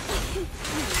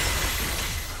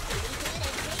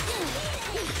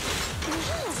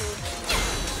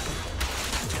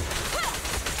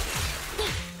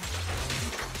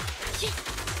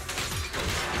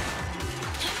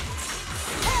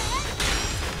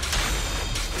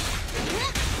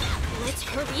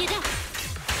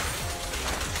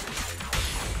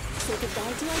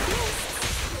 goodbye to our guests.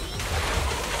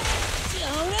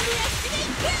 Don't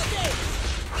underestimate builders!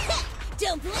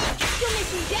 Don't blink! You'll make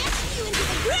me dash you into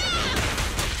the ground!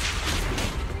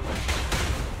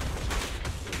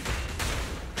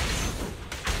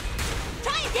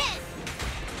 Try again!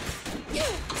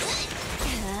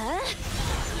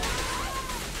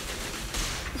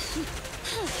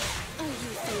 Are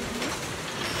you feeling it?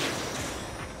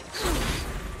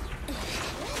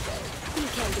 You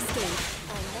can't escape.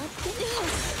 I'm not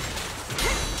finished.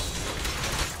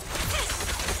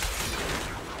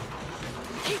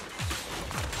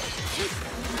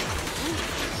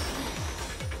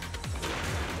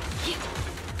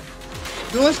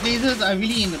 Those lasers are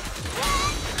really in the...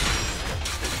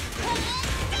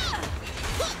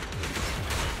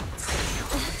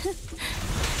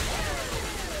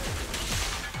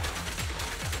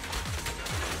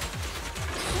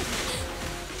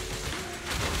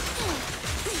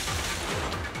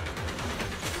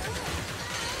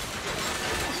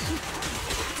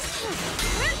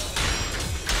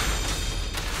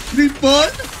 Triple?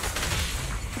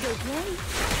 Good play.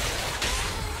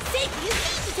 Safety is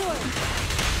mandatory!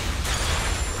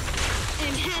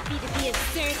 I'm happy to be of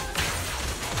service.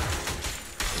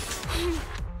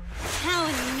 How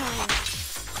annoying.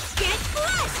 Get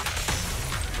flushed!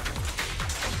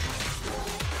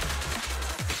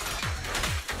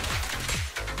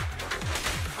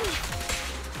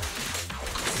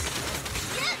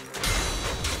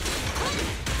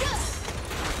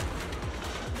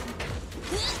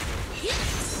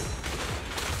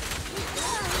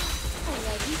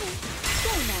 Alrighty then.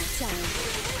 Go now, time.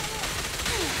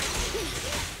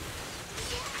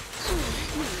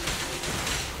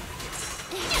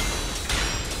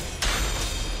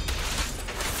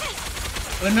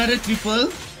 Another triple?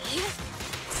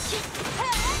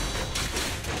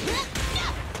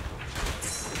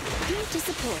 Here to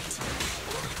support.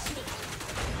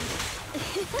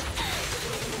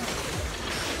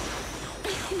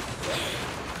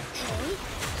 Hey.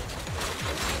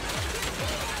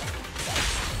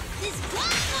 This is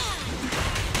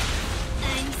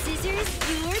I'm scissors,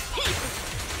 you're paper.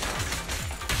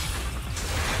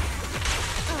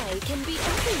 I can be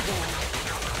everywhere.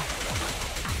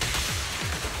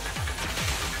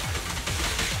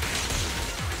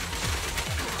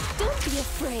 Don't be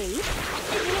afraid.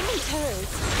 It really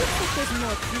hurts. Looks like there's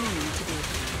more cleaning to do.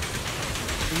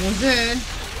 Almost there.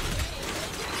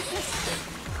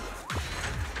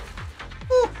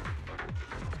 Woo.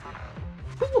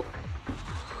 Woo.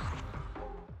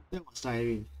 That was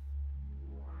tiring.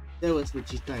 That was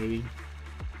legit tiring.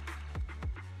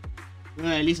 Well,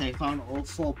 at least I found all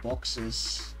 4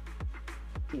 boxes.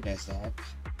 So there's that.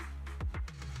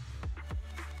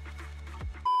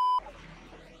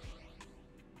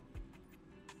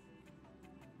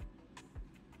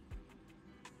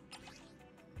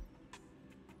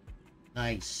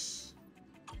 Nice.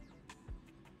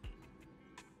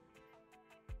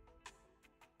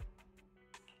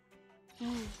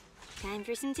 Time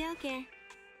for some tail care.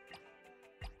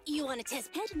 You want to test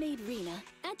Head-made Rena,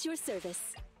 at your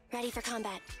service. Ready for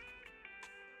combat.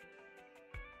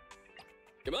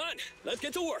 Come on, let's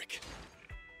get to work.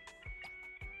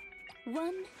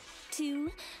 1,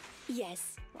 2,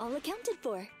 yes, all accounted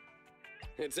for.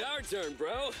 It's our turn,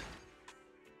 bro.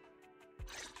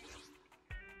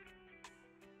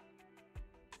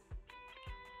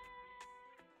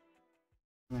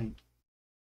 Right.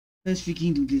 Let's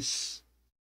freaking do this.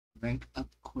 Rank up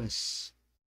quest.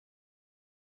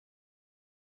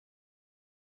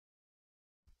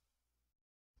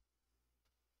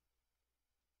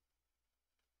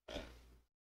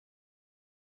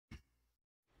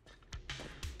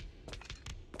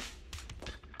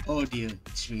 Oh dear,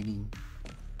 it's raining.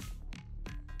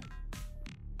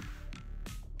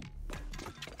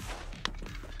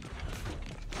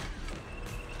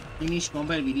 Finish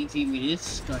combat within 3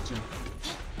 minutes. Gotcha.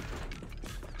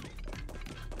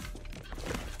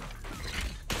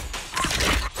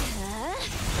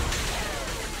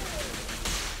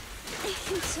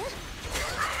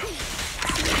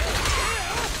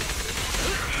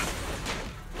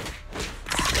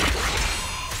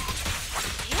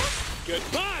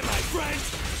 Goodbye, my friend!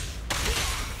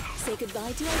 Say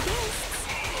goodbye to our guests.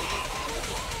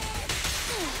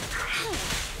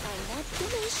 I'm not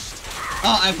finished.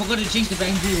 Oh, I forgot to change the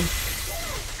bamboo.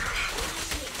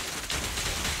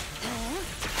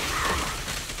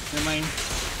 Never mind.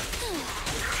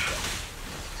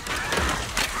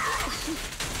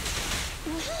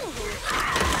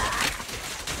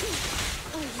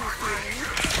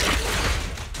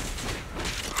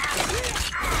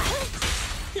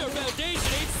 Your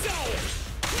foundation ain't solid!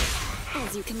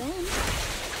 As you command.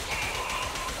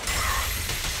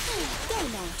 Go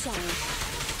now, child.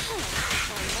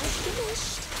 I'm not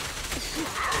finished.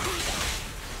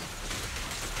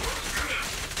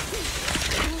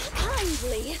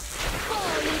 Kindly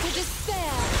fall into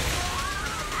despair.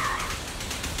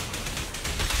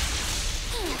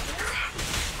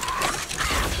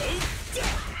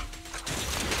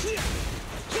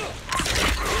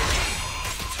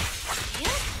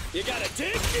 You gotta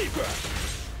dig deeper.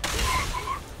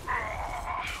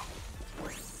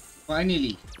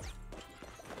 Finally.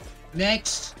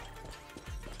 Next.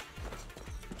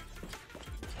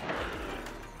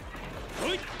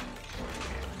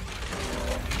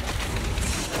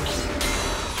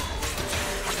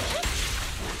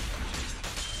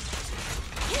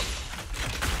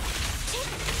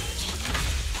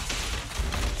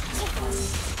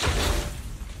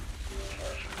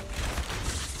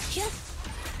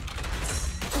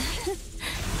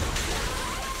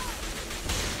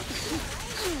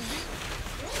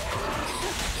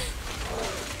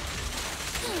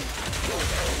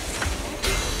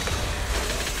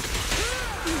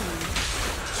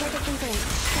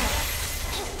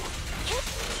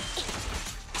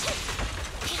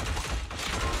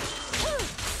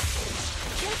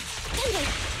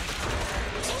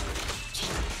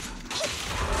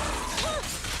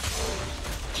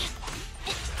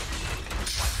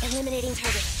 Eliminating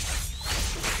target.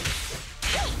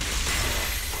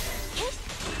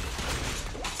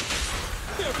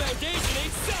 Their foundation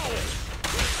ain't solid.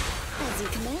 As you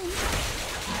command.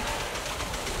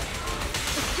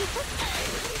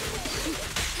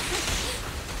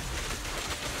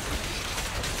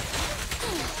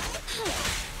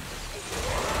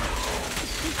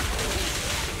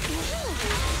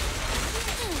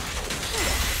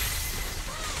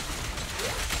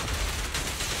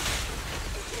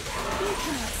 You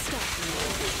cannot stop me.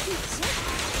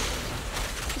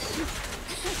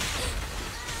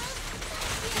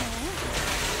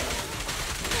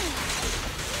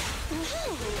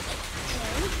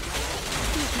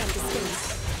 You come to stay.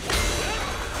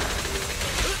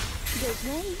 Good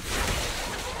night.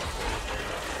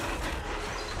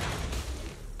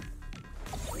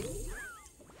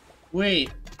 Wait,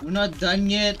 we're not done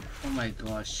yet? Oh my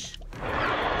gosh.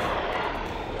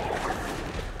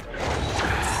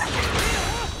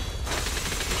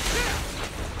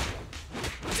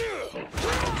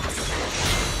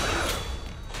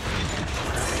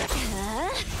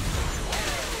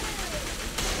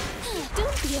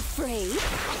 Don't be afraid.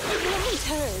 It won't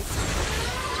hurt.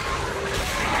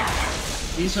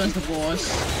 This one's the boss.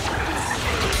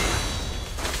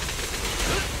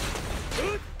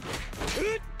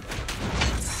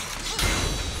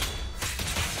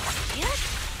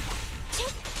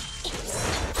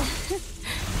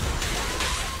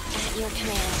 At your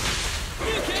command.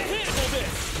 You can't handle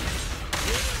this.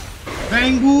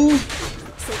 Bangu!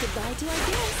 Say goodbye to our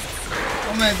guests.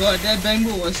 Oh my god, that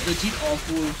Bangu was legit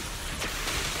awful.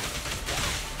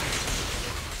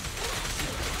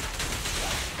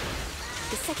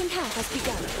 The second half has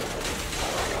begun.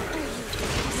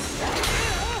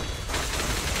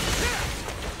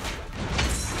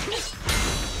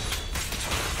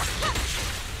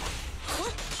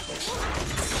 Wow.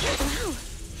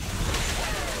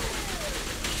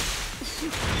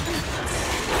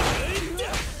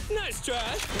 Nice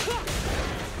try.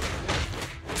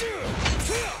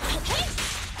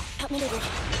 Help me later.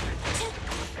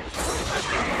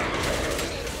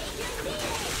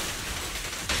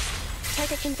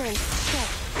 Target confirmed. Go.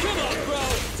 Come on, bro.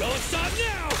 Don't stop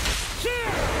now.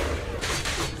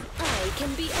 I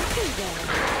can be everywhere.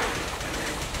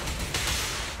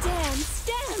 Dance,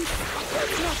 dance!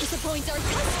 Let's not disappoint our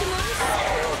customers!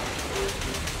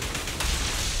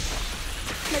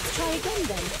 Let's try again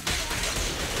then.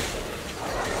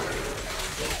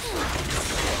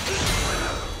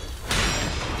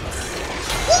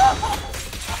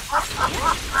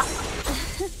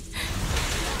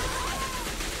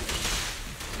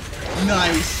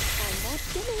 Nice. I'm not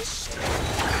finished.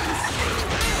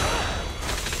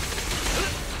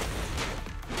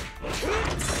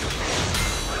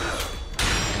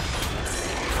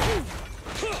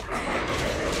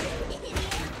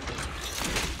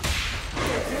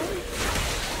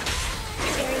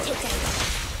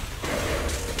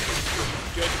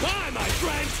 Goodbye, my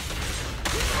friend.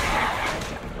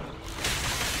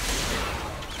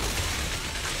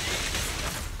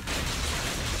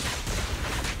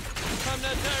 I'm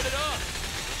not tired at all.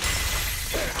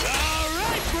 All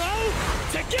right, bro.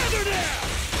 Together now.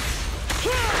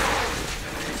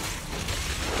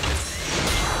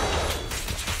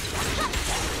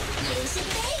 You should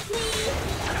thank me.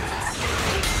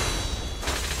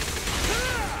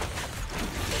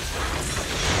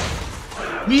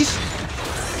 Miss!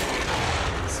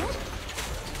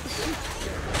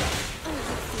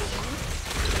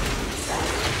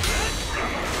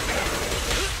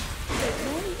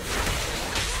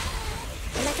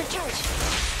 Electric charge.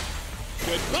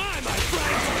 Goodbye, my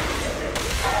friend!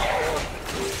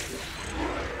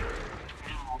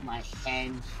 Ow, my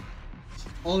hand.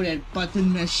 Oh, that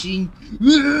button mashing.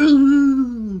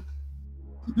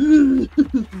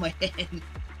 My hand.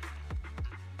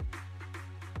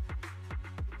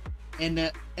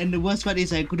 And the worst part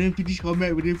is I couldn't finish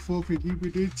combat within 4 freaking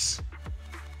minutes.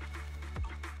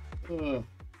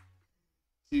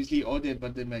 Seriously, all that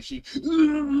button mashing.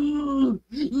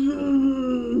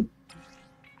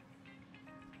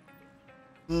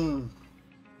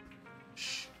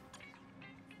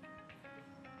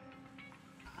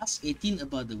 Ask 18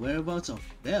 about the whereabouts of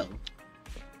Belle.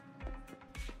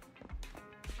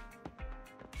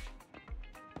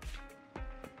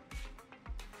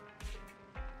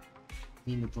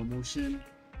 Need a promotion.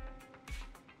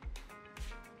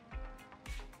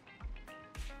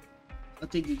 I'll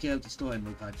take good care of the store and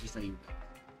work hard just like you.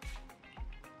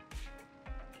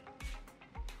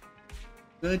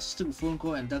 Girl just took a phone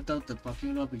call and ducked out the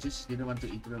parking lot because she didn't want to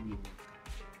interrupt you.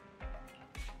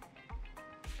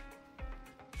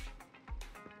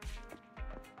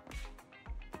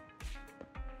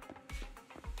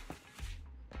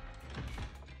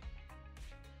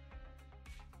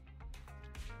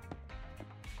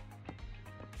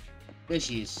 There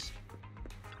she is.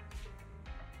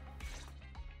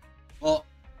 Oh.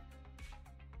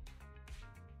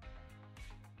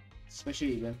 Special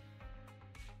event.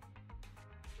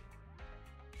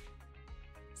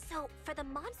 So, for the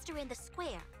monster in the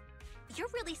square, you're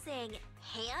really saying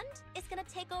Hand is gonna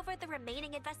take over the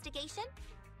remaining investigation?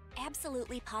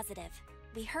 Absolutely positive.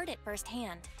 We heard it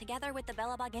firsthand, together with the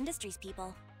Belobog Industries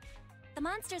people. The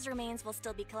monster's remains will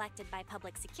still be collected by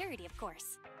public security, of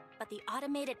course. But the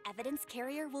automated evidence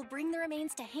carrier will bring the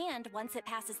remains to Hand once it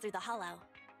passes through the hollow.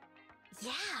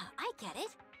 Yeah, I get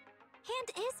it.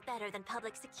 Hand is better than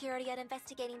public security at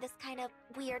investigating this kind of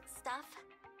weird stuff.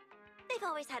 They've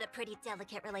always had a pretty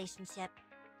delicate relationship.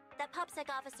 That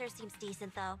PubSec officer seems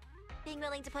decent, though, being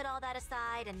willing to put all that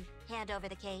aside and hand over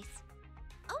the case.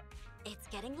 Oh, it's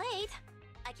getting late.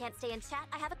 I can't stay in chat.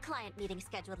 I have a client meeting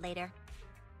scheduled later.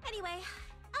 Anyway,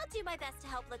 I'll do my best to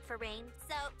help look for Rain,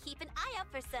 so keep an eye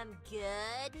out for some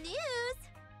good news!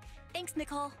 Thanks,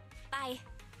 Nicole. Bye.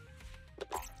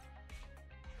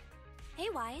 Hey,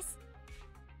 Wise.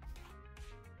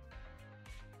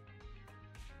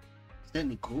 Is that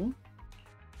Nicole?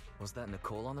 Was that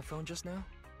Nicole on the phone just now?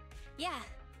 Yeah,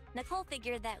 Nicole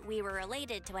figured that we were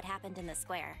related to what happened in the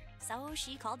square, so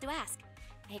she called to ask.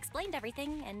 I explained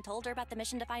everything and told her about the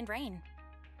mission to find Rain.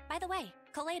 By the way,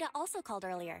 Koleda also called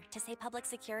earlier to say public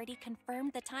security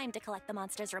confirmed the time to collect the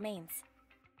monster's remains.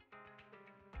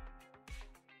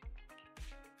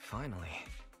 Finally.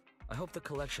 I hope the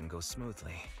collection goes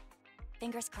smoothly.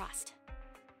 Fingers crossed.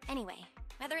 Anyway,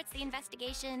 whether it's the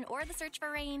investigation or the search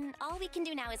for Rain, all we can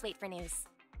do now is wait for news.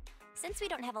 Since we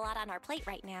don't have a lot on our plate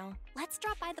right now, let's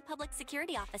drop by the public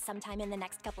security office sometime in the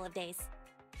next couple of days.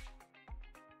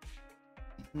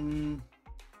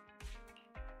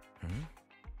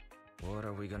 What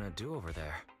are we gonna do over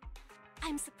there?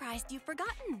 I'm surprised you've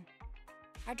forgotten.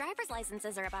 Our driver's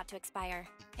licenses are about to expire.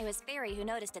 It was Fairy who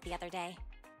noticed it the other day.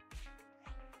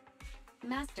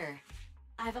 Master,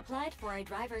 I've applied for a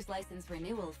driver's license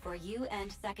renewal for you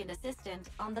and Second Assistant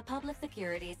on the Public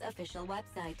Security's official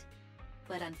website.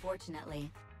 But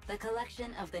unfortunately, the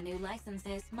collection of the new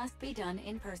licenses must be done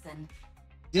in person.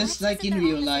 Just like in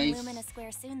real life. Lumina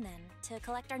Square soon then, to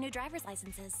collect our new driver's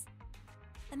licenses.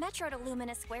 The metro to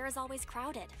Lumina Square is always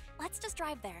crowded. Let's just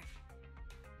drive there.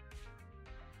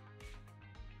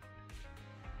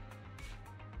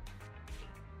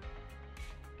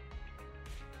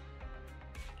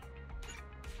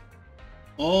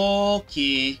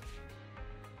 Okay.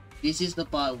 This is the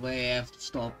part where I have to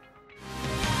stop.